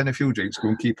 Get you send a few drinks, go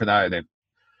and keep an eye on him.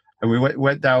 And we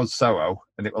went down Soho,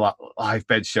 and it was like a live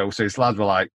bed show. So his lad were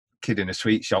like kid in a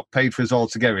sweet shop, paid for us all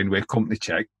together in with a company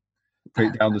check,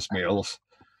 put down the meals.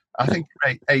 I think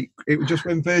it was just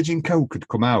when Virgin Coke had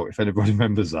come out, if anybody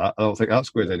remembers that. I don't think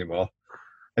that's good anymore.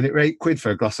 And it was £8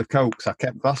 for a glass of Coke, so I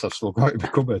kept glass. I've still got it in my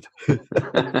cupboard.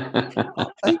 £8,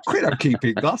 I'm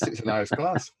keeping glass. It's a nice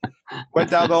glass. Went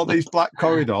down all these black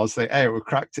corridors. We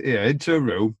cracked it here into a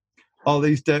room. All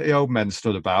these dirty old men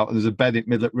stood about, and there's a bed in the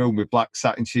middle of the room with black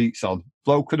satin sheets on.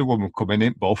 Bloke and a woman coming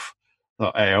in, buff.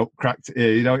 Thought, cracked it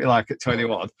here. You know what you like at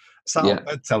 21. Sat on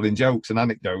bed telling jokes and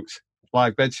anecdotes.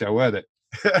 Live bed show, weren't it?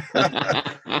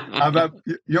 I'm a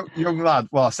young lad.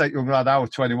 Well, I say young lad. I was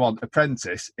 21,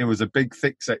 apprentice. He was a big,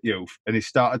 thick-set youth, and he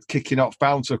started kicking off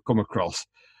bouncer come across.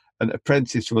 And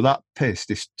apprentice were that pissed.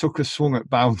 He took a swung at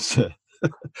bouncer,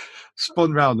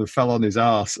 spun round and fell on his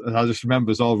arse. And I just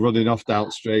remember us all running off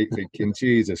down straight, thinking,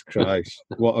 "Jesus Christ,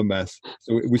 what a mess!"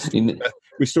 So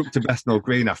we stuck to Bethnal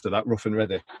Green after that, rough and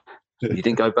ready. You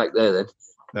didn't go back there then?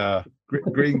 No,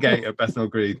 Green Gate at Bethnal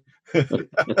Green.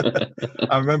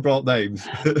 I remember all names.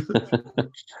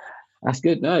 That's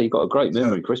good. No, you've got a great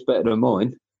memory, Chris. Better than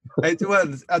mine.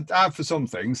 Well, I have for some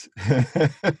things.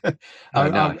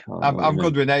 I'm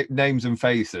good with names and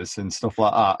faces and stuff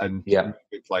like that, and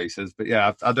big places. But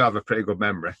yeah, I do have a pretty good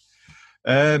memory.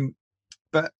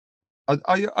 But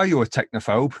are you a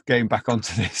technophobe? Getting back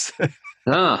onto this.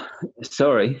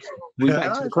 Sorry. We're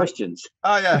back to the questions.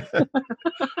 Oh yeah,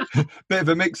 bit of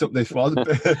a mix-up this one.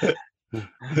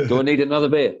 Do I need another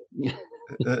beer?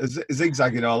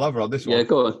 Zigzagging all over on this one. Yeah,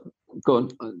 go on.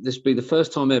 This will be the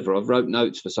first time ever I've wrote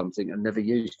notes for something and never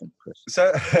used them, Chris.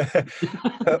 So,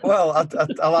 well,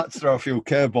 I like to throw a few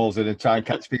curveballs in and try and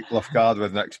catch people off guard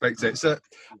when they expect it. So,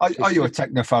 are you a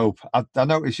technophobe? I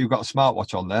noticed you've got a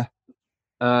smartwatch on there.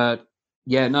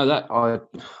 Yeah, no, that I'm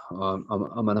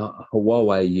a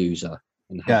Huawei user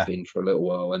and have been for a little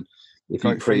while. And if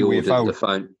you pre-ordered the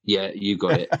phone, you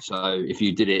got it. So if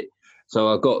you did it. So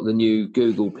I got the new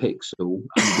Google Pixel only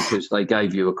because they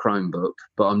gave you a Chromebook,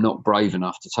 but I'm not brave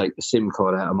enough to take the SIM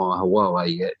card out of my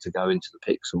Huawei yet to go into the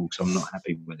Pixel because I'm not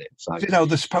happy with it. So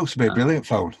they're supposed to be a brilliant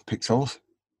phone, Pixels.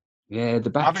 Yeah, the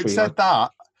battery. Having said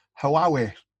that,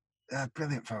 Huawei,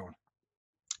 brilliant phone.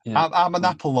 Yeah. I'm an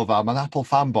Apple lover. I'm an Apple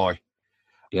fanboy.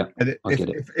 Yeah, and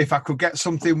if I could get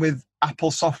something with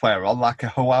Apple software on, like a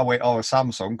Huawei or a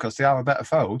Samsung, because they are a better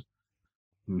phone,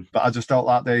 but I just don't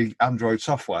like the Android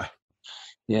software.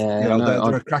 Yeah,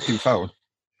 they're a cracking phone.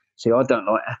 See, I don't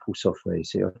like Apple software.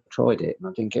 See, I tried it and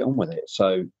I didn't get on with it.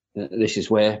 So this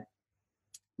is where it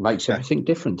makes everything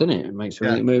different, doesn't it? It makes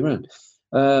everything move around.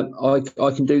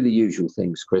 I can do the usual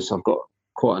things, Chris. I've got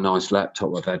quite a nice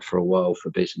laptop I've had for a while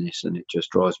for business, and it just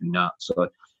drives me nuts. So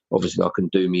obviously, I can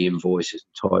do me invoices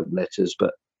and type letters,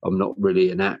 but I'm not really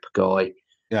an app guy.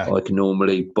 Yeah. I can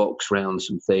normally box round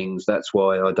some things. That's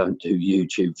why I don't do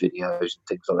YouTube videos and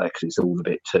things like that, because it's all a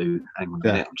bit too, hang on a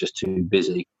minute, I'm just too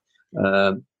busy.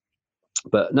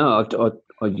 But no,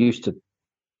 I used to,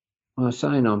 I was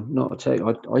saying I'm not a tech.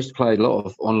 I used to play a lot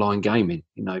of online gaming,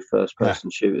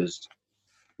 first-person shooters.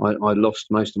 I lost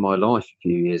most of my life a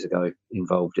few years ago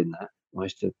involved in that. I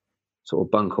used to sort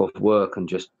of bunk off work and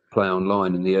just play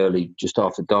online in the early, just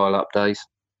after dial-up days.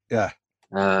 Yeah.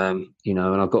 And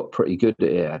I got pretty good at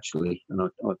it actually, and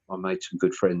I made some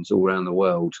good friends all around the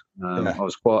world. I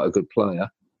was quite a good player.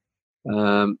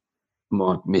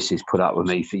 My missus put up with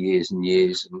me for years and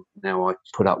years, and now I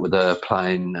put up with her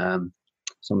playing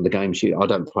some of the games. I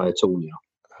don't play at all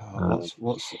now.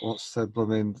 What's the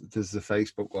blooming? There's the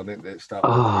Facebook one, isn't it?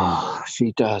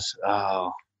 She does.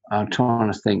 Oh, I'm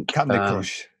trying to think. Candy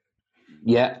Crush.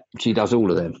 Yeah, she does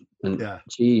all of them, and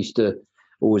she used to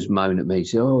always moan at me,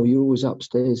 say, "Oh, you're always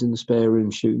upstairs in the spare room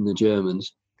shooting the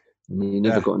Germans, and you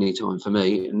never got any time for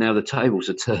me." And now the tables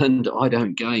are turned. I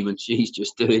don't game, and she's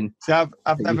just doing. See,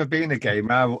 I've never been a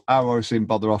gamer. I always seen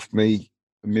bother off me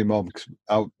and my mum, because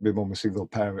my mum was a single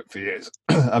parent for years.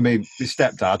 I mean, my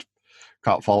stepdad,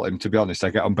 can't fault him, to be honest. I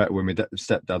get on better with my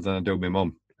stepdad than I do with my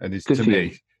mum. And it's, to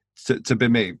me, to be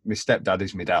me, my stepdad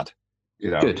is my dad.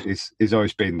 He's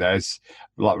always been there. There's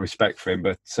a lot of respect for him,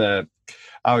 but I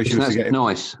always used to get him.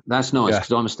 Nice. That's nice,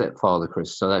 because I'm a stepfather,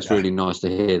 Chris, so that's really nice to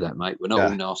hear that, mate. We're not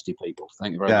all nasty people.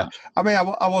 Thank you very much. I mean,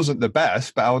 I wasn't the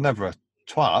best, but I was never a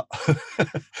twat.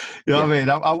 You know what I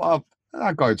mean?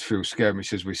 I go through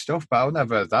skirmishes with stuff, but I was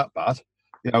never that bad.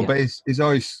 But he's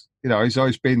always, he's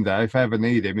always been there. If I ever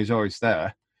need him, he's always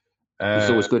there. He's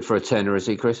always good for a tenner, is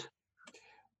he, Chris?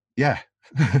 Yeah.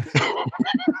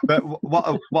 But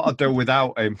what I do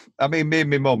without him, I mean, me and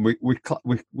my mum,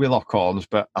 we lock horns,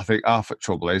 but I think half the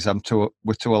trouble is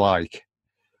we're too alike.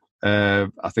 I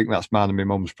think that's mine and my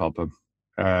mum's problem.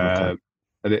 Okay.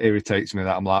 And it irritates me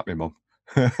that I'm like my mum.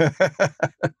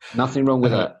 Nothing wrong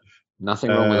with that.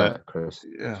 Nothing wrong with that, Chris.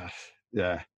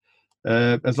 Yeah.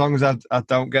 As long as I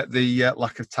don't get the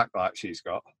lack of tact like she's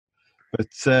got.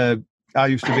 But I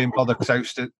used to be in bother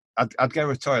because I'd get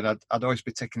her a toy and I'd always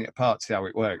be taking it apart to see how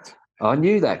it worked. I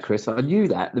knew that, Chris. I knew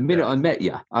that the minute I met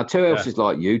you. I tell you who else is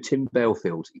like you, Tim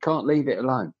Belfield. You can't leave it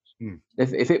alone.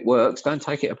 If it works, don't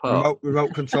take it apart.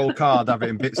 Remote control car, I'd have it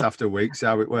in bits after a week, see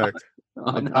how it worked.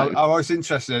 I'm always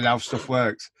interested in how stuff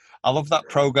works. I love that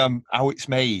program, How It's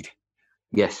Made.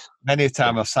 Yes. Many a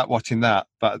time I've sat watching that,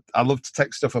 but I love to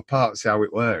take stuff apart, see how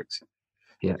it works.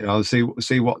 Yeah. You know, see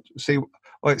what.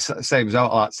 Well, it's the same as I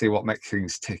like to see what makes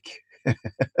things tick.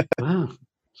 Wow.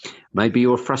 Maybe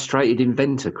you're a frustrated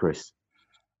inventor, Chris.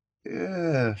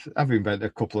 Yeah, I've invented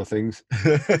a couple of things.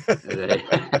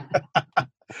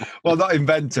 Well, not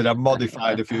invented, I've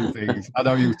modified a few things. I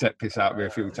know you take piss out of me a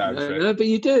few times. No, but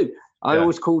you do. I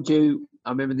always called you,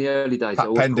 I remember in the early days, I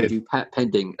always called you Pat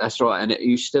Pending. That's right, and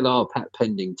you still are Pat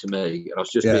Pending to me. And I was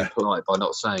just being polite by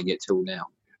not saying it till now.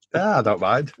 Yeah, I don't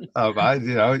mind.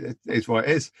 You know, it's what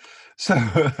it is. So,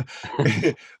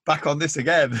 back on this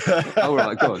again. All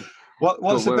right, go on.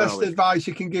 What's the best advice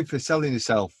you can give for selling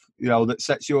yourself, you know, that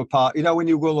sets you apart? You know, when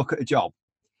you go look at a job,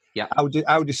 how do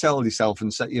you sell yourself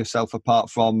and set yourself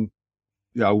apart from,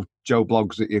 you know, Joe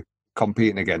Blogs that you're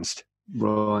competing against?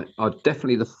 Right.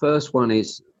 Definitely the first one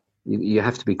is you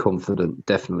have to be confident,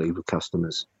 definitely, with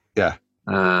customers. Yeah.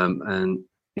 And,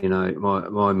 you know,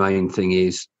 my main thing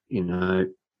is, you know,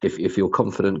 if you're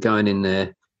confident going in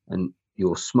there and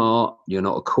you're smart, you're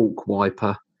not a cork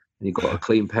wiper, and you've got a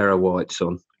clean pair of whites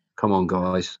on, come on,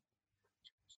 guys.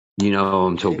 You know what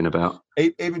I'm talking about.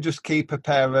 Even just keep a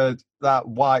pair of that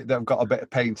white that have got a bit of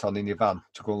paint on in your van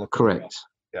to go look. Correct.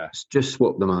 Yeah. Just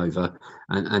swap them over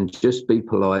and just be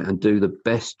polite and do the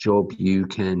best job you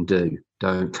can do.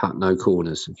 Don't cut no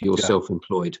corners. If you're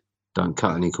self-employed, don't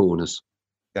cut any corners.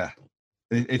 Yeah.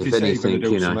 If you say you're going to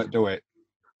do something, do it.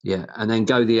 Yeah, and then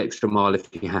go the extra mile if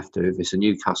you have to. If it's a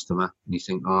new customer and you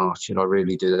think, oh, should I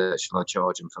really do that? Should I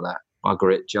charge them for that?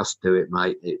 Bugger it, just do it,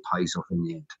 mate. It pays off in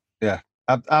the end. Yeah,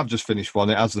 I've just finished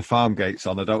one. It has the farm gates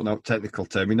on. I don't know technical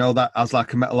term. You know that has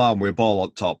like a metal arm with a ball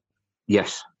on top?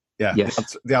 Yes. Yeah,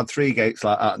 yes. They had 3 gates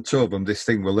like that, and 2 of them, this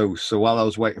thing were loose. So while I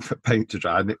was waiting for paint to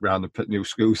dry, I nipped round and put new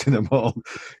screws in them all.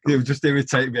 It would just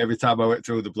irritate me every time I went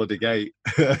through the bloody gate.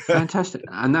 Fantastic.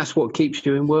 And that's what keeps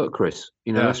you in work, Chris.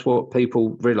 You know, that's what people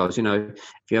realise. You know,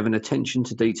 if you have an attention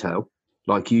to detail,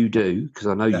 like you do, because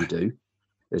I know you do,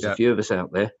 there's a few of us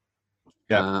out there.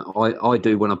 Yeah. I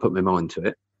do when I put my mind to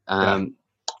it.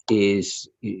 Is,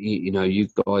 you know, you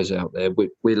guys out there,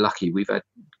 we're lucky. We've had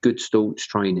good staunch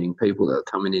training, people that are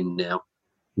coming in now.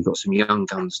 We've got some young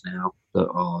guns now that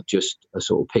are just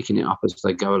sort of picking it up as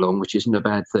they go along, which isn't a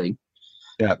bad thing.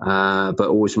 Yeah. But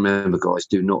always remember, guys,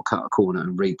 do not cut a corner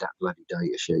and read that bloody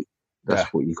data sheet.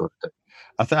 That's what you got to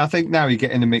do. I think now you're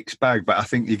getting a mixed bag, but I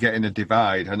think you're getting a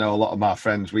divide. I know a lot of my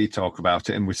friends, we talk about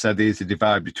it, and we said there's a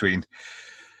divide between,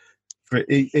 for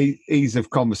ease of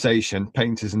conversation,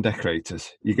 painters and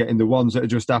decorators. You're getting the ones that are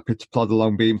just happy to plod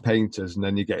along being painters, and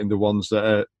then you're getting the ones that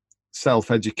are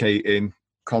self-educating,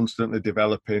 constantly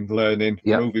developing, learning,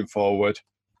 moving forward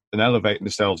and elevating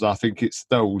themselves. I think it's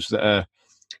those that are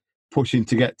pushing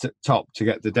to get to top to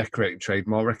get the decorating trade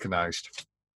more recognised.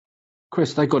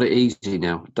 Chris, they got it easy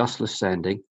now. Dustless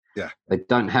sanding. Yeah. They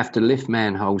don't have to lift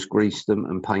manholes, grease them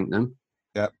and paint them.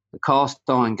 Yeah. The cast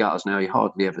iron gutters now you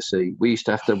hardly ever see. We used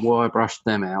to have to wire brush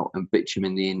them out and bitch them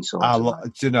in the inside.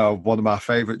 Do you know, one of my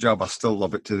favourite jobs, I still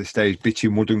love it to this day, is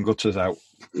bitching wooden gutters out.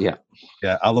 Yeah.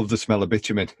 Yeah, I love the smell of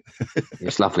bitumen.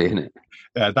 It's lovely, isn't it?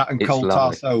 Yeah, that and coal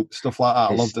tar soap, stuff like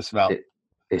that. I love the smell.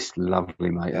 It's lovely,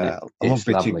 mate. Yeah, I love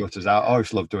bitching gutters out. I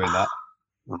always love doing that.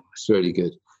 It's really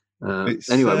good.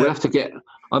 Anyway, we'll have to get...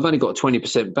 I've only got a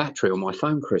 20% battery on my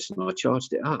phone, Chris, and I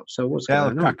charged it up. So what's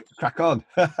going on? Crack on.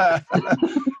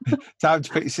 Time to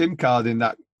put your SIM card in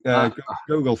that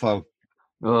Google phone.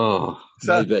 Oh,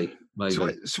 maybe.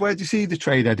 So where do you see the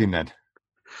trade heading then?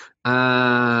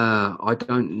 I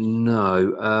don't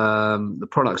know. The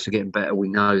products are getting better. We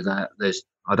know that.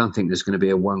 I don't think there's going to be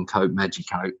a one coat magic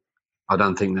coat. I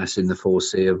don't think that's in the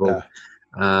foreseeable.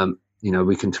 Yeah. You know,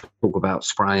 we can talk about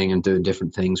spraying and doing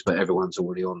different things, but everyone's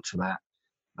already on to that.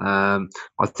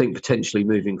 I think potentially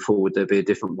moving forward, there'll be a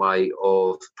different way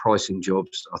of pricing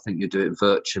jobs. I think you do it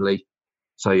virtually.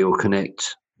 So you'll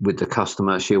connect with the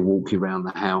customer. She'll walk you around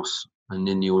the house and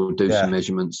then you'll do some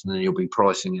measurements and then you'll be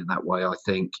pricing it that way, I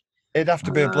think. It'd have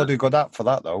to be a bloody good app for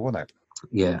that, though, wouldn't it?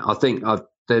 Yeah, I think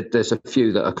there's a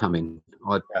few that are coming.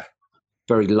 I'm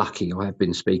very lucky. I have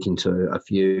been speaking to a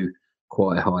few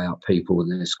quite high up people,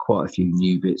 and there's quite a few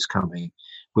new bits coming.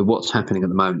 With what's happening at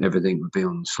the moment, everything would be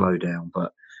on slowdown.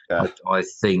 But I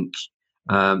think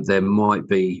there might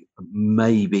be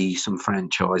maybe some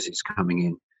franchises coming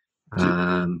in.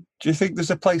 Do you think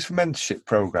there's a place for mentorship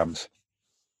programs?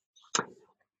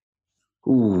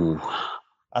 Ooh,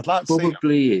 I'd like to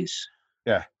probably is.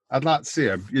 Yeah, I'd like to see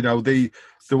them. You know, the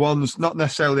ones, not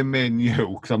necessarily me and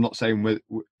you, because I'm not saying we're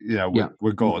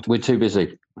good. We're too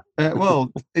busy.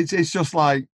 Well, it's just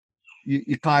like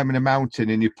you're climbing a mountain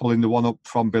and you're pulling the one up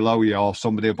from below you, or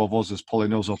somebody above us is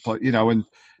pulling us up. You know, and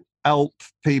help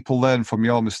people learn from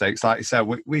your mistakes. Like you said,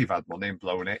 we've had money and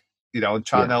blown it. You know, and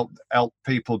try and help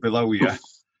people below you.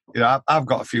 You know, I've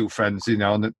got a few friends. You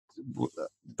know, and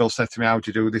they'll say to me, "How do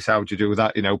you do this? How do you do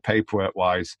that?" You know, paperwork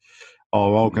wise,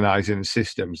 or organising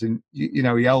systems, and you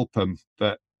know, you help them,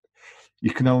 but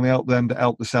you can only help them to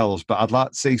help themselves. But I'd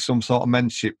like to see some sort of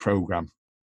mentorship program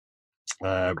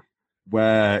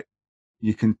where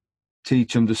you can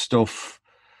teach them the stuff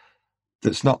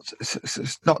that's not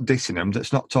dissing them,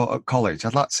 that's not taught at college.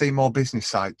 I'd like to see more business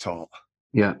side taught.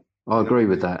 Yeah, I agree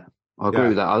with that.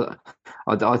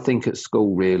 I think at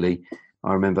school, really,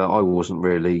 I remember I wasn't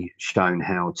really shown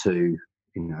how to,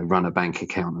 you know, run a bank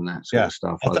account and that sort of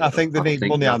stuff. I think they need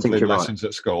money handling lessons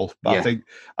at school, but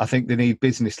I think they need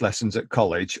business lessons at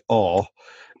college, or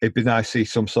it'd be nice to see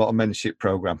some sort of mentorship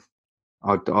program.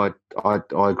 I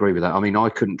agree with that. I mean, I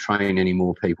couldn't train any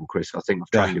more people, Chris. I think I've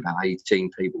trained about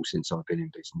 18 people since I've been in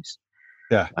business.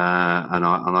 Yeah. And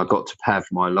I got to Pav,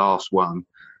 my last one,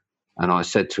 and I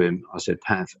said to him,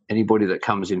 Pav, anybody that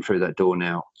comes in through that door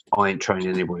now, I ain't training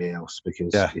anybody else,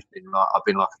 because I've been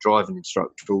like a driving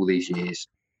instructor for all these years.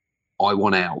 I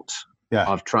want out. Yeah.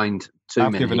 I've trained too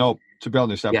many. I've given up. To be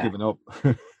honest, I've given up.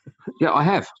 Yeah, I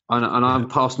have. And I'm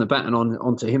passing the baton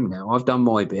on to him now. I've done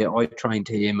my bit. I trained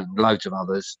him and loads of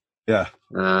others. Yeah.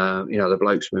 You know, the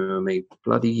bloke's been with me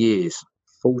bloody years.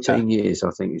 14 years, I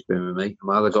think he's been with me.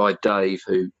 My other guy, Dave,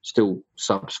 who still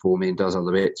subs for me and does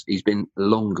other bits, he's been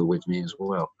longer with me as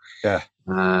well. Yeah.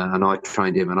 And I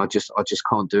trained him, and I just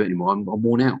can't do it anymore. I'm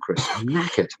worn out, Chris. I'm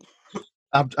knackered.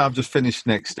 I've just finished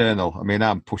an external. I mean,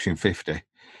 I'm pushing 50.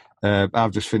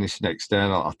 I've just finished an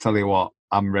external. I'll tell you what,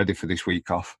 I'm ready for this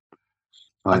week off.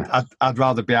 Right. I'd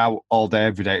rather be out all day,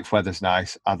 every day if weather's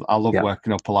nice. I love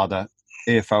working up a ladder,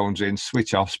 earphones in,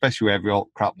 switch off, especially with every old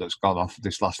crap that's gone off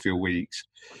this last few weeks.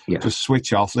 Yeah. Just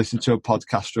switch off, listen to a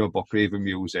podcast or a book or even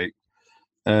music.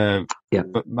 But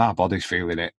my body's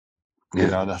feeling it. You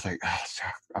know, and I think,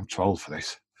 I'm too old for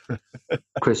this.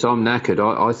 Chris, I'm knackered.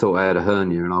 I thought I had a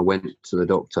hernia, and I went to the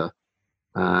doctor.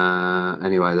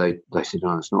 Anyway, they said,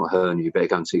 no, it's not a hernia. You better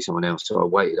go and see someone else. So I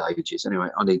waited ages. Anyway,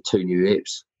 I need 2 new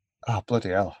hips. Oh, bloody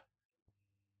hell.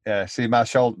 Yeah, see, my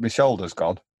shoulder's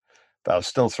gone, but I was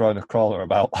still throwing a crawler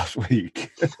about last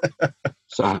week.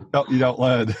 So you don't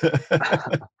learn.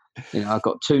 You know, I've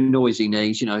got 2 noisy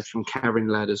knees, you know, from carrying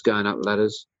ladders, going up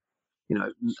ladders. You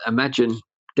know, imagine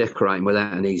decorating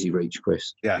without an easy reach,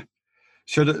 Chris. Yeah.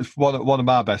 One of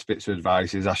my best bits of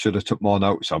advice is I should have took more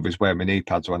notes of is wearing my knee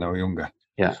pads when I was younger.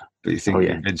 Yeah. But you think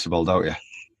you're invincible, don't you?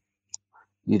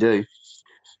 You do.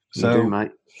 So, you do,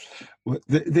 mate.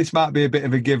 This might be a bit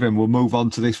of a given. We'll move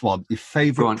on to this one. Your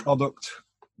favourite product,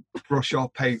 brush or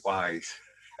paint-wise?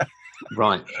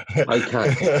 Right.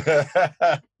 Okay.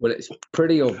 Well, it's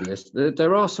pretty obvious.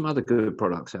 There are some other good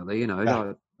products out there, you know.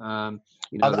 Yeah.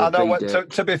 I know.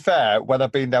 To be fair, when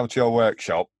I've been down to your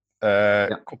workshop,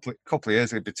 couple of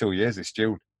years, it'll be 2 years this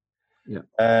June.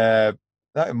 Yeah.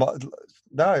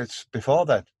 No, it's before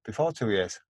then. Before 2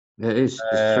 years. Yeah, it is.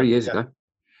 It's 3 years ago.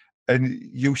 And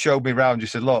you showed me round. You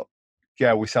said, "Look,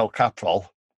 yeah, we sell Caprol,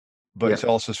 but it's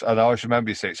also." And I always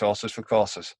remember you say it's horses for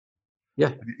courses.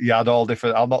 Yeah, you had all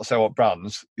different. I'll not say what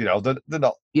brands. You know, they're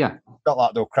not. Yeah, not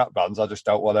like no crap brands. I just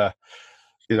don't want to.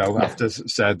 You know, have to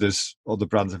say there's other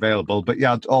brands available, but you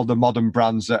had all the modern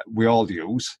brands that we all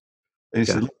use. And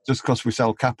you said, just because we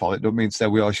sell Caprol, it doesn't mean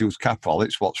that we always use Caprol.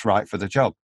 It's what's right for the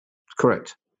job.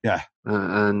 Correct. Yeah,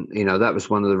 and you know that was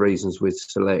one of the reasons with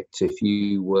Select. If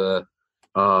you were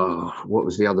what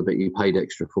was the other bit you paid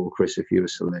extra for, Chris, if you were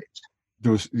Select?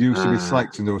 There used to be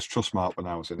Select and there was Trustmark when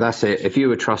I was in it. That's it. If you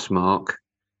were Trustmark,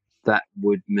 that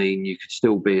would mean you could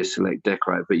still be a Select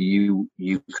decorator, but you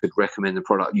could recommend the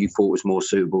product you thought was more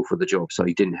suitable for the job, so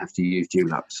you didn't have to use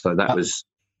Dulux. So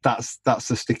that's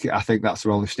the sticky. I think that's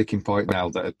the only sticking point now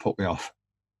that had put me off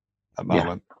at the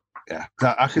moment. Yeah.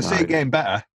 I can see it getting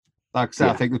better. Like I said,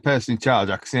 I think the person in charge,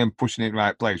 I can see him pushing it in the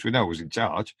right place. We know who's in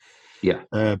charge. Yeah.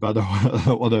 But I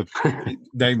don't want to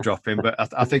name drop him, but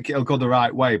I think it'll go the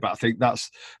right way. But I think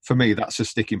for me, that's a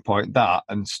sticking point, that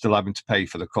and still having to pay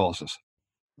for the courses.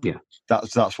 Yeah.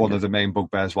 That's one of the main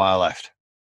bugbears why I left.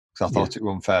 Because I thought it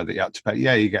was unfair that you had to pay.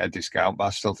 Yeah, you get a discount, but I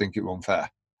still think it was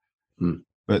unfair.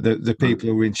 But the people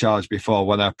who were in charge before,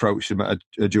 when I approached them at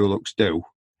a Dulux do,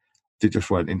 they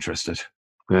just weren't interested.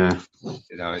 Yeah.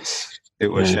 It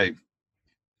was a shame.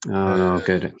 Oh, no, I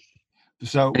get it.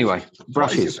 So anyway,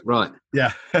 brushes, right?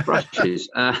 Yeah, brushes.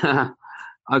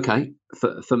 Okay,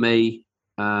 for me,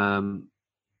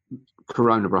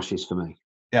 Corona brushes for me.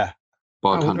 Yeah.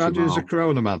 By a country mile. As a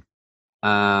Corona man.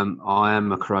 I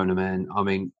am a Corona man. I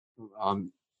mean,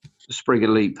 I'm Sprig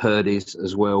Elite Purdy's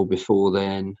as well before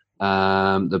then.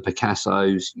 The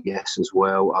Picassos, yes, as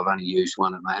well. I've only used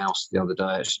one at my house the other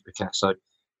day, actually, Picasso.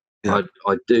 Yeah.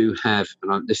 I do have,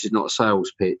 and this is not a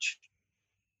sales pitch,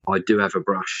 I do have a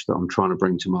brush that I'm trying to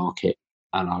bring to market,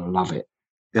 and I love it.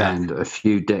 Yeah. And a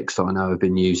few decks that I know have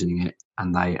been using it,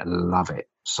 and they love it.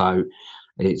 So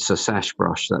it's a sash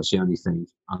brush, that's the only thing.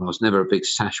 And I was never a big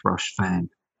sash brush fan.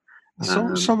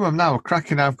 Some of them now are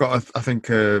cracking. I've got, I think,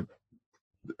 a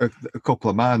couple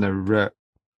of mine are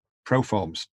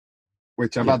Proforms,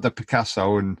 which I've had the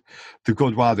Picasso, and they're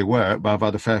good while they work, but I've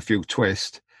had a fair few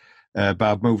twist. But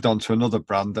I've moved on to another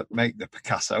brand that make the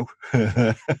Picasso.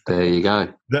 There you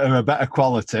go. That are a better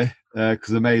quality because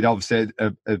they're made obviously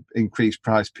a increased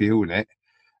price per unit.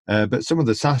 But some of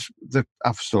the sash,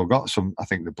 I've still got some. I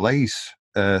think the Blaze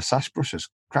sash brushes,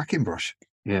 cracking brush.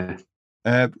 Yeah.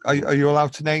 Are you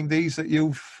allowed to name these that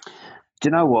you've? Do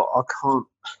you know what?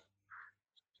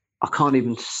 I can't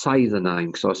even say the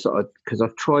name because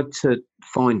I've tried to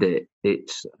find it.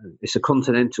 It's a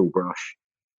Continental brush,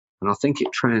 and I think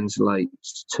it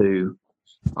translates to,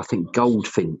 I think,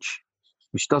 Goldfinch,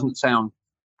 which doesn't sound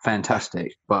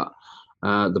fantastic, but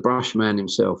the brush man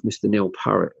himself, Mr. Neil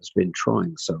Parrott, has been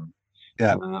trying some.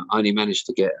 Yeah, I only managed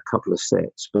to get a couple of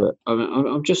sets, but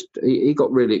I'm just, he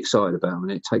got really excited about them,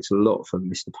 and it takes a lot for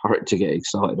Mr. Parrott to get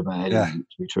excited about anything,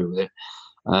 to be true with it.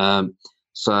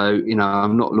 So,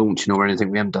 I'm not launching or anything.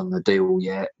 We haven't done the deal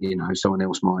yet. Someone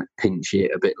else might pinch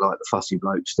it a bit like the Fussy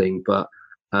Blokes thing, but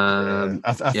I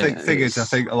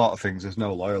think a lot of things, there's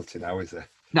no loyalty now, is there?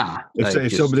 Nah.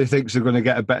 If somebody thinks they're going to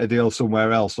get a better deal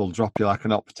somewhere else, they'll drop you like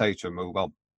an hot potato and move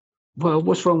on. Well,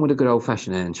 what's wrong with a good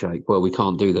old-fashioned handshake? Well, we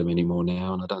can't do them anymore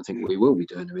now, and I don't think we will be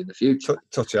doing them in the future.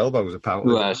 Touch elbows,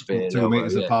 apparently. Well, 2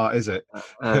 meters apart, is it?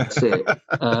 That's it.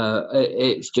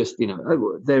 It's just,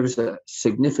 there is a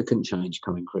significant change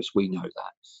coming, Chris. We know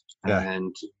that. Yeah.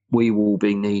 And we will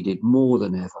be needed more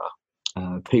than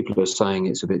ever. People are saying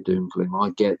it's a bit doom and gloom. I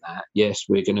get that. Yes,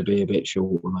 we're going to be a bit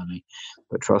short of money.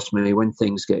 But trust me, when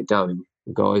things get going,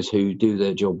 the guys who do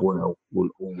their job well will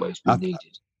always be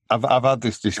needed. I've had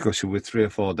this discussion with 3 or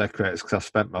 4 decorators because I've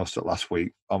spent most of last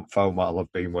week on phone while I've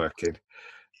been working.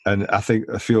 And I think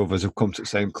a few of us have come to the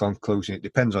same conclusion. It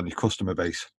depends on your customer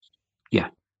base. Yeah.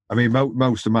 I mean,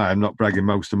 most of mine, I'm not bragging,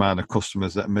 most of mine are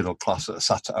customers that are middle class that are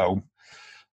sat at home.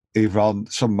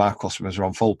 Some of my customers are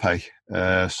on full pay.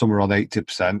 Some are on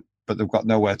 80%, but they've got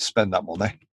nowhere to spend that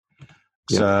money.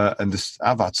 Yeah. So,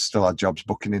 I've still had jobs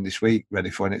booking in this week, ready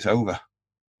for when it's over.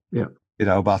 Yeah.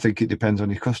 But I think it depends on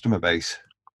your customer base.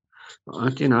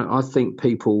 I think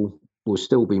people will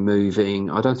still be moving.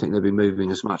 I don't think they'll be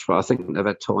moving as much, but I think they've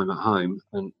had time at home.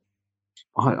 And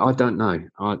I don't know.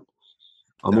 I'm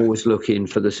always looking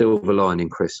for the silver lining,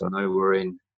 Chris. I know we're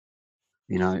in,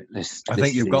 I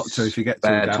think you've got to. If you get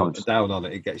too down on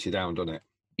it, it gets you down, doesn't it?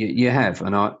 You have.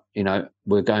 And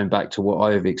we're going back to what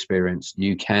I have experienced.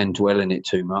 You can dwell in it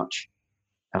too much.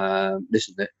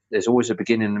 Listen, there's always a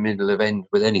beginning, a middle, and end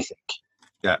with anything.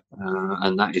 Yeah,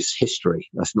 and that is history.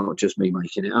 That's not just me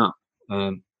making it up.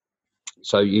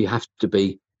 So you have to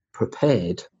be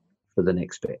prepared for the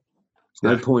next bit.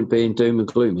 There's no point being doom and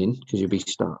glooming because you'll be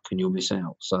stuck and you'll miss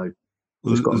out. So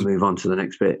we've got to move on to the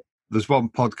next bit. There's one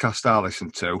podcast I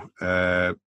listen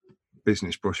to,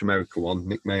 Business Brush America one,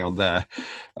 Nick May on there,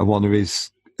 and one of his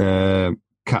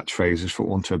catchphrases, for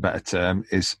want of a better term,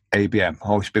 is ABM,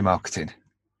 always be marketing.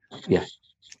 Yeah.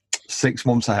 6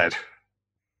 months ahead.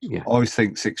 Yeah. Always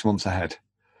think 6 months ahead.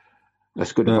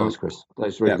 That's good advice, Chris.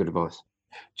 That's really good advice.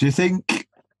 Do you think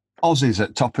Aussie's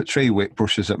at top at tree with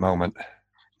brushes at the moment?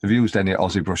 Have you used any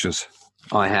Aussie brushes?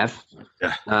 I have.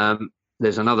 Yeah.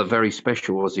 There's another very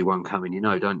special Aussie one coming,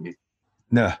 don't you?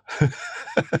 No.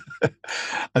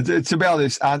 And to be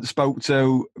honest, I haven't spoke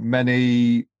to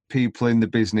many people in the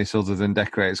business other than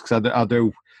decorators because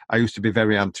I used to be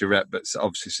very anti-rep, but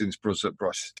obviously since Brothers at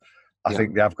Brush, I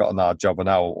think they have got an hard job and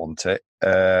I won't want it.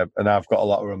 And I've got a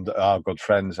lot of them that are good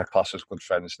friends, are classed as good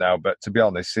friends now. But to be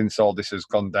honest, since all this has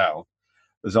gone down,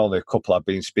 there's only a couple I've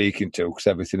been speaking to because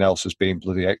everything else has been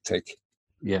bloody hectic.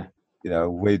 Yeah.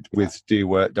 With do you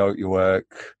work, don't you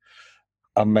work?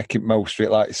 I'm making most of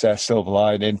it, like you say, silver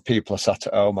lining. People are sat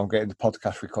at home. I'm getting the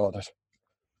podcast recorded.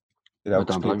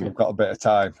 Because people have got a bit of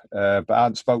time. But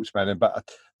aren't spokesmen. But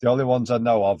the only ones I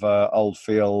know of are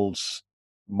Oldfields,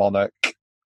 Monarch,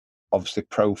 obviously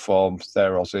Proform,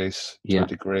 they're Aussies to a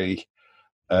degree.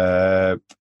 And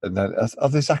then are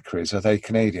they Zachary's? Are they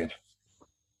Canadian?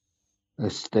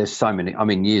 There's so many. I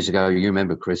mean, years ago, you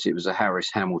remember, Chris, it was a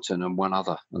Harris, Hamilton, and one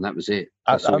other, and that was it.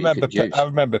 I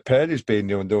remember Purdy's being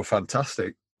new and they were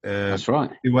fantastic. That's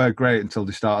right. They were great until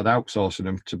they started outsourcing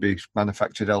them to be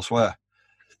manufactured elsewhere.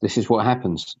 This is what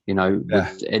happens,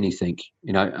 with anything,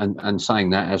 and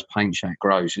saying that as Paint Shack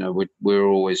grows, we're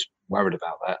always worried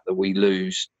about that we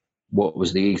lose what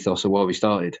was the ethos of why we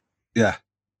started. Yeah.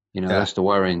 That's the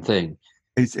worrying thing.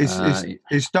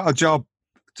 It's not a job,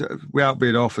 without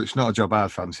being awful, it's not a job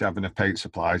I'd fancy having a paint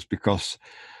supplies because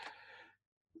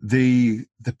the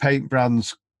paint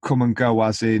brands come and go,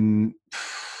 as in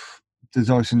there's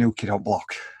always a new kid on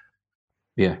block.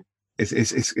 Yeah.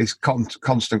 It's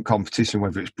constant competition,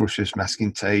 whether it's brushes,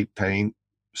 masking tape, paint,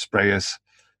 sprayers,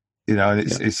 and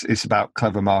it's about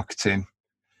clever marketing,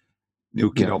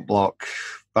 new kid on block,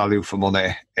 value for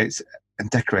money. And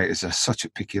decorators are such a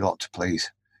picky lot to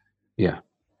please. Yeah.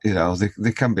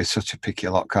 They can be such a picky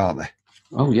lot, can't they?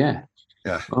 Oh yeah.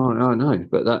 Yeah. Oh no, no.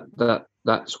 But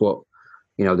that's what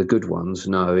the good ones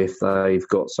know. If they've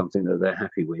got something that they're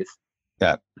happy with,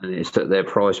 yeah, and it's at their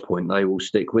price point, they will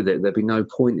stick with it. There'd be no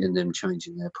point in them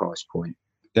changing their price point.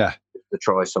 Yeah. To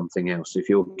try something else. If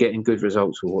you're getting good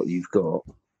results with what you've got,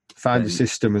 find a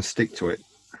system and stick to it.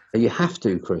 You have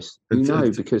to, Chris.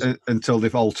 Because until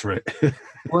they've altered it.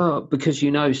 Well, because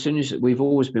as soon as we've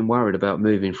always been worried about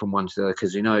moving from one to the other,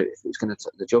 because if it's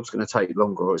the job's going to take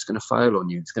longer, or it's going to fail on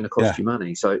you, it's going to cost you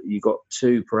money. So you've got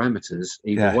two parameters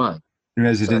either way.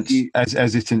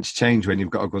 Residents change when you've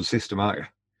got a good system, aren't you?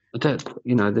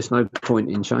 There's no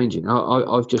point in changing.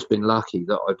 I've just been lucky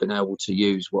that I've been able to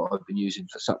use what I've been using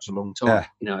for such a long time.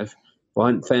 Yeah. If I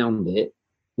hadn't found it,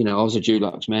 I was a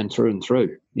Dulux man through and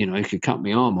through. You could cut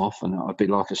my arm off and I'd be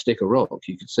like a stick of rock.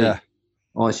 You could see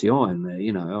icy iron there.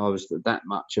 I was that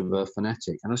much of a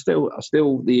fanatic, and I still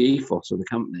the ethos of the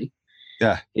company.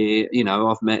 Yeah.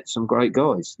 I've met some great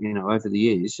guys. Over the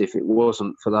years. If it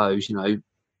wasn't for those,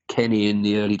 Kenny in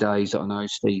the early days that I know,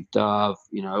 Steve Dove,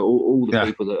 all the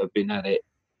people that have been at it,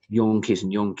 Yonkers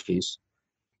and Yonkers.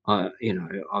 I've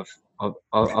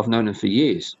known them for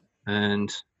years,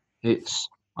 and it's.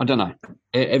 I don't know.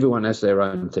 Everyone has their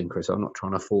own thing, Chris. I'm not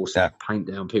trying to force paint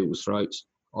down people's throats.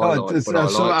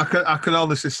 I can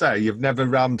honestly say you've never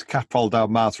rammed Capol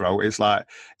down my throat. It's like,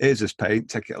 here's this paint,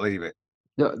 take it or leave it.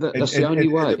 That's the only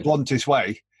way. In the bluntest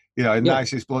way,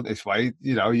 nicest, bluntest way,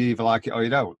 you either like it or you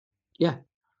don't. Yeah.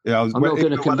 I'm not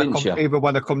going to convince you. Even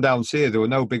when I come down here, there were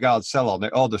no big hard sell on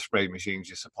it or the spray machines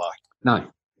you supply. No.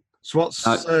 So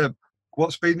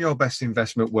what's been your best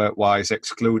investment work-wise,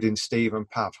 excluding Steve and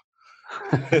Pav?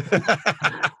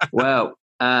 Well,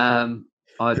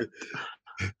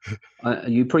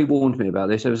 you pre-warned me about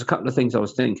this. There was a couple of things I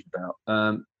was thinking about.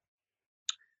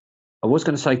 I was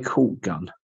going to say cork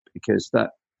gun because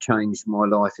that changed my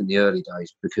life in the early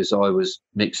days because I was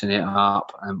mixing it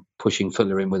up and pushing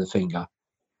filler in with a finger.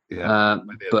 Yeah,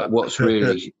 but what's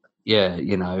really,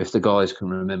 if the guys can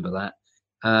remember that,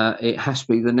 it has to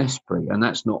be the Nespre, and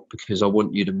that's not because I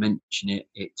want you to mention it.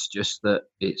 It's just that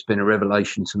it's been a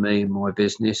revelation to me in my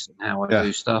business and how I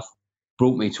do stuff.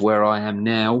 Brought me to where I am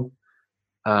now.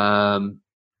 The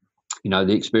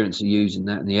experience of using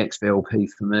that and the XVLP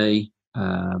for me.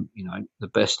 The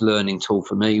best learning tool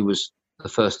for me was the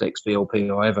first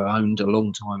XVLP I ever owned a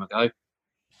long time ago.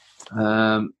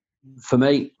 For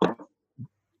me,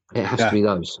 it has to be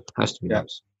those.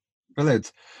 Those.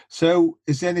 Brilliant. So,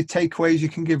 is there any takeaways you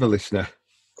can give a listener?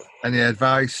 Any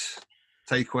advice,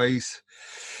 takeaways?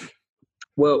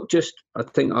 Well, I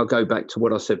think I'll go back to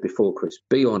what I said before, Chris.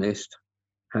 Be honest,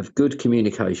 have good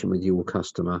communication with your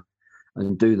customer,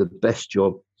 and do the best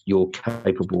job you're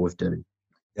capable of doing.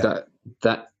 Yeah.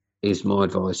 That is my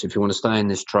advice. If you want to stay in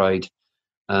this trade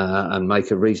and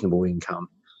make a reasonable income,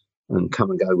 and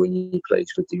come and go when you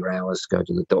please with your hours, go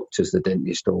to the doctors, the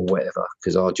dentist, or whatever,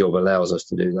 because our job allows us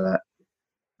to do that.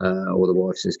 Or the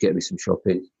wife says, get me some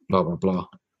shopping, blah, blah, blah.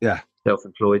 Yeah.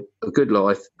 Self-employed, a good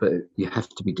life, but you have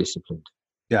to be disciplined.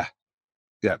 Yeah.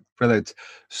 Yeah, brilliant.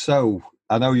 So,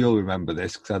 I know you'll remember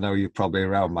this, because I know you're probably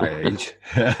around my age.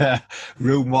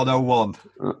 Room 101.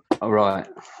 All right.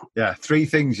 Yeah, 3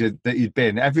 things that you'd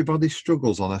bin. Everybody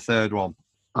struggles on a third one.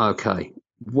 Okay.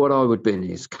 What I would bin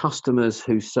is customers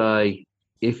who say,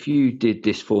 if you did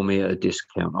this for me at a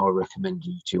discount, I recommend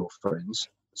you to your friends.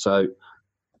 So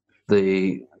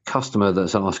the customer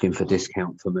that's asking for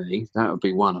discount for me, that would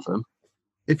be one of them.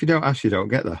 If you don't ask, you don't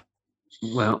get there.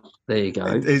 Well, there you go.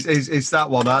 It's that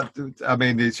one. I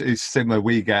mean, it's similar.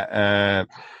 We get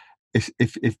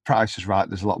if price is right,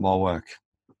 there's a lot more work.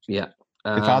 Yeah.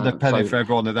 If I had a penny for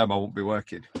every one of them, I wouldn't be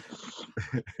working.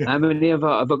 How many have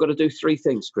I got to do? 3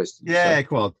 things, Chris? Yeah,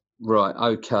 come on. Right.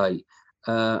 Okay.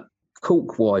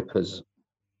 Cork wipers.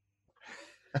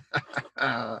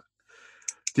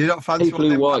 Do you not fancy people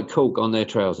who wipe cork on their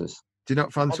trousers? Do you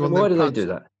not fancy one? Why do they do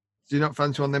that? Do you not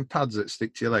fancy one of them pads that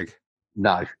stick to your leg?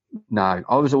 No.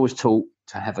 I was always taught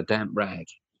to have a damp rag.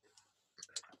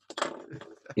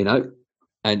 You know,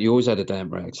 and you always had a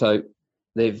damp rag. So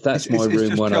that's my room.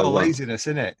 It's just pure laziness,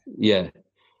 isn't it? Yeah.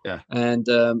 Yeah. And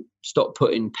stop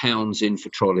putting pounds in for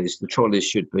trolleys. The trolleys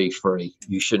should be free.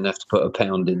 You shouldn't have to put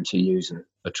 £1 in to use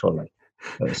a trolley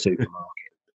at a supermarket.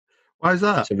 Why is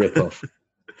that? It's a rip-off.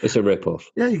 It's a rip-off.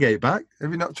 Yeah, you get it back.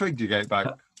 Have you not twigged you get it back?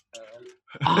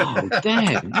 Oh,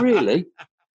 damn. Really?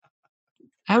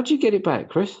 How'd you get it back,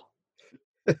 Chris?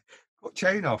 Cut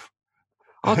chain off.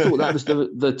 I thought that was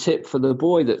the tip for the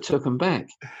boy that took them back.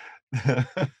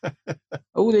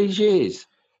 All these years.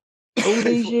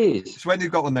 It's when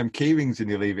you've got one of them key rings and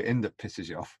you leave it in that pisses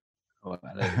you off. Oh,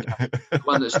 the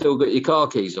one that's still got your car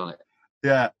keys on it.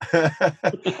 Yeah.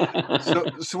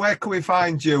 So where can we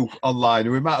find you online?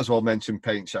 We might as well mention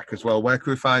Paint Shack as well. Where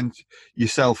can we find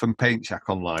yourself and Paint Shack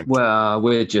online? Well,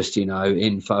 we're just,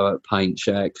 info at Paint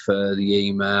Shack for the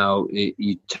email.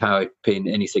 You type in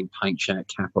anything Paint Shack,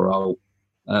 Caparol,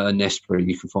 Nespri,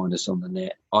 you can find us on the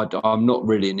net. I'm not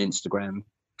really an Instagram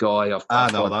guy. I've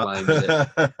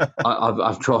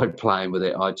tried playing with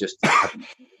it. I just haven't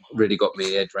really got my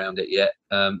head around it yet.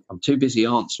 I'm too busy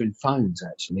answering phones,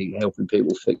 actually, helping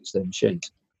people fix their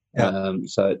machines. Yeah.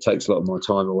 So it takes a lot of my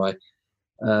time away.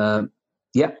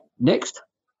 Next.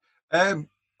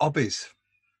 Hobbies.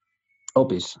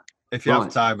 If you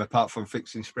have time, apart from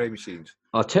fixing spray machines.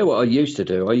 I'll tell you what I used to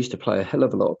do. I used to play a hell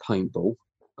of a lot of paintball,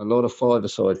 a lot of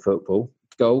five-a-side football,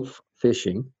 golf,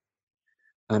 fishing,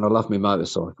 and I love my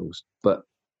motorcycles. But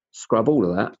scrub all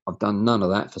of that. I've done none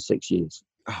of that for 6 years.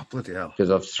 Oh, bloody hell. Because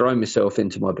I've thrown myself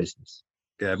into my business.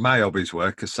 Yeah, my hobbies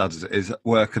work, as sad as it is,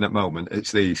 working at the moment.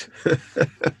 It's these.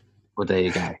 Well, there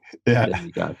you go. Yeah. There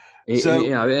you go.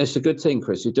 It's a good thing,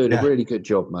 Chris. You're doing a really good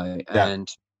job, mate. Yeah. And,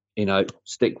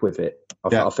 stick with it.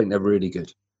 I think they're really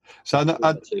good. So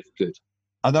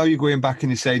I know you're going back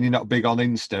and you're saying you're not big on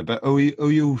Insta, but are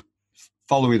you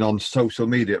following on social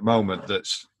media at the moment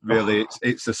that's really,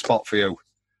 it's the spot for you?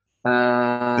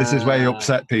 This is where you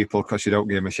upset people because you don't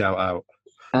give them a shout out.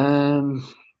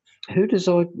 Who does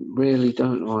I really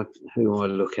don't like? Who I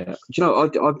look at?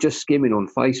 I'm just skimming on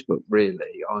Facebook.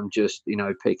 Really, I'm just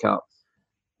pick up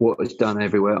what is done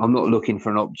everywhere. I'm not looking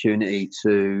for an opportunity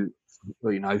to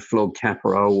flog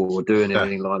Caparol or doing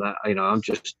anything like that. I'm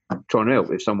just trying to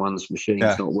help if someone's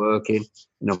machine's not working.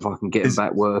 If I can get them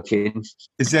back working.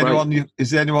 Is there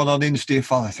anyone on Insta you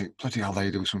follow? I think bloody hell, they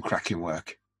do some cracking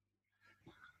work.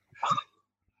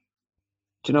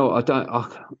 Do you know what?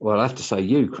 I have to say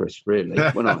you, Chris, really.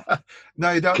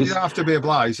 No, you don't. You don't have to be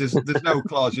obliged. There's no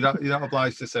clause. You're not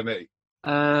obliged to say me.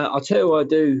 I'll tell you what I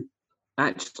do.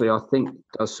 Actually, I think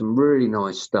does some really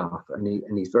nice stuff, and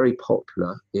he's very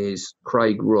popular. Is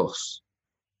Craig Ross?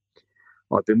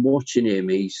 I've been watching him.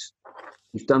 He's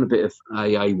done a bit of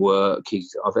AA work.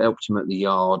 I've helped him at the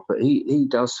yard, but he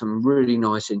does some really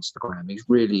nice Instagram. He's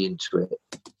really into it.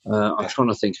 I'm trying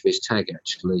to think of his tag,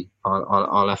 actually.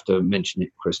 I'll have to mention it,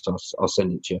 Chris. I'll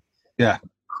send it to you. Yeah.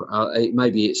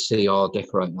 Maybe it's CR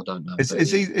Decorate. I don't know.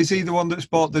 Is he the one that's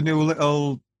bought the new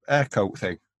little air coat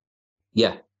thing?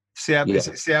 Yeah. Is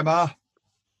it CMR?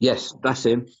 Yes, that's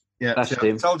him. Yeah, that's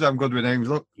him. I told you I'm good with names.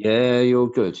 Look. Yeah, you're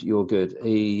good.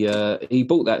 He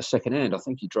bought that second hand. I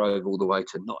think he drove all the way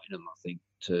to Nottingham. I think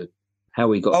to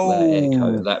how he got that air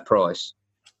coat at that price.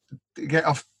 Did he get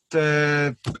off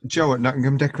Joe at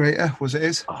Nottingham Decorator? Was it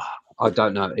his? I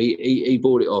don't know. He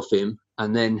bought it off him,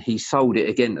 and then he sold it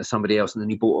again to somebody else, and then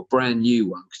he bought a brand new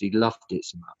one because he loved it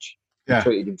so much. Yeah. He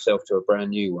treated himself to a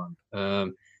brand new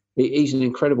one. He's an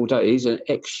incredible day. He's an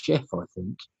ex-chef, I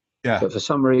think. Yeah. But for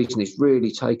some reason, he's really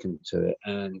taken to it,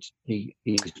 and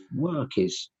his work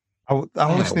is. I was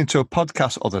listening to a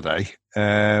podcast the other day,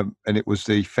 and it was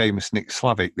the famous Nick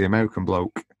Slavic, the American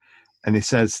bloke, and he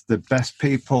says some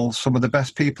of the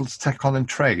best people to take on and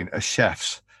train are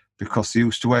chefs because they're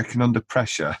used to working under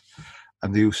pressure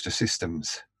and they're used to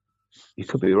systems. You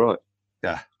could be right.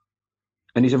 Yeah.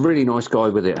 And he's a really nice guy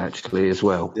with it, actually, as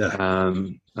well. Yeah. I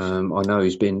know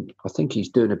I think he's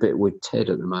doing a bit with Ted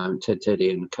at the moment,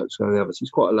 Teddy and some of the others. He's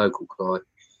quite a local guy.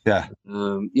 Yeah.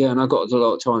 And I got a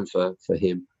lot of time for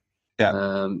him.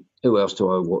 Yeah. Who else do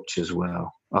I watch as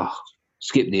well? Oh,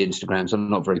 skip the Instagrams. I'm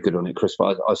not very good on it, Chris,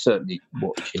 but I certainly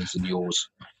watch his and yours.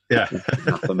 Yeah.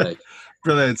 Enough for me.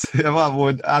 Brilliant.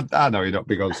 Well, I know you're not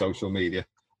big on social media.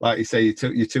 Like you say,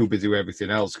 you're too busy with everything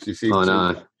else because you seem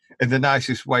to, in the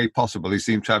nicest way possible, you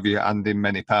seem to have your hand in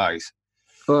many pies.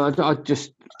 Well,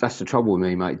 that's the trouble with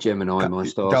me, mate. Gemini, my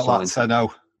star sign. Don't like to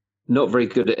know. Not very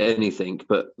good at anything,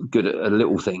 but good at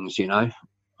little things, you know.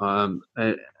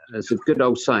 There's a good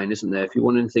old saying, isn't there? If you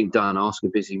want anything done, ask a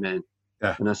busy man.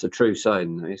 Yeah. And that's a true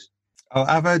saying, that is. Oh,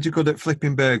 I've heard you're good at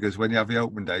flipping burgers when you have your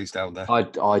open days down there. I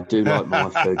do like my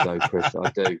food, though, Chris.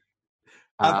 I do.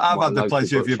 I've had the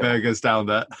pleasure of your burgers down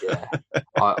there. Yeah,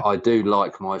 I do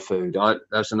like my food.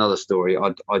 That's another story.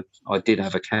 I did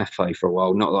have a cafe for a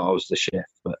while. Not that I was the chef,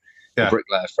 but a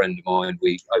bricklayer friend of mine.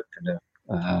 We opened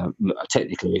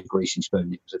technically a greasy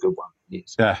spoon. It was a good one.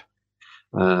 Yes. Yeah.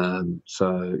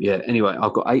 Anyway,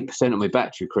 I've got 8% on my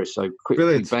battery, Chris. So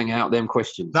quickly bang out them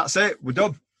questions. That's it. We're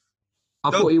done. I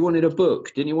thought you wanted a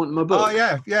book. Didn't you want my book? Oh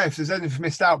yeah. If there's anything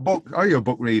missed out, book. Are you a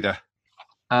book reader?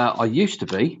 I used to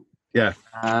be. Yeah.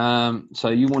 So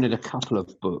you wanted a couple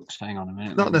of books. Hang on a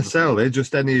minute. Not necessarily,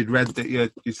 just any you'd read that you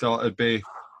thought would be.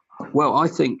 Well, I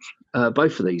think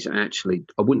both of these actually,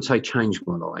 I wouldn't say changed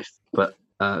my life, but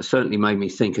certainly made me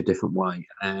think a different way.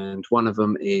 And one of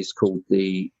them is called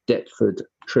the Deptford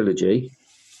Trilogy,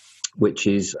 which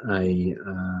is a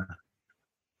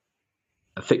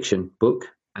fiction book.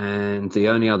 And the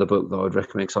only other book that I'd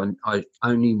recommend, because I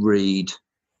only read.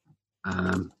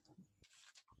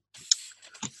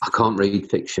 I can't read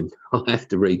fiction. I have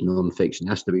to read non-fiction. It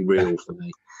has to be real for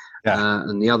me. Yeah.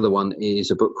 And the other one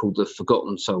is a book called The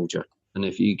Forgotten Soldier. And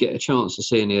if you get a chance to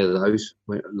see any of those,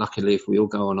 luckily if we all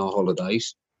go on our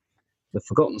holidays, The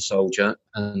Forgotten Soldier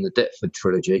and the Deptford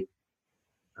Trilogy,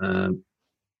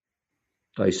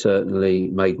 they certainly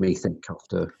made me think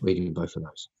after reading both of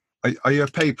those. Are you a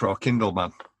paper or Kindle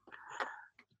man?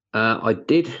 I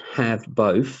did have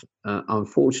both.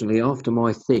 Unfortunately, after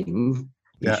my thing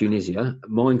in Tunisia,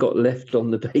 mine got left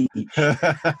on the beach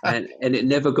and it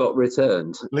never got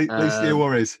returned. Least of your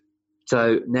worries.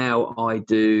 So now I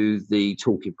do the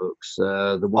talking books,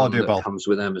 the one Audible that comes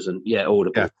with Amazon. Yeah,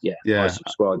 Audible. Yeah. I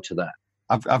subscribe to that.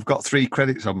 I've got 3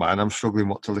 credits on mine. I'm struggling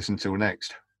what to listen to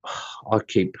next. I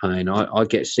keep paying. I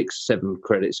get 6-7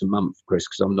 credits a month, Chris,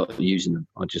 because I'm not using them.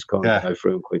 I just can't go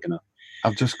through them quick enough.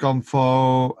 I've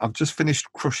just finished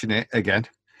Crushing It again.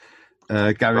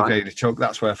 Gary Vaynerchuk,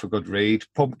 that's worth a good read.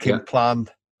 Pumpkin Plan,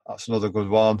 that's another good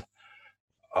one.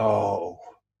 Oh,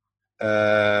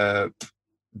 The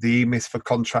E-Myth for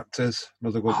Contractors,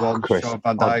 another good one. Chris, Sean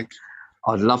Van Dyke.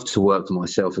 I'd love to work for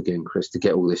myself again, Chris, to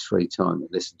get all this free time and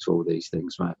listen to all these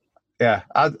things, mate. Yeah,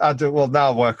 I do. Well,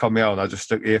 now I work on my own. I just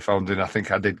stuck earphones in. I think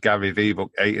I did Gary V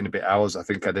book 8 and a bit hours. I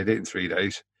think I did it in 3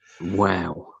 days.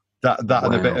 Wow. That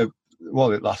and a bit of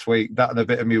last week. That and a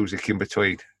bit of music in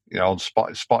between. You know, on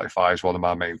Spotify is one of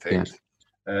my main things.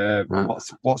 Yeah.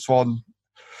 What's one?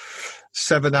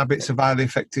 7 Habits of Highly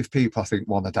Effective People. I think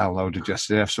one I downloaded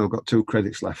yesterday. I've still got 2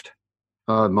 credits left.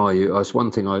 I admire you. That's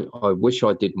one thing I wish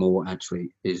I did more,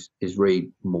 actually, is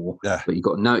read more. Yeah. But you've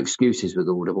got no excuses with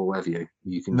Audible, have you?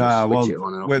 You can just switch it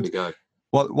on and off you go.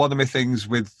 One of my things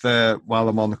with while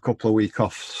I'm on a couple of week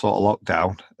off sort of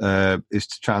lockdown is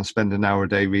to try and spend an hour a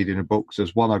day reading a book. So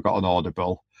there's one I got on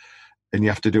Audible, and you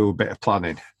have to do a bit of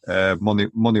planning,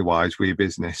 money-wise with your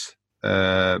business.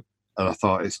 And I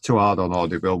thought it's too hard on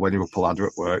Audible when you're up a ladder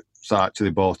at work. So I actually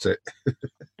bought it.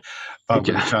 I'm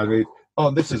going to try and read. Oh,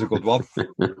 this is a good one.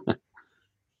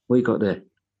 What you got there?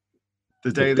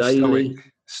 The Daily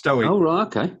Stoic. Oh, right,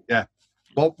 okay. Yeah.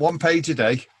 1 page a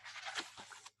day.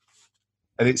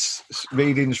 And it's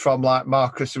readings from like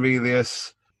Marcus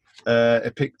Aurelius,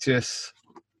 Epictetus,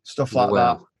 stuff like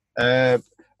that.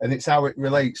 And it's how it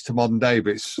relates to modern day.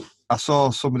 But I saw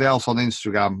somebody else on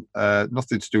Instagram,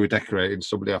 nothing to do with decorating,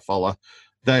 somebody I follow.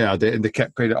 They had it and they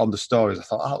kept putting it on the stories. I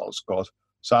thought, that looks good.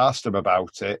 So I asked them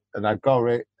about it and I got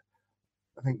it,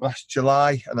 I think last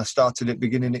July, and I started it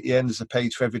beginning at the end as a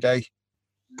page for every day.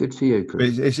 Good for you,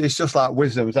 Chris. It's just like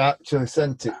wisdom. I actually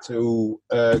sent it to,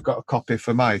 got a copy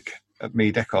for Mike at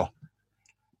Me Deco.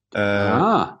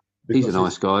 He's a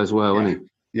nice guy as well, isn't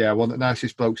he? Yeah, one of the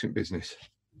nicest blokes in business.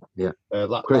 Yeah.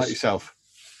 Like yourself.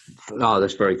 Oh,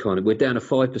 that's very kind. We're down to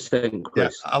 5%,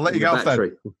 Chris. Yeah, I'll let you go off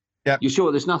then. Yeah. You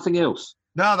sure there's nothing else?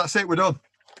 No, that's it. We're done.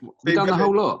 We've done the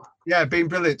whole lot. Yeah, been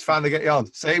brilliant to finally get you on.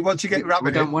 See, once you get wrapped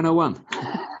with it. We've done 101.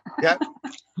 Yeah.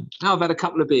 Now I've had a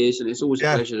couple of beers, and it's always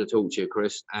a pleasure to talk to you,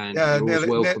 Chris. And you're always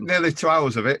welcome. Nearly 2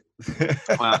 hours of it.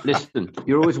 Listen,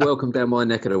 you're always welcome down my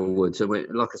neck of the woods. And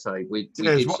like I say, we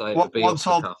did say it would be off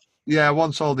the cuff. Yeah,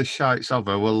 once all this shite's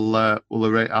over,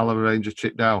 I'll arrange a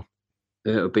trip down.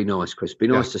 Yeah, it would be nice, Chris. Be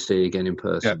nice to see you again in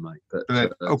person, mate. But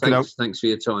thanks for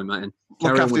your time, mate. And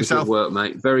carry on with the good work,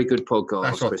 mate. Very good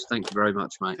podcast, Chris. Thank you very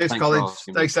much, mate. Cheers, Colin.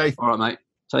 Stay safe. All right, mate.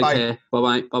 Take care.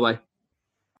 Bye-bye. Bye-bye.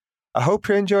 I hope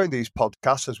you're enjoying these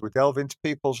podcasts as we delve into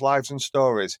people's lives and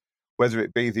stories, whether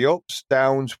it be the ups,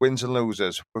 downs, wins and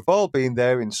losers. We've all been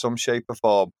there in some shape or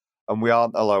form, and we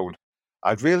aren't alone.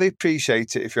 I'd really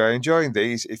appreciate it if you're enjoying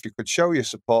these, if you could show your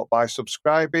support by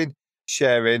subscribing,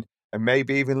 sharing, and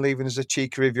maybe even leaving us a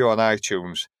cheeky review on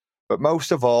iTunes. But most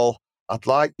of all, I'd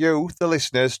like you, the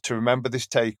listeners, to remember this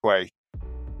takeaway.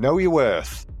 Know your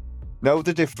worth. Know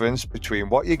the difference between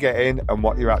what you're getting and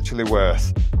what you're actually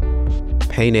worth.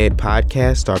 Paint Ed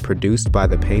podcasts are produced by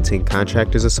the Painting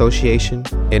Contractors Association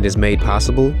and is made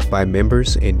possible by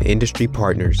members and industry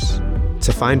partners.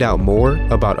 To find out more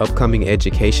about upcoming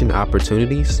education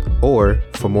opportunities or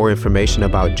for more information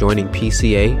about joining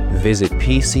PCA, visit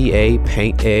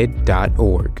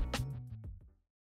pcapainted.org.